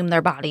to exhume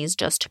their bodies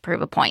just to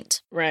prove a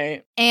point.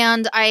 Right.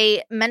 And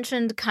I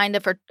mentioned kind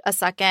of for a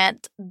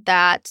second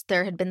that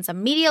there had been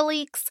some media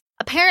leaks.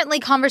 Apparently,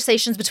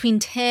 conversations between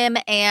Tim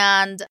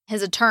and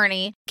his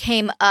attorney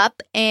came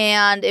up,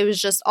 and it was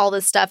just all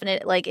this stuff, and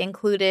it like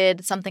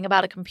included something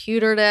about a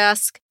computer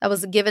desk that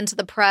was given to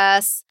the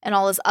press and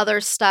all this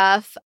other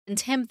stuff. And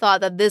Tim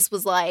thought that this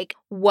was like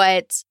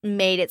what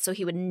made it so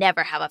he would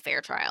never have a fair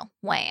trial.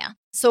 Wow.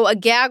 So a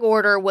gag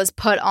order was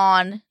put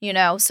on,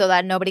 so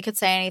that nobody could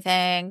say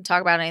anything,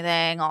 talk about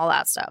anything, all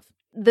that stuff.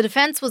 The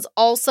defense was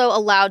also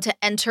allowed to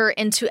enter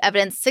into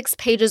evidence 6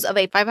 pages of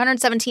a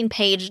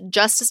 517-page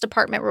Justice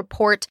Department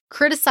report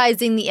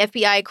criticizing the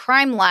FBI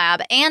crime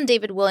lab and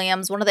David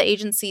Williams, one of the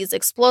agency's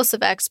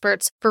explosive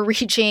experts, for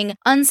reaching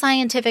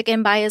unscientific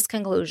and biased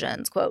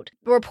conclusions. Quote,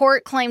 the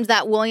report claimed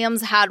that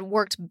Williams had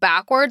worked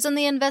backwards in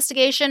the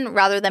investigation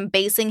rather than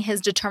basing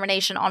his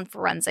determination on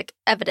forensic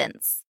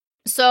evidence.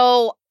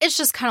 So it's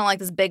just kind of like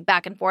this big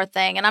back and forth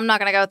thing. And I'm not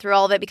going to go through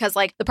all of it because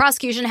like the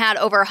prosecution had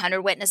over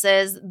 100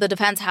 witnesses. The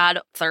defense had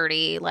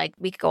 30. Like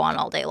we could go on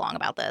all day long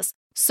about this.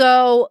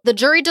 So the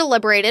jury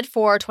deliberated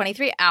for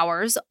 23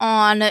 hours.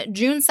 On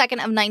June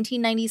 2nd of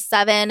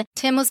 1997,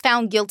 Tim was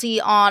found guilty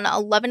on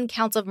 11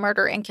 counts of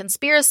murder and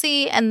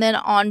conspiracy. And then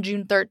on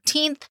June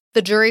 13th,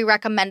 the jury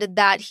recommended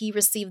that he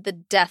receive the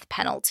death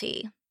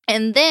penalty.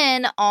 And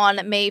then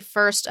on May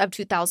 1st of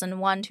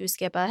 2001, to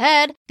skip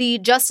ahead, the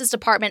Justice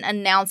Department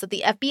announced that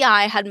the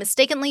FBI had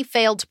mistakenly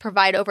failed to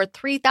provide over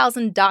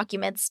 3,000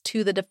 documents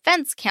to the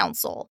defense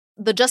counsel.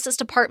 The Justice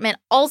Department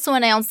also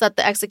announced that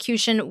the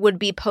execution would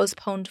be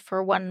postponed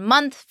for 1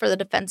 month for the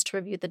defense to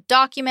review the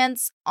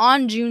documents.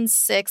 On June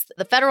 6th,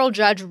 the federal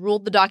judge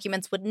ruled the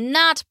documents would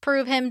not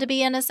prove him to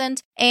be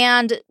innocent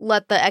and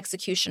let the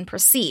execution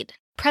proceed.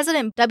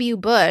 President W.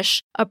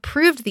 Bush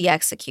approved the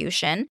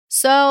execution,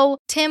 so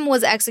Tim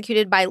was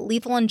executed by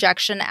lethal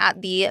injection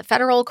at the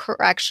Federal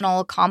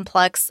Correctional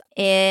Complex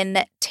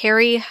in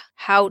Terre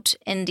Haute,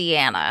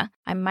 Indiana.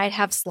 I might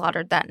have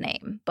slaughtered that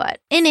name, but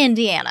in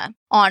Indiana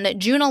on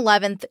June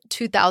 11th,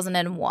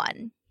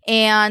 2001.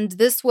 And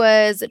this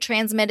was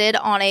transmitted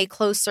on a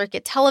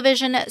closed-circuit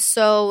television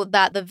so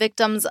that the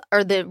victims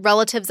or the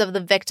relatives of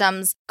the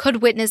victims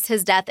could witness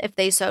his death if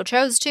they so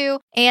chose to.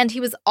 And he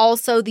was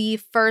also the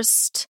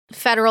first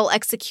federal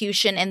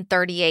execution in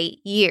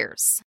 38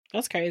 years.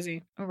 That's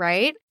crazy.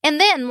 Right? And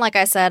then, like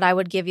I said, I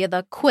would give you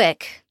the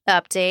quick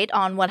update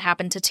on what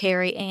happened to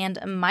Terry and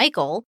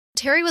Michael.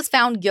 Terry was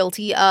found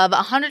guilty of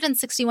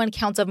 161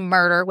 counts of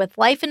murder with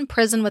life in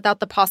prison without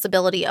the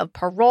possibility of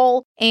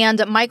parole,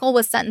 and Michael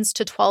was sentenced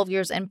to 12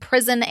 years in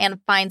prison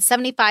and fined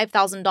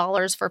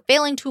 $75,000 for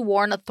failing to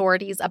warn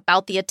authorities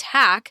about the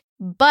attack,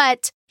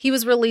 but he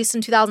was released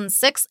in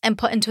 2006 and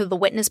put into the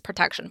witness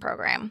protection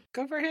program.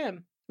 Good for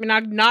him.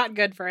 I mean, not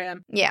good for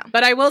him. Yeah.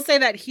 But I will say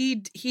that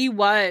he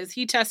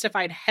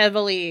testified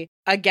heavily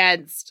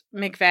against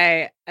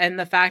McVeigh and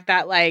the fact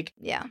that, like,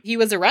 he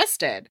was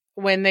arrested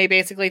when they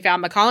basically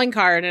found the calling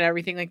card and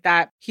everything like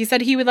that. He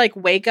said he would, like,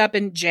 wake up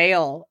in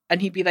jail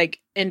and he'd be, like,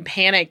 in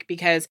panic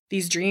because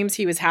these dreams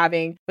he was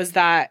having was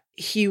that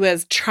he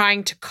was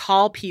trying to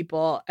call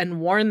people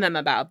and warn them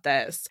about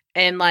this.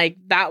 And, like,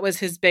 that was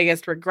his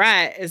biggest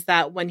regret, is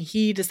that when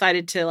he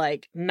decided to,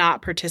 like,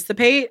 not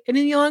participate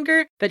any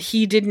longer, that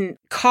he didn't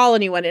call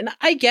anyone. And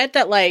I get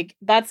that, like,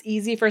 that's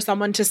easy for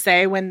someone to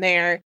say when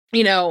they're,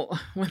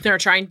 when they're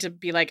trying to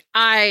be like,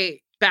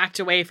 I backed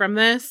away from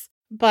this.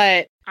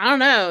 But I don't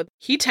know.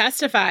 He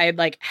testified,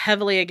 like,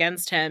 heavily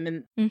against him.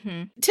 And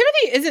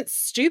Timothy isn't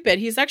stupid.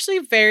 He's actually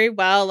very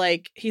well,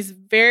 like, he's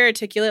very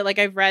articulate. Like,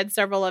 I've read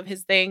several of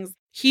his things.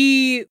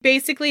 He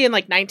basically in,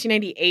 like,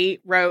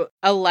 1998 wrote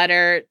a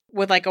letter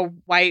with, like, a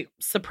white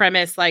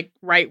supremacist, like,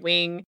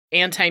 right-wing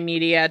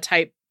anti-media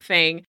type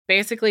thing,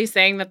 basically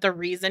saying that the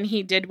reason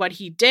he did what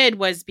he did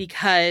was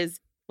because,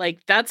 like,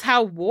 that's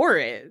how war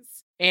is.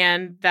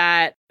 And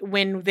that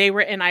when they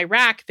were in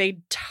Iraq, they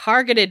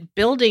targeted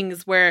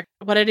buildings where,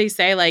 what did he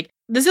say? Like,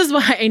 this is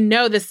why I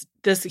know this,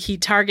 he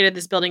targeted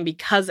this building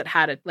because it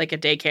had a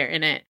daycare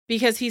in it,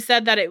 because he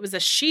said that it was a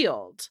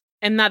shield.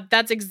 And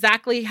that's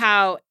exactly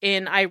how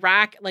in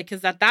Iraq, like,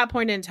 because at that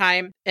point in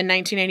time in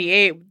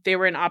 1988, they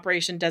were in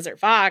Operation Desert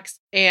Fox.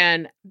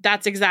 And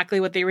that's exactly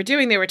what they were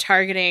doing. They were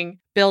targeting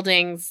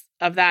buildings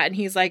of that. And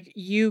he's like,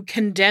 you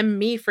condemn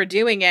me for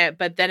doing it.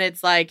 But then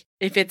it's like,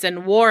 if it's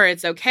in war,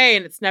 it's okay.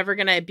 And it's never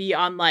going to be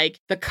on, like,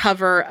 the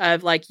cover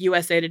of, like,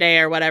 USA Today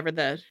or whatever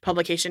the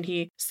publication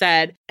he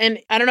said. And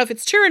I don't know if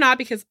it's true or not,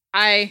 because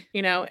I,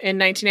 in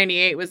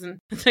 1998 was in,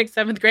 like,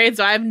 7th grade.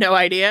 So I have no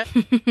idea.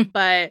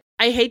 But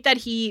I hate that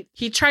he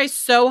tries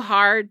so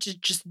hard to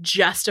just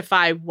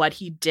justify what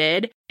he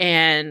did.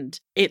 And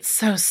it's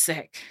so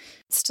sick.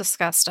 It's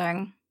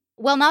disgusting.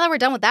 Well, now that we're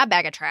done with that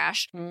bag of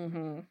trash.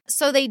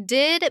 So they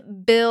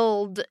did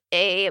build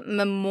a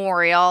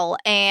memorial,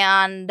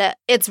 and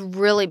it's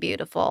really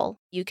beautiful.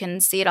 You can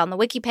see it on the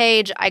wiki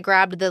page. I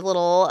grabbed the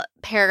little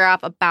paragraph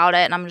about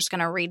it, and I'm just going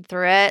to read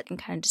through it and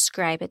kind of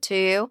describe it to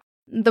you.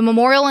 The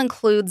memorial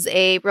includes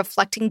a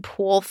reflecting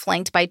pool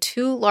flanked by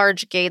 2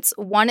 large gates,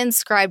 one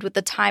inscribed with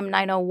the time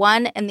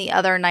 901 and the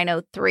other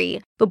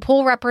 903, the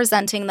pool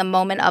representing the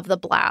moment of the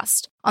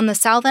blast. On the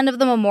south end of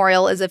the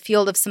memorial is a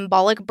field of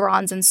symbolic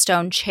bronze and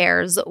stone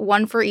chairs,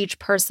 one for each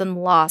person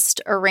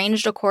lost,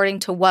 arranged according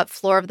to what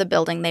floor of the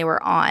building they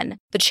were on.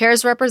 The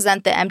chairs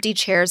represent the empty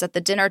chairs at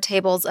the dinner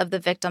tables of the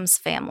victims'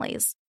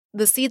 families.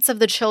 The seats of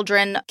the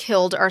children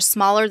killed are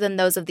smaller than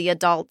those of the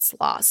adults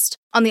lost.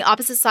 On the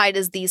opposite side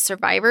is the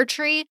survivor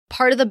tree,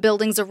 part of the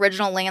building's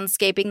original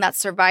landscaping that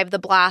survived the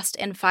blast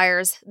and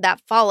fires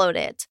that followed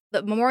it.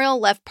 The memorial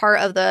left part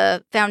of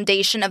the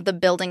foundation of the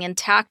building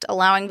intact,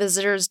 allowing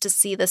visitors to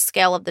see the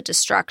scale of the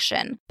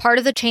destruction. Part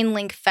of the chain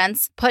link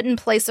fence put in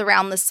place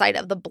around the site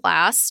of the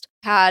blast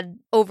had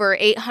over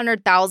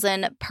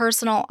 800,000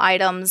 personal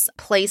items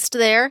placed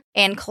there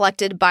and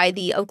collected by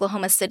the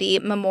Oklahoma City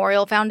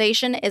Memorial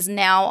Foundation is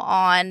now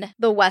on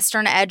the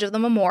western edge of the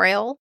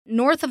memorial.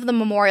 North of the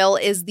memorial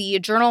is the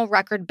Journal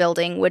Record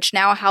Building, which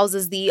now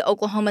houses the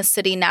Oklahoma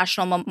City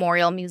National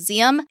Memorial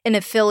Museum, an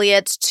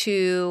affiliate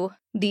to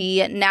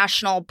the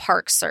National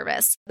Park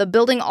Service. The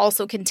building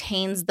also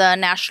contains the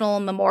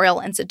National Memorial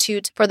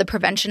Institute for the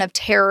Prevention of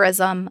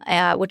Terrorism,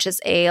 which is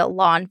a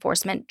law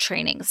enforcement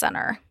training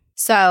center.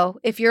 So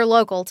if you're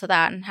local to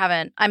that and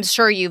haven't, I'm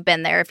sure you've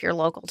been there if you're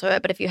local to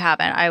it, but if you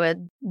haven't, I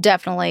would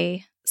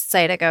definitely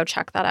say to go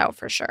check that out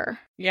for sure.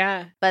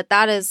 Yeah. But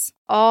that is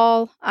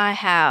all I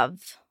have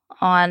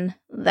on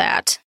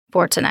that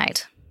for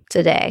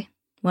today,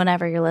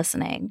 whenever you're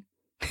listening.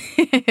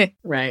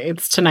 Right.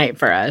 It's tonight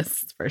for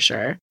us, for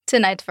sure.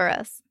 Tonight for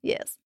us,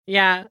 yes.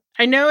 Yeah.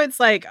 I know it's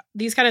like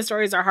these kind of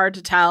stories are hard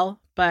to tell,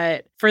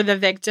 but for the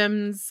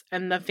victims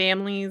and the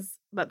families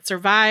that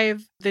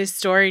survive, this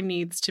story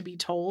needs to be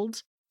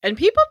told. And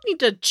people need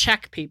to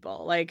check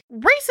people. Like,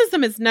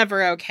 racism is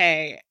never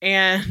okay.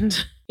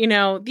 And, you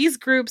know, these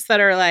groups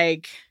that are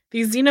like,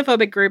 these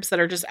xenophobic groups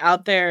that are just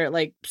out there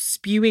like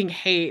spewing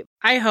hate.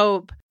 I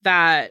hope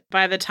that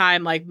by the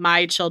time like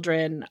my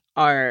children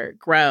are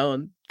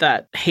grown,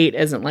 that hate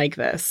isn't like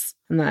this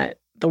and that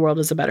the world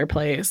is a better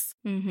place.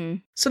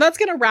 So that's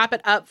going to wrap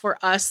it up for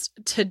us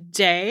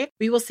today.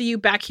 We will see you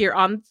back here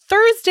on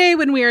Thursday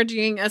when we are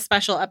doing a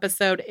special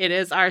episode. It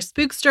is our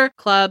Spookster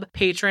Club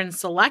Patron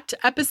Select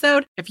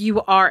episode. If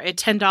you are a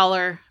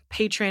 $10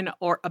 patron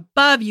or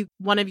above,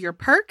 one of your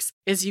perks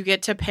is you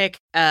get to pick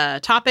a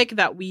topic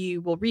that we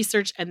will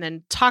research and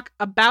then talk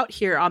about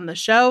here on the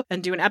show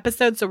and do an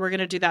episode. So we're going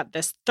to do that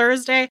this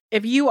Thursday.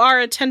 If you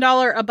are a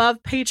 $10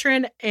 above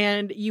patron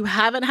and you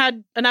haven't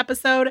had an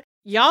episode,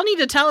 y'all need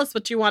to tell us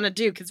what you want to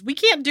do, because we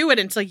can't do it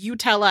until you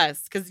tell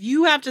us, because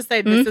you have to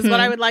say, this is what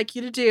I would like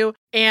you to do.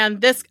 And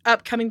this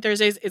upcoming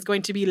Thursdays is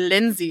going to be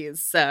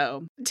Lindsay's.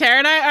 So Tara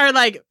and I are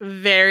like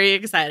very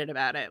excited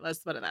about it. Let's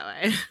put it that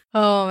way.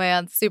 Oh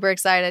man, super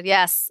excited.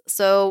 Yes.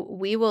 So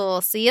we will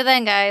see you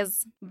then,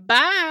 guys.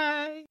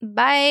 Bye.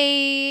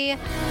 Bye.